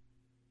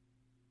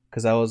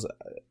 Because I was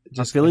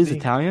Philly's I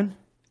think- Italian.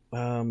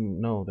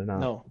 No, they're not.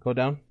 No. Go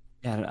down.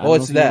 Yeah, I don't Oh, know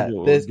it's if that. you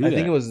will This do I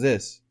think that. it was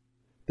this.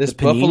 This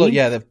The buffalo. panini?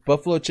 Yeah, the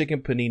buffalo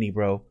chicken panini,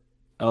 bro.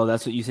 Oh,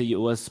 that's what you said. It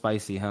was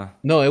spicy, huh?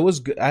 No, it was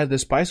good. The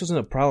spice wasn't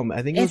a problem.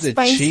 I think it was It's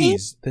the spicy?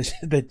 cheese.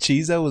 The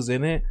cheese that was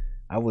in it.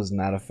 I was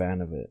not a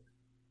fan of it.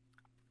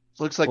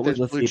 Looks like What there's was-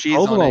 let's blue see, cheese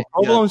on provolone. it.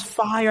 Yeah. Provolone's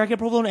fire. I get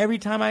provolone every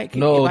time I can.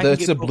 No, if I can that's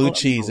get the blue provolone,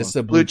 cheese. provolone. It's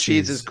the Blue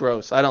cheese is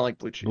gross. I don't like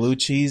blue cheese. Blue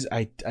cheese.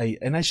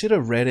 I should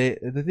have read it.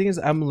 The thing is,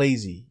 I'm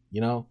lazy. You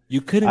know,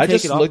 You couldn't I take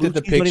just it off. looked Blue at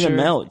the cheese don't even picture.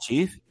 melt,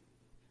 Chief.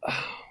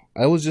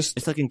 I was just.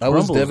 It's like in I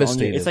was crumbles on your.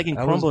 devastated. It's like in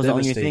I was crumbles on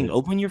your thing. devastated.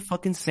 Open your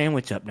fucking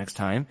sandwich up next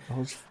time. I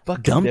was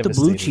fucking Dump the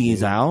blue devastated, cheese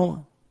dude.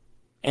 out,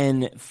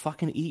 and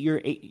fucking eat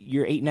your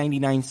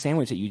 $8.99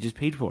 sandwich that you just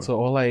paid for.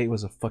 So all I ate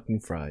was a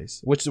fucking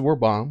fries, which were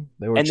bomb.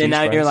 They were. And then cheese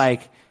now fries. you're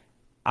like,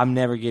 I'm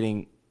never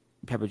getting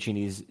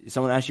pepperoncinis.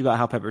 Someone asked you about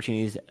how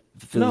pepperoncinis,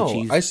 Philly No,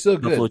 cheese, I still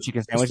buffalo good.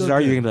 chicken I sandwiches still are.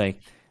 good. You're gonna be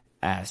like,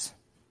 ass.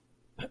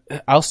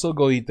 I'll still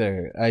go eat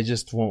there. I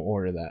just won't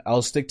order that.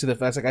 I'll stick to the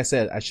facts. Like I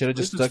said, I should have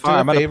just This is stuck fire. to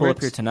I'm the about to pull up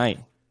favorites. here tonight.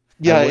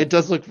 Yeah, I would- it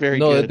does look very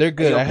No, good. they're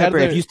good. Hey, yo, I had Pepper,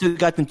 if their, you still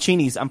got them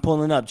chinis, I'm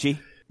pulling up, G.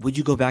 Would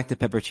you go back to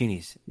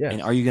pepperoncinis? Yes.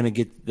 And are you gonna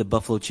get the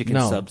buffalo chicken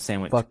No. sub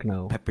sandwich? Fuck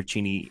no.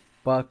 Peppercini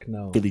fuck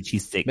no. Philly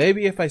cheesesteak.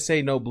 Maybe if I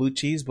say no blue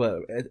cheese, but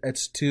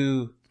it's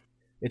too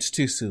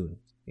soon.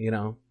 You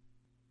know,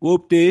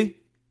 Whoop-dee.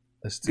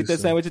 it's too Get that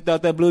soon. sandwich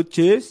without that blue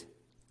cheese.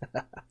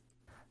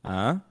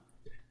 Huh?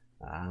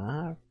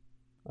 Ah.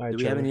 All right, Do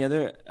we have Trevor. any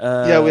other?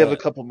 Yeah, we have a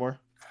couple more.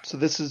 So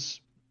this is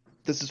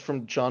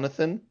from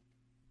Jonathan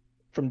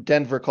from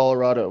Denver,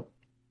 Colorado.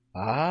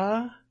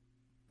 Ah.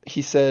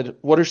 He said,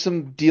 "What are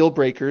some deal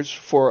breakers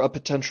for a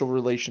potential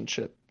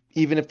relationship,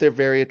 even if they're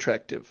very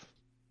attractive?"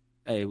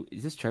 Hey,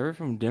 is this Trevor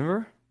from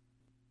Denver?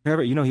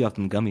 Trevor, you know he off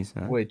them gummies,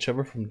 huh? Wait,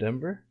 Trevor from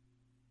Denver?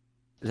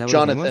 Is that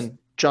what his name was?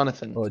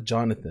 Jonathan. Oh,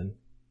 Jonathan.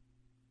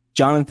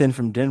 Jonathan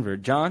from Denver.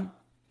 John,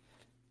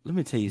 let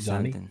me tell you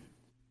Johnny? something.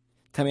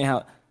 Tell me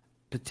how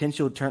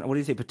potential turn. What do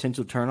you say?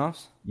 Potential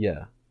turnoffs?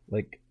 Yeah,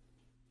 like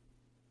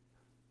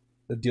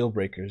the deal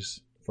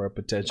breakers for a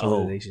potential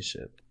Oh.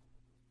 relationship.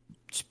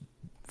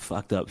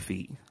 Fucked up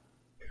feet.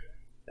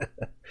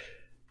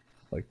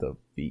 Like the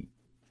feet.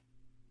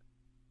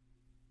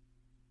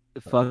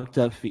 Fucked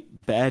up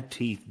feet. Bad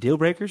teeth. Deal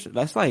breakers?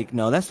 That's like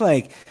no. That's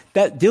like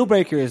that. Deal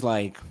breaker is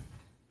like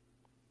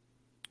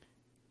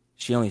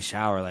she only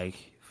shower like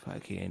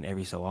fucking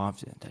every so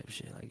often type of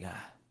shit. Like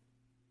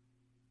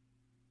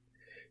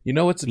You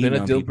know what's Beating been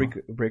a on deal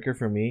people. breaker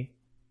for me?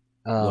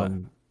 What?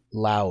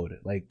 Loud.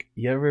 Like,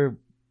 you ever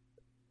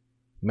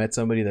met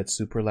somebody that's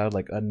super loud,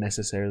 like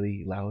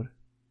unnecessarily loud?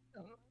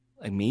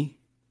 like me.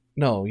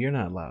 No, you're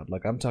not loud.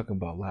 Like, I'm talking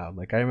about loud.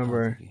 Like, I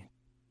remember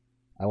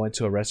I went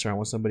to a restaurant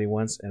with somebody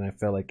once, and I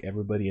felt like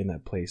everybody in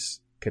that place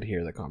could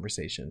hear the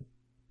conversation.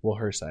 Well,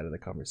 her side of the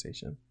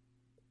conversation.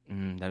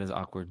 That is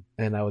awkward.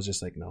 And I was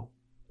just like, no,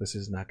 this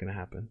is not going to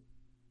happen.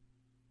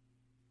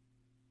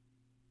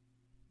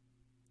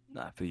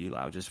 Not for you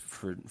loud, just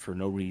for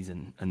no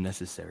reason,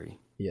 unnecessary.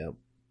 Yep.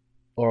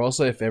 Or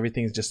also, if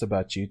everything's just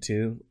about you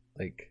two,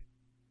 like,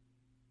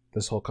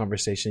 this whole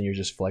conversation, you're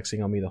just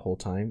flexing on me the whole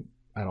time.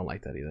 I don't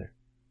like that either.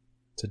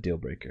 It's a deal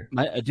breaker.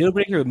 A deal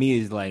breaker with me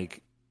is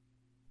like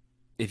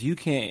if you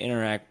can't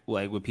interact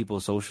like with people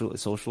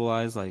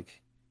socialize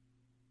like,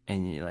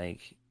 and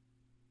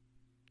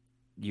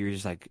you're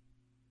just like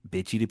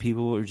bitchy to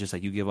people, or just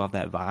like you give off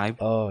that vibe.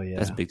 Oh, yeah.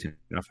 That's a big turn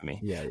off for me.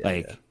 Yeah, yeah,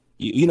 like yeah.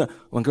 You know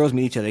when girls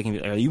meet each other, they can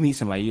be, or you meet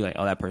somebody, you like,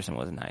 oh, that person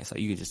wasn't nice. Like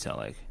you can just tell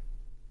like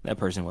that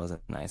person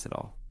wasn't nice at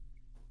all.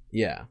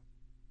 Yeah,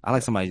 I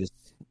like somebody just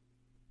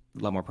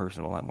a lot more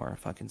personal, a lot more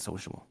fucking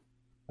sociable.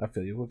 I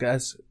feel you. Well,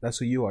 guys, that's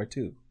who you are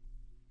too.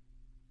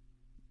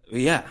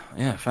 Yeah,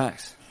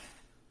 facts.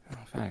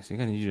 Facts. You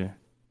gotta use your.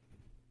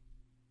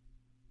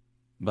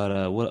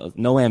 But what?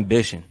 No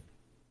ambition,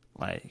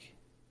 like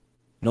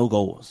no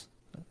goals.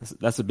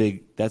 That's a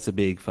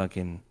big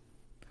fucking.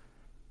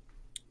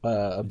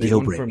 A big Deal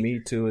one for breaker. me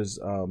too is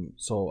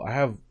so I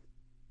have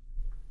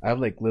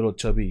like little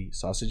chubby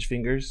sausage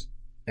fingers,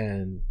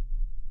 and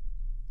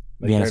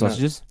like, Vienna they're not-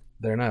 sausages.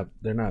 They're not.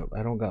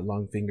 I don't got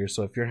long fingers,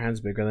 so if your hand's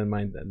bigger than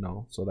mine, then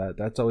no. So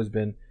that's always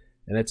been,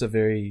 and it's a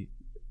very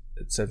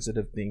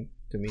sensitive thing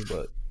to me.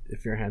 But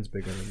if your hand's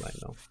bigger than mine,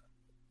 no.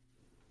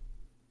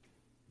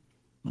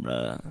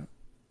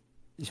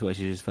 She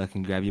just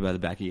fucking grab you by the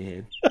back of your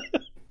head,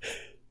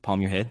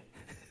 palm your head.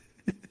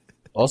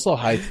 Also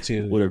height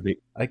too. With her big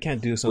I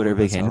can't do her someone big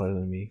that's hand? taller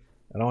than me.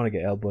 I don't want to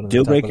get elbowed on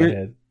Deal the top of breaker? the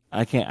head.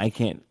 I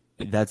can't.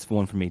 That's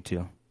one for me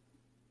too.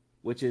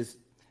 Which is,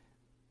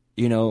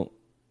 an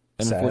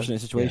Sad, unfortunate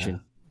situation. yeah.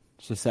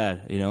 It's just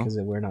sad, Because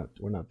we're not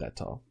that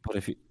tall. But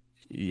if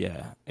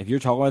you're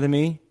taller than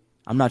me,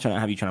 I'm not trying to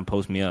have you trying to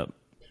post me up.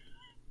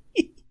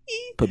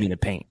 Put me in the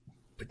paint.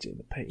 Put you in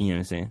the paint. You know what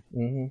I'm saying?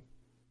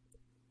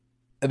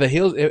 Mm-hmm. The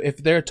heels, if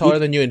they're taller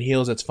than you in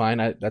heels, that's fine.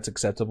 That's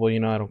acceptable.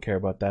 I don't care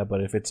about that.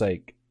 But if it's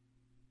like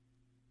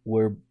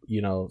we're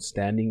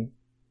standing,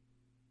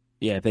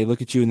 Yeah, if they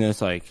look at you and then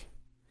it's like,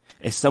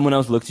 if someone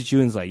else looks at you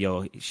and is like,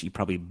 yo, she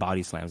probably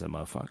body slams that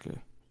motherfucker.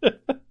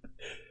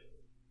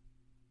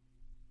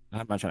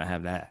 I'm not trying to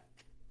have that.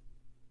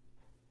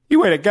 You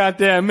wait a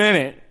goddamn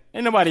minute.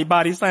 Ain't nobody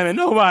body slamming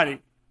nobody.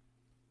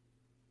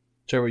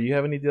 Trevor, you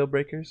have any deal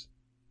breakers?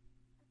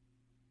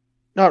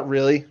 Not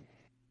really.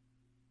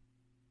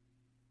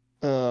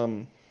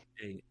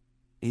 Hey,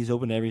 he's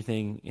open to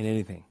everything and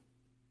anything.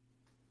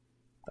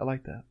 I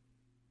like that.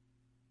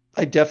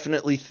 I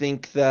definitely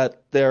think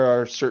that there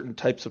are certain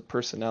types of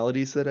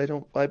personalities that I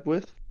don't vibe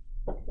with.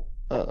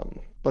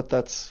 But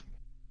that's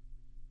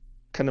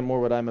kind of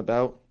more what I'm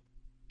about.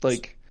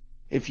 Like,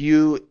 if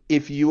you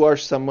are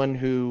someone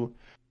who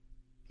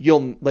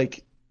you'll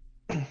like,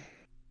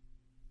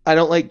 I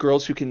don't like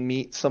girls who can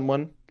meet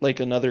someone like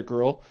another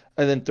girl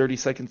and then 30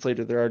 seconds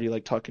later they're already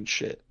like talking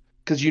shit.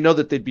 Because you know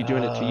that they'd be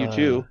doing it to you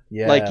too.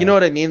 Yeah. Like, you know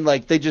what I mean?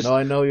 Like, they just No,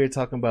 I know what you're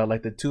talking about,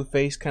 like the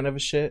two-faced kind of a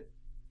shit.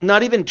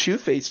 not even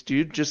two-faced,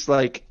 dude. Just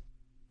like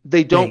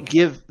they don't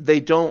give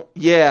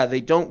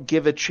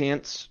a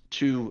chance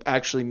to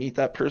actually meet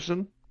that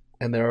person.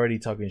 And they're already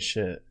talking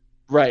shit.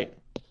 Right.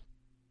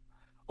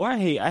 Or I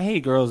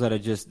hate girls that are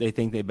just, they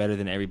think they're better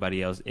than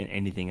everybody else in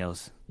anything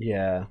else.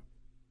 Yeah.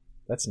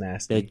 That's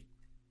nasty. They're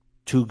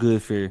too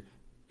good for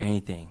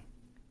anything.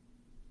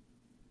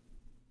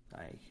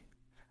 Like,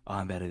 oh,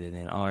 I'm better than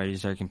them. Already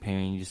start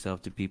comparing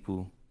yourself to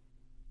people.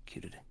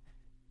 Cute.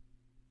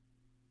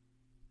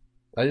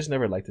 I just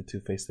never liked the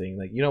two-faced thing.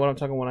 Like, you know what I'm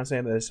talking when I'm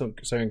saying that there's some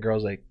certain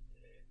girls, like,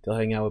 they'll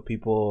hang out with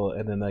people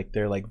and then, like,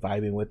 they're, like,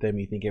 vibing with them.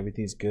 You think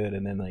everything's good.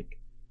 And then, like,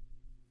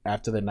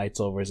 after the night's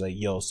over, it's like,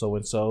 yo,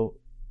 so-and-so.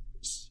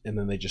 And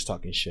then they just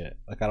talking shit.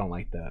 Like, I don't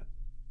like that.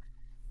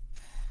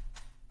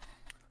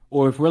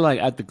 Or if we're, like,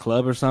 at the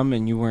club or something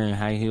and you're wearing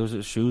high heels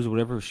or shoes or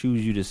whatever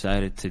shoes you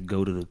decided to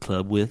go to the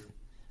club with,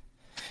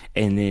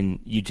 and then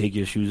you take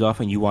your shoes off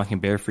and you walking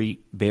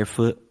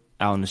barefoot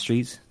out in the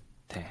streets,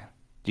 damn.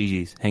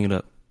 GG's. Hang it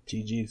up.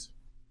 GG's.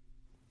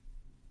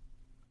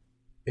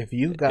 If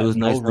you got was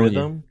no nice knowing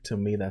rhythm, to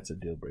me, that's a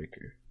deal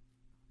breaker.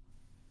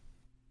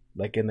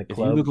 Like in the If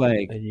club. you look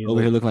like,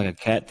 over here looking like a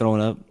cat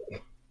throwing up,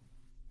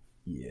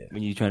 yeah.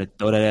 when you trying to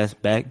throw that ass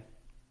back,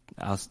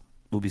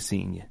 we'll be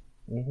seeing you.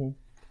 Mm-hmm.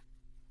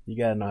 You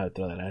gotta know how to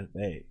throw that ass.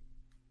 Hey.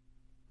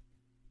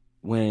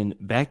 When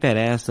Back That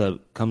Ass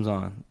Up comes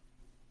on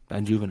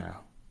by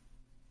Juvenile,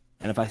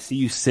 and if I see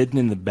you sitting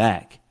in the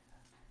back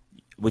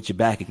with your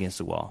back against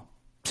the wall,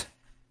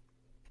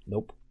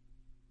 Nope.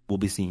 we'll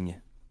be seeing you.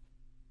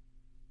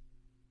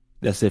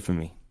 That's it for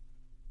me.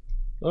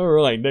 All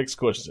right, next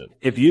question.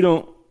 If you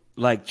don't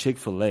like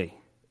Chick-fil-A,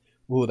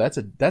 Ooh, that's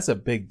a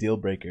big deal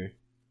breaker.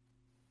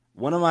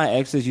 one of my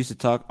exes used to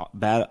talk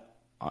bad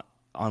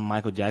on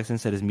Michael Jackson,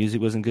 said his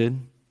music wasn't good.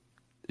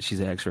 She's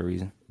an ex for a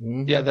reason.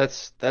 Mm-hmm. Yeah,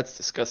 that's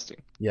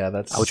disgusting. Yeah,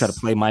 that's. I would try to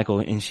play Michael,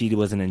 and she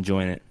wasn't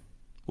enjoying it.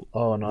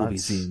 Oh no, We'll be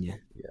that's. seeing you.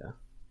 Yeah.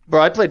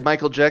 Bro, I played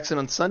Michael Jackson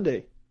on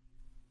Sunday.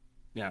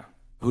 Yeah.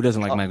 Who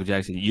doesn't like Michael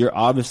Jackson? You're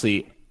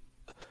obviously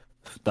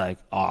like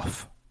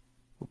off.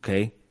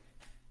 Okay?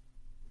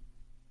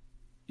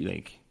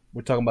 Like,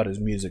 We're talking about his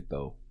music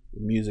though.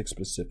 Music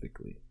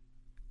specifically.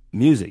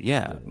 music,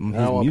 yeah. I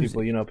don't want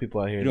people. You know,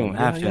 people out here. You don't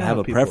have to you have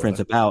know a people preference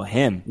about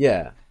him.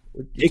 Yeah,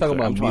 we're talking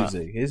about I'm trying-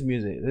 music. His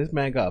music. This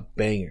man got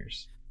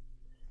bangers.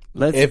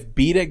 Let's If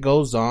Beat It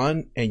goes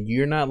on and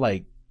you're not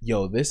like,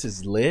 yo, this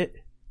is lit,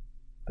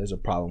 there's a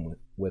problem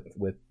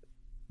with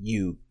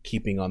you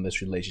keeping on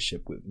this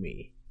relationship with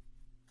me.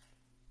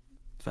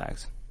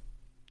 facts.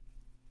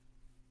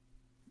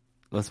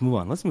 Let's move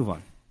on.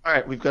 All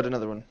right, we've got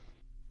another one.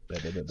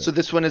 So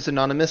this one is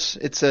anonymous.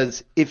 It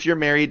says, if you're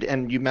married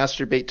and you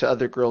masturbate to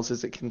other girls,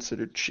 is it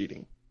considered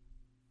cheating?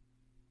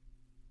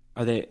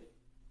 Are they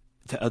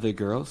to other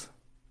girls?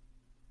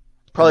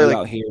 Probably Are you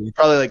like out here.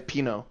 probably like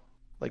Pinot,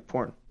 like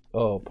porn.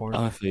 Oh, porn.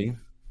 Honestly,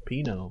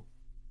 Pinot.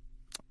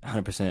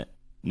 100%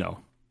 no.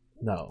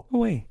 No.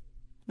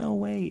 No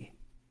way.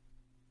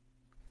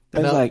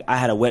 That's No. like I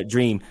had a wet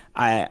dream.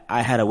 I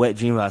had a wet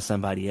dream about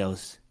somebody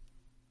else.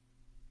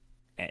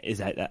 Is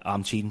that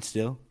I'm cheating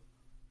still?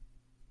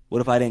 What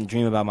if I didn't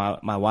dream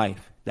about my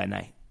wife that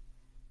night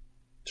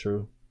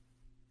True.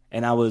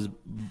 and I was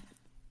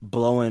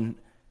blowing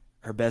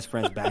her best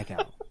friend's back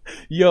out?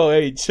 Yo,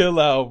 hey, chill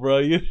out, bro.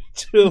 You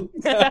chill.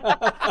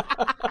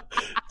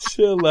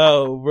 Chill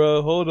out,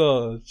 bro. Hold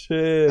on.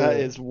 Chill. That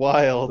is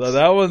wild.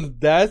 No,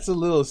 that's a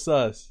little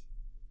sus.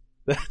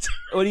 That's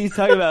What are you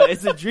talking about?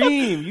 It's a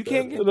dream. You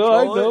can't control no,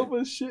 I know, it.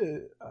 but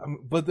shit.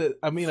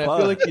 I mean, I Fuck.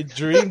 feel like your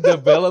dream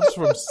develops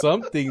from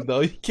something,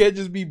 though. You can't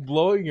just be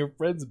blowing your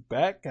friend's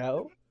back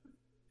out.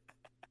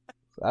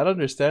 I don't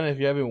understand if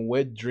you're having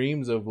wet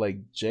dreams of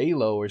like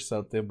J-Lo or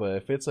something, but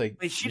if it's like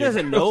Wait, she your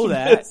doesn't know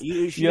girlfriend's-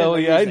 that. She Yo,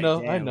 doesn't yeah, I know.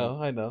 know,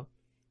 Like, I know.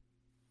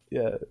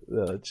 Yeah,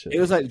 chill. It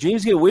was like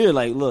dreams get weird.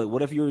 Like, look,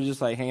 what if you were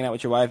just like hanging out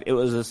with your wife? It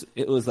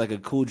was like a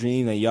cool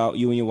dream that you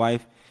and your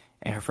wife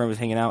and her friend was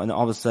hanging out, and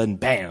all of a sudden,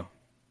 bam,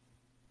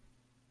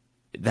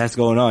 that's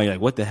going on. You're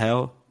like, what the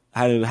hell?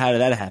 How did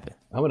that happen?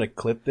 I'm gonna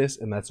clip this,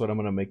 and that's what I'm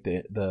gonna make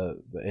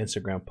the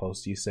Instagram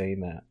post. You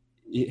saying that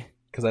Yeah.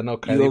 because I know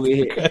You over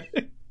here.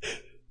 Kylie.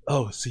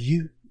 Oh, so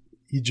you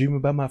dream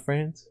about my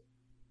friends?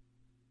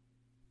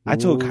 I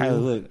told Ooh.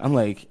 Kylie, look, I'm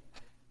like,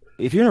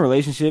 if you're in a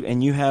relationship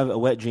and you have a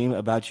wet dream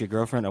about your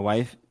girlfriend or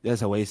wife,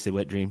 that's a wasted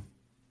wet dream.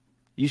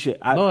 You should.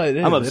 No, it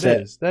is. I'm upset.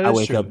 It is. That I is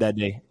wake true. up that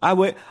day.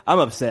 I'm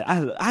upset.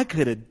 I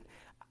could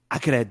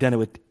have done it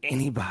with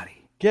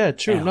anybody. Yeah,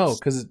 true. else. No,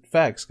 because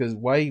facts. Because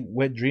why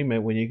wet dream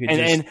it when you could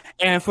just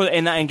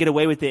and get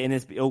away with it and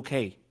it's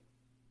okay.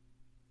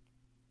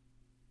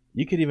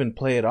 you could even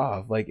play it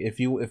off. Like if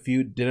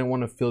you didn't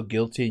want to feel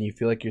guilty and you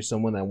feel like you're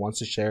someone that wants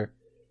to share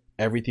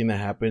everything that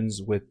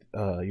happens with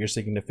your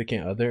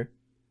significant other,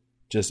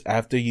 just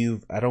after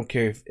I don't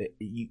care if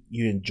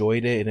you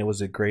enjoyed it and it was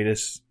the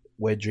greatest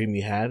wet dream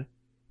you had,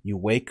 you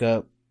wake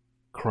up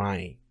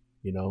crying,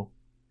 you know?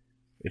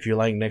 If you're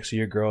lying next to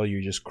your girl,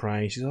 you're just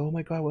crying. She's, oh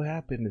my God, what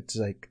happened? It's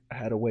like, I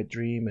had a wet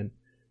dream and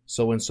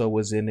so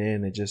was in it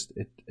and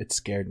it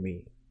scared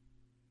me.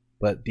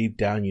 But deep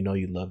down, you know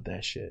you love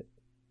that shit.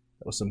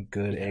 That was some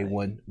good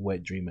A1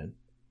 wet dreaming.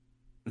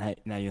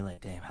 Now you're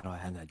like, damn, how do I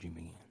have that dream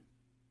again?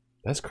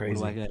 That's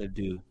crazy. What do I gotta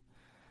do?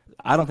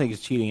 I don't think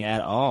it's cheating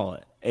at all.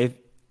 I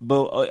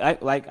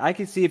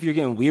can see if you're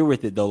getting weird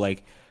with it though.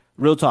 Like,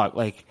 real talk.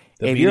 Like,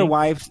 if your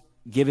wife's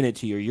giving it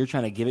to you, you're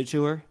trying to give it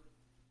to her,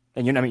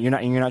 and you're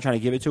not trying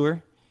to give it to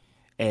her,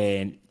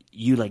 and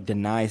you like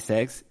deny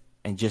sex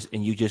and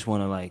you just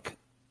want to like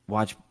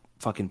watch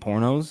fucking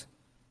pornos,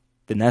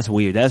 then that's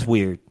weird. That's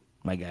weird,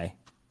 my guy.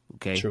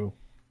 Okay. True.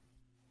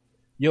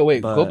 Yo,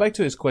 wait. Go back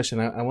to his question.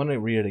 I want to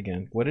read it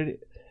again. What did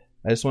it?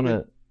 I just want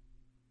to.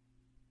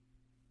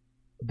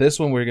 This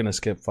one we're gonna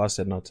skip. Foss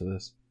said no to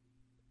this.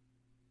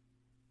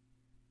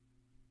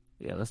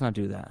 Yeah, let's not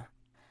do that.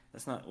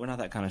 We're not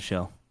that kind of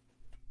show.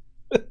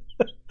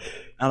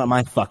 Not on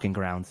my fucking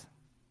grounds.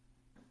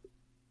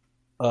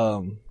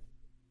 Okay,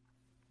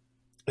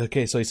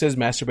 so he says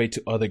masturbate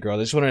to other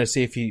girls. I just wanted to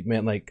see if he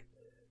meant like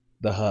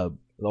the hub,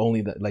 only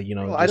that, like, you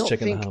know, just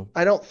checking the hub.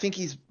 I don't think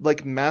he's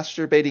like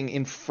masturbating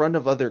in front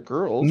of other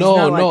girls.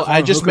 No,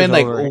 I just meant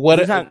like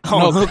what?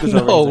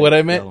 No, what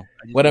I meant.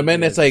 What I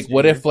meant is like,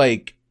 what if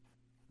like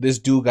this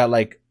dude got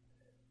like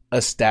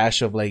a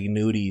stash of like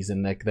nudies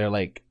and like they're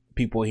like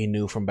people he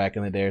knew from back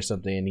in the day or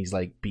something, and he's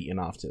like beating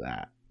off to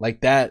that,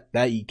 like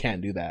that you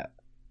can't do that.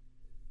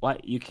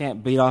 What, you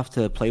can't beat off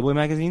to Playboy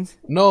magazines?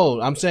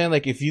 No, I'm saying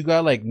like if you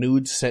got like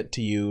nudes sent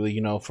to you,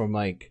 you know, from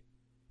like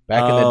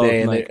back in the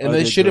day, and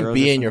they shouldn't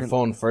be in your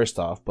phone first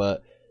off,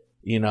 but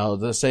you know,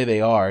 let's say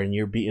they are, and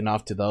you're beating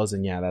off to those,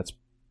 and yeah, that's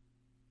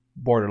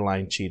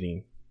borderline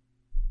cheating.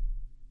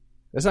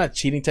 It's not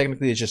cheating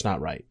technically; it's just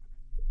not right.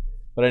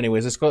 But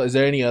anyways, let's go. Is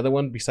there any other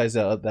one besides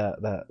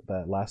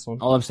that last one?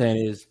 All I'm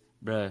saying is,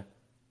 bruh,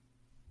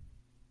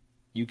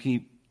 you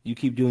keep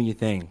doing your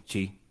thing,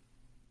 G.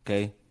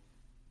 Okay.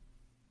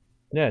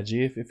 Yeah,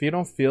 G, if you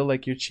don't feel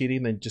like you're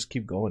cheating, then just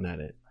keep going at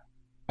it.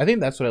 I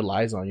think that's what it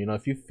lies on. You know,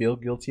 if you feel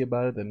guilty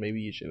about it, then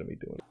maybe you shouldn't be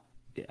doing it.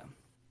 Yeah.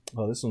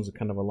 Oh, this one's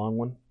kind of a long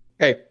one.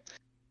 Okay. It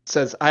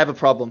says, I have a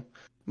problem.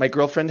 My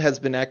girlfriend has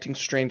been acting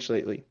strange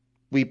lately.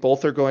 We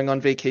both are going on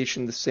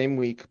vacation the same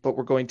week, but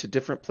we're going to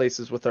different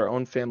places with our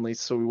own families,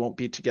 so we won't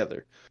be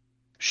together.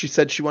 She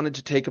said she wanted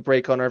to take a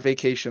break on our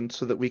vacation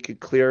so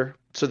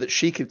that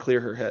she could clear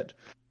her head.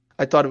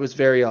 I thought it was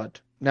very odd.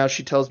 Now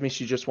she tells me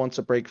she just wants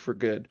a break for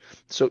good.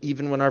 So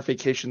even when our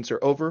vacations are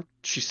over,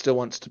 she still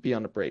wants to be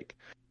on a break.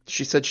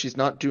 She said she's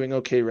not doing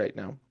okay right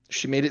now.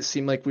 She made it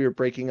seem like we were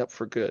breaking up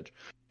for good.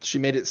 She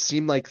made it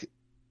seem like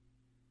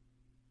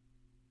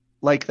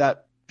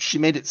that. She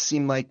made it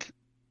seem like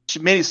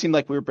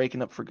we were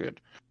breaking up for good.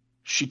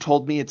 She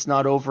told me it's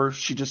not over.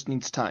 She just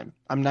needs time.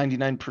 I'm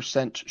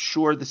 99%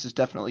 sure this is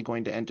definitely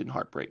going to end in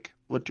heartbreak.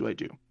 What do I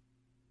do?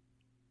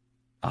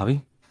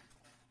 Avi?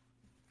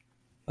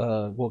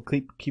 Well,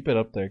 keep it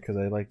up there because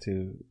I like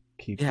to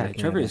keep. Yeah,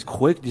 Trevor is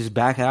quick. Just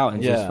back out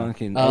and just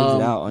fucking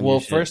exit out on your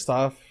shit. First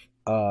off,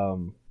 I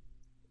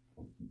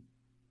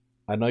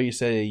know you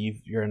say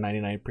you're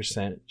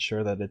 99%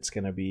 sure that it's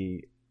gonna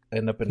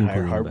end up in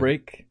higher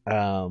heartbreak.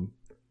 I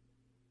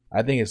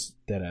think it's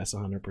dead ass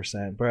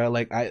 100%. But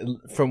like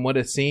from what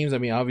it seems, I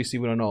mean, obviously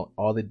we don't know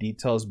all the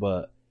details,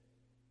 but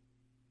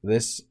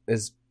this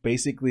is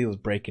basically was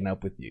breaking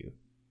up with you,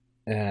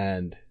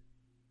 and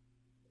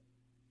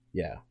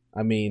yeah.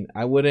 I mean,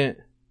 I wouldn't.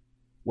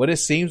 What it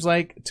seems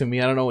like to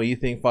me, I don't know what you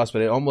think, Foss,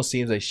 but it almost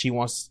seems like she's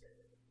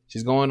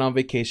going on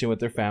vacation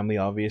with her family.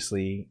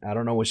 Obviously, I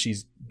don't know what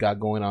she's got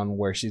going on,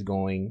 where she's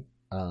going,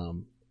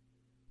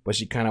 but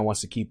she kind of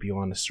wants to keep you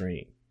on the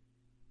string.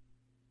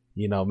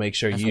 You know, make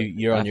sure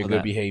you're on your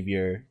good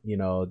behavior. You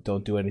know,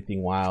 don't do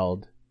anything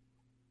wild,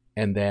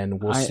 and then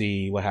we'll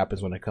see what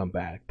happens when I come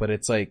back. But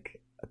it's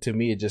like, to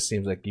me, it just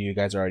seems like you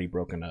guys are already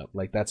broken up.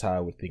 Like that's how I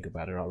would think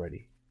about it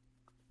already.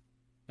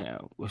 Yeah,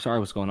 we're sorry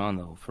what's going on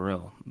though, for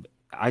real.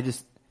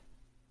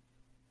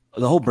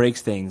 The whole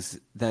breaks things,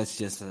 that's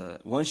just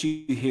once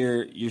you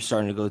hear you're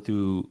starting to go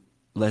through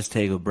let's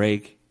take a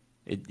break,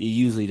 it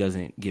usually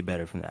doesn't get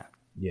better from that.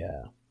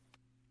 Yeah.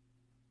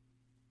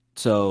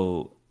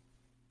 So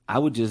I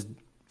would just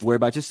worry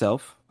about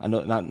yourself. I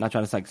know, not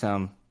trying to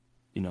sound,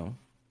 you know,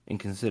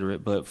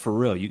 inconsiderate, but for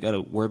real, you got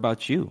to worry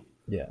about you.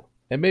 Yeah.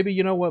 And maybe,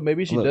 you know what,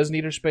 maybe she does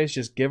need her space.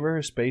 Just give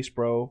her space,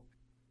 bro.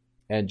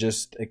 and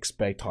just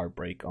expect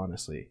heartbreak.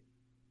 Honestly,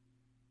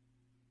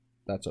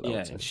 that's what I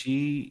would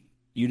say.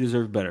 You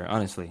deserve better.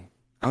 Honestly,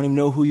 I don't even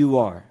know who you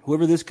are.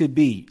 Whoever this could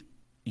be,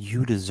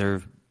 you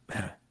deserve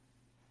better.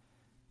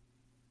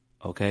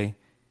 Okay,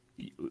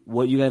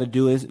 what you got to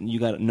do is you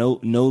got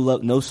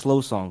no slow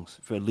songs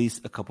for at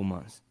least a couple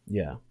months.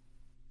 Yeah,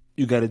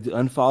 you got to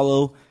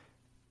unfollow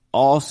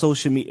all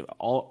social media,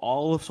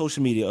 all of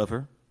social media of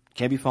her.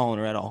 Can't be following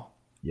her at all.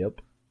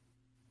 Yep.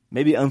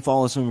 Maybe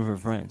unfollow some of her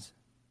friends.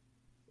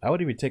 I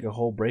would even take a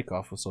whole break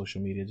off of social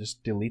media.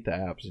 Just delete the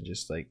apps and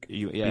just like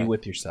be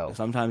with yourself.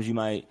 Sometimes you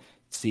might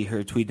see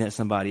her tweeting at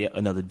somebody,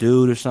 another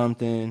dude or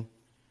something,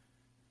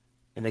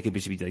 and they could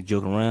be like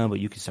joking around, but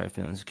you can start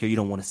feeling insecure. You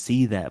don't want to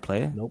see that,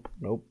 player. Nope.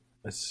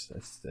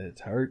 It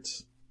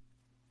hurts.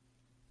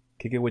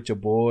 Kick it with your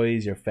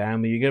boys, your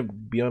family. You're gonna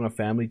be on a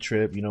family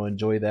trip.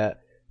 Enjoy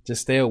that.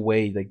 Just stay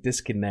away. Like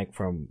disconnect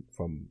from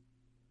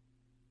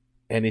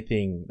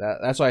anything.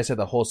 That's why I said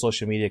the whole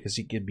social media, because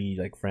you could be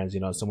like friends.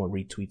 Someone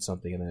retweets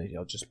something and then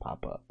it'll just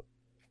pop up.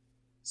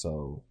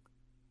 So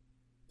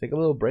take a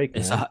little break.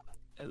 It's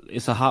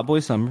a hot boy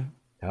summer.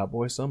 Hot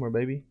boy summer,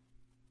 baby.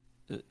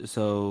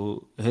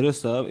 So hit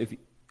us up if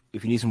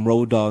you need some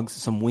road dogs,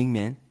 some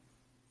wingmen.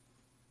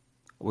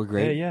 We're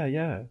great.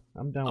 Yeah.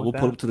 I'm down with we'll that.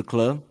 pull up to the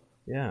club.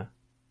 Yeah.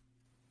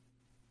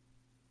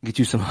 Get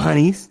you some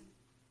honeys.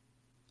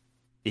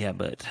 Yeah,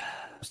 but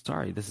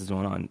sorry, this is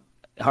going on.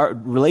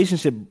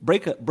 Relationship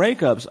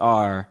breakups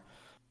are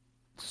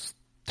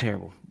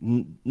terrible.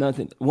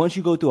 Nothing. Once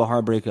you go through a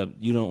hard breakup,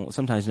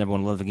 sometimes you never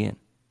want to love again.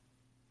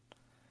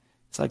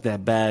 It's like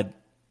that bad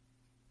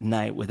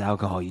night with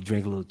alcohol. You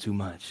drink a little too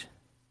much,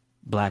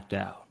 blacked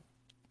out,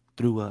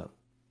 threw up.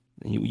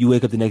 And you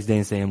wake up the next day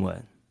and saying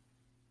what?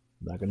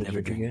 Not gonna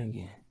drink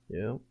again.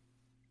 Yep.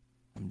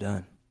 I'm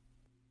done.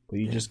 But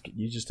you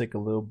just take a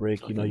little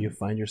break. You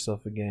find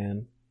yourself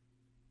again.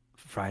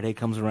 Friday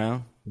comes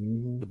around.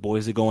 Mm-hmm. The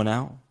boys are going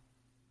out.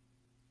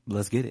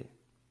 Let's get it.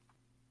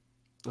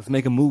 Let's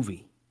make a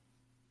movie.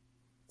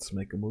 Let's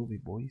make a movie,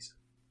 boys.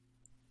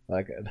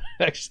 Like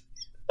actually,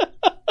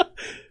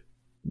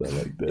 not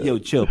like that. Yo,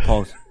 chill,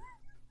 pause.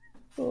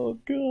 Oh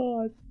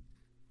God.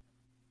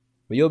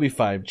 But you'll be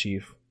fine,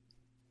 Chief.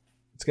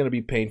 It's gonna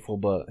be painful,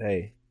 but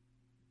hey,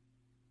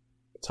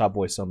 it's hot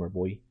boy summer,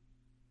 boy.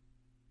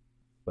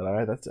 But all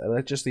right,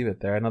 let's just leave it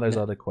there. I know there's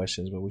other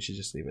questions, but we should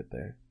just leave it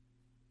there.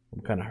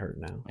 I'm kind of hurt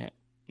now. Yeah.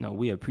 No,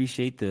 we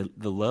appreciate the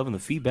love and the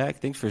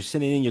feedback. Thanks for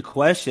sending in your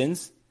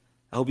questions.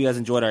 I hope you guys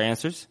enjoyed our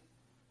answers.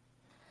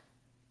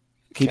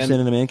 Keep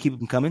sending them in. Keep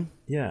them coming.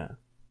 Yeah.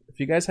 If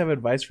you guys have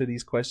advice for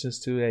these questions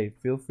too, hey,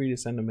 feel free to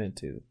send them in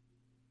too.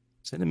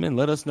 Send them in.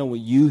 Let us know what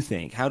you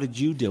think. How did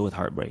you deal with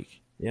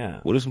heartbreak? Yeah.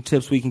 What are some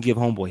tips we can give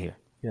homeboy here?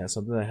 Yeah,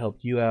 something that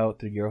helped you out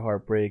through your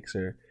heartbreaks,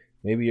 or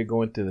maybe you're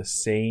going through the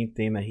same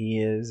thing that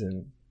he is,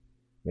 and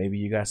maybe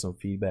you got some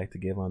feedback to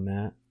give on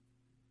that.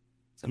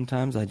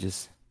 Sometimes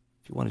if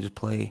you want to just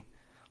play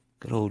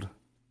good old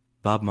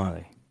Bob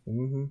Marley.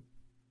 Mm-hmm.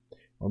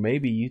 Or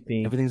maybe you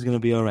think everything's going to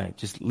be all right.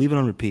 Just leave it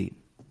on repeat.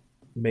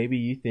 Maybe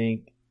you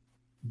think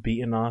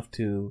beating off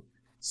to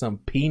some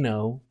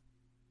Pinot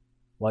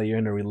while you're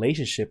in a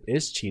relationship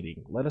is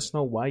cheating. Let us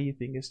know why you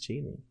think it's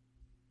cheating.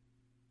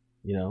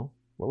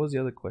 What was the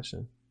other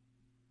question?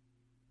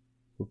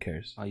 Who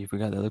cares? Oh, you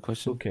forgot the other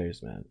question? Who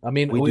cares, man? I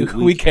mean, we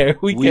care.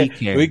 We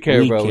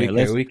care, bro.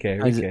 We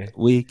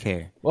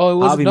care. Well, it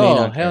was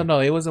no.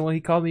 It wasn't when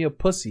he called me a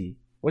pussy,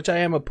 which I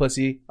am a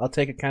pussy. I'll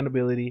take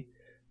accountability.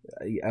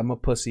 I'm a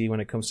pussy when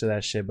it comes to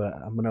that shit, but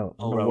I'm gonna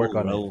work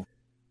on it.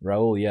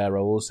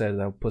 Raul said I'm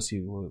a pussy.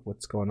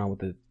 What's going on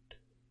with it?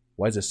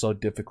 Why is it so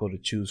difficult to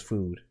choose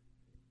food?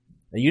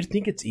 And you'd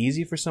think it's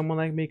easy for someone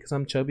like me because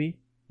I'm chubby,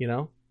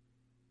 but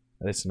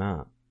it's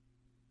not.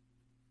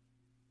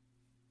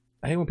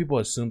 I hate when people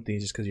assume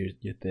things just because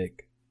you're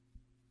thick.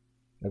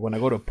 Like when I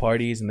go to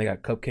parties and they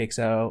got cupcakes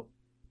out,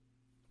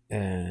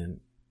 and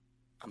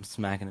I'm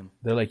smacking them.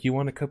 They're like, "You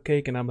want a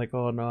cupcake?" And I'm like,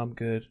 "Oh no, I'm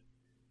good."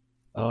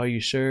 "Oh, are you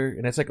sure?"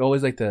 And it's like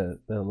always like the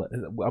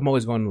I'm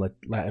always going to like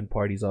Latin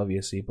parties,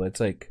 obviously, but it's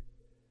like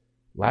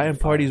Latin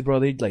parties, bro.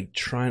 They like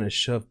trying to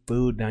shove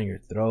food down your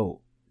throat.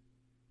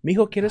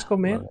 Mijo, ¿quieres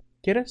comer?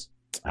 ¿Quieres?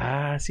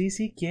 Ah,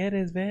 sí,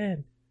 quieres,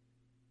 ven.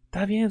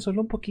 Está bien,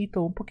 solo un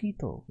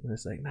poquito. And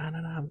it's like, no,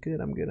 I'm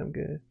good.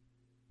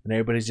 And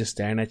everybody's just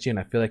staring at you, and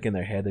I feel like in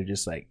their head they're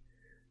just like,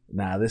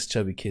 nah, this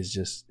chubby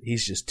kid's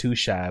he's just too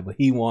shy, but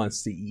he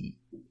wants to eat.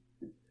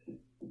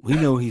 We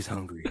know he's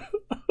hungry.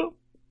 I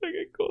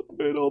get called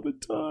it all the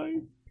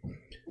time.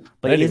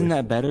 But isn't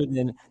that better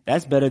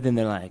than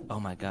they're like, oh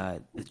my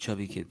God, the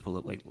chubby kid pull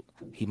up, like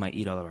he might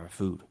eat all of our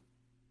food.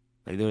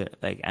 Like they're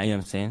like, you know what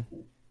I'm saying?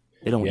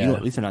 They don't. Yeah.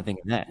 At least they're not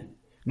thinking that.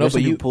 No, there's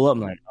but you pull up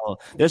and like, oh,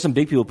 there's some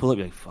big people pull up,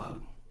 you're like,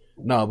 fuck.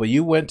 No, but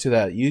you went to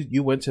that.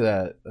 You went to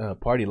that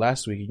party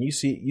last week, and you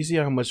see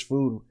how much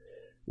food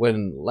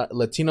when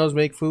Latinos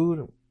make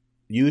food.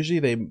 Usually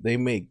they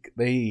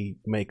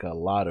make a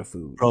lot of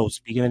food. Bro,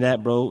 speaking of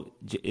that, bro,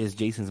 is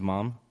Jason's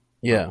mom.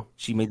 Yeah,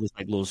 she made this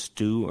little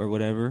stew or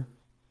whatever.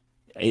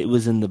 It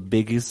was in the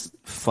biggest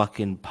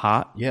fucking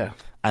pot. Yeah,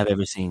 I've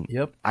ever seen.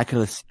 Yep. I could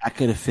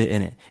have fit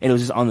in it. And it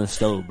was just on the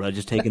stove, bro,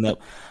 just taking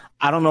up.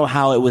 I don't know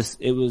how it was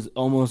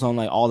almost on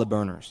like all the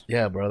burners.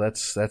 Yeah, bro,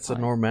 that's a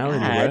normality,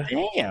 God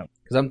bro. damn.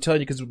 Because I'm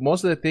telling you, because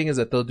most of the thing is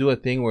that they'll do a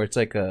thing where it's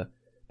like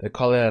they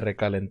call it a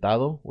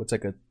recalentado, which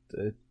like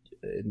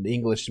in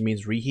English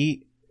means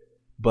reheat,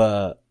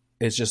 but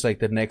it's just like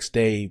the next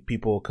day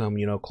people will come,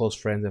 close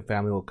friends and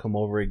family will come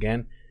over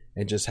again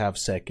and just have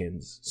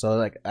seconds. So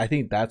like I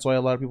think that's why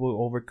a lot of people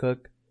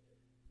overcook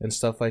and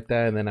stuff like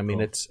that. And then I mean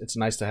it's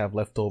nice to have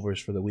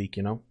leftovers for the week,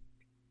 And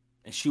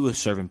she was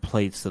serving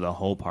plates to the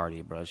whole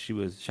party, bro.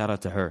 Shout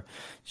out to her.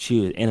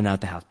 She was in and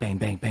out the house. Bang,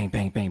 bang, bang,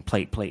 bang, bang.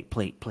 Plate, plate,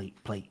 plate,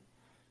 plate, plate.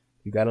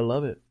 You gotta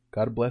love it.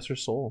 God bless her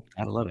soul.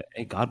 Gotta love it.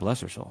 Hey, God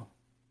bless her soul.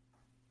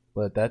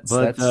 But that's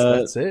it,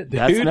 dude.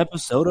 That's an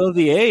episode of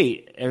The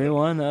 8.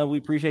 Everyone, we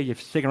appreciate you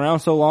sticking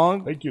around so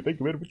long. Thank you very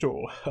much.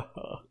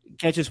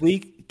 Catch us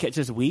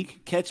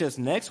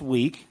next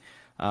week.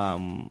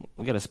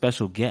 We got a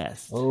special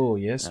guest. Oh,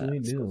 yes, we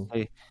do.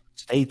 So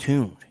stay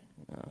tuned.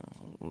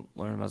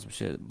 Learn about some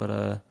shit.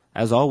 But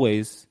as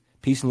always,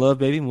 peace and love,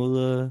 baby. And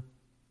we'll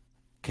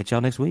catch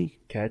y'all next week.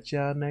 Catch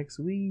y'all next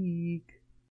week.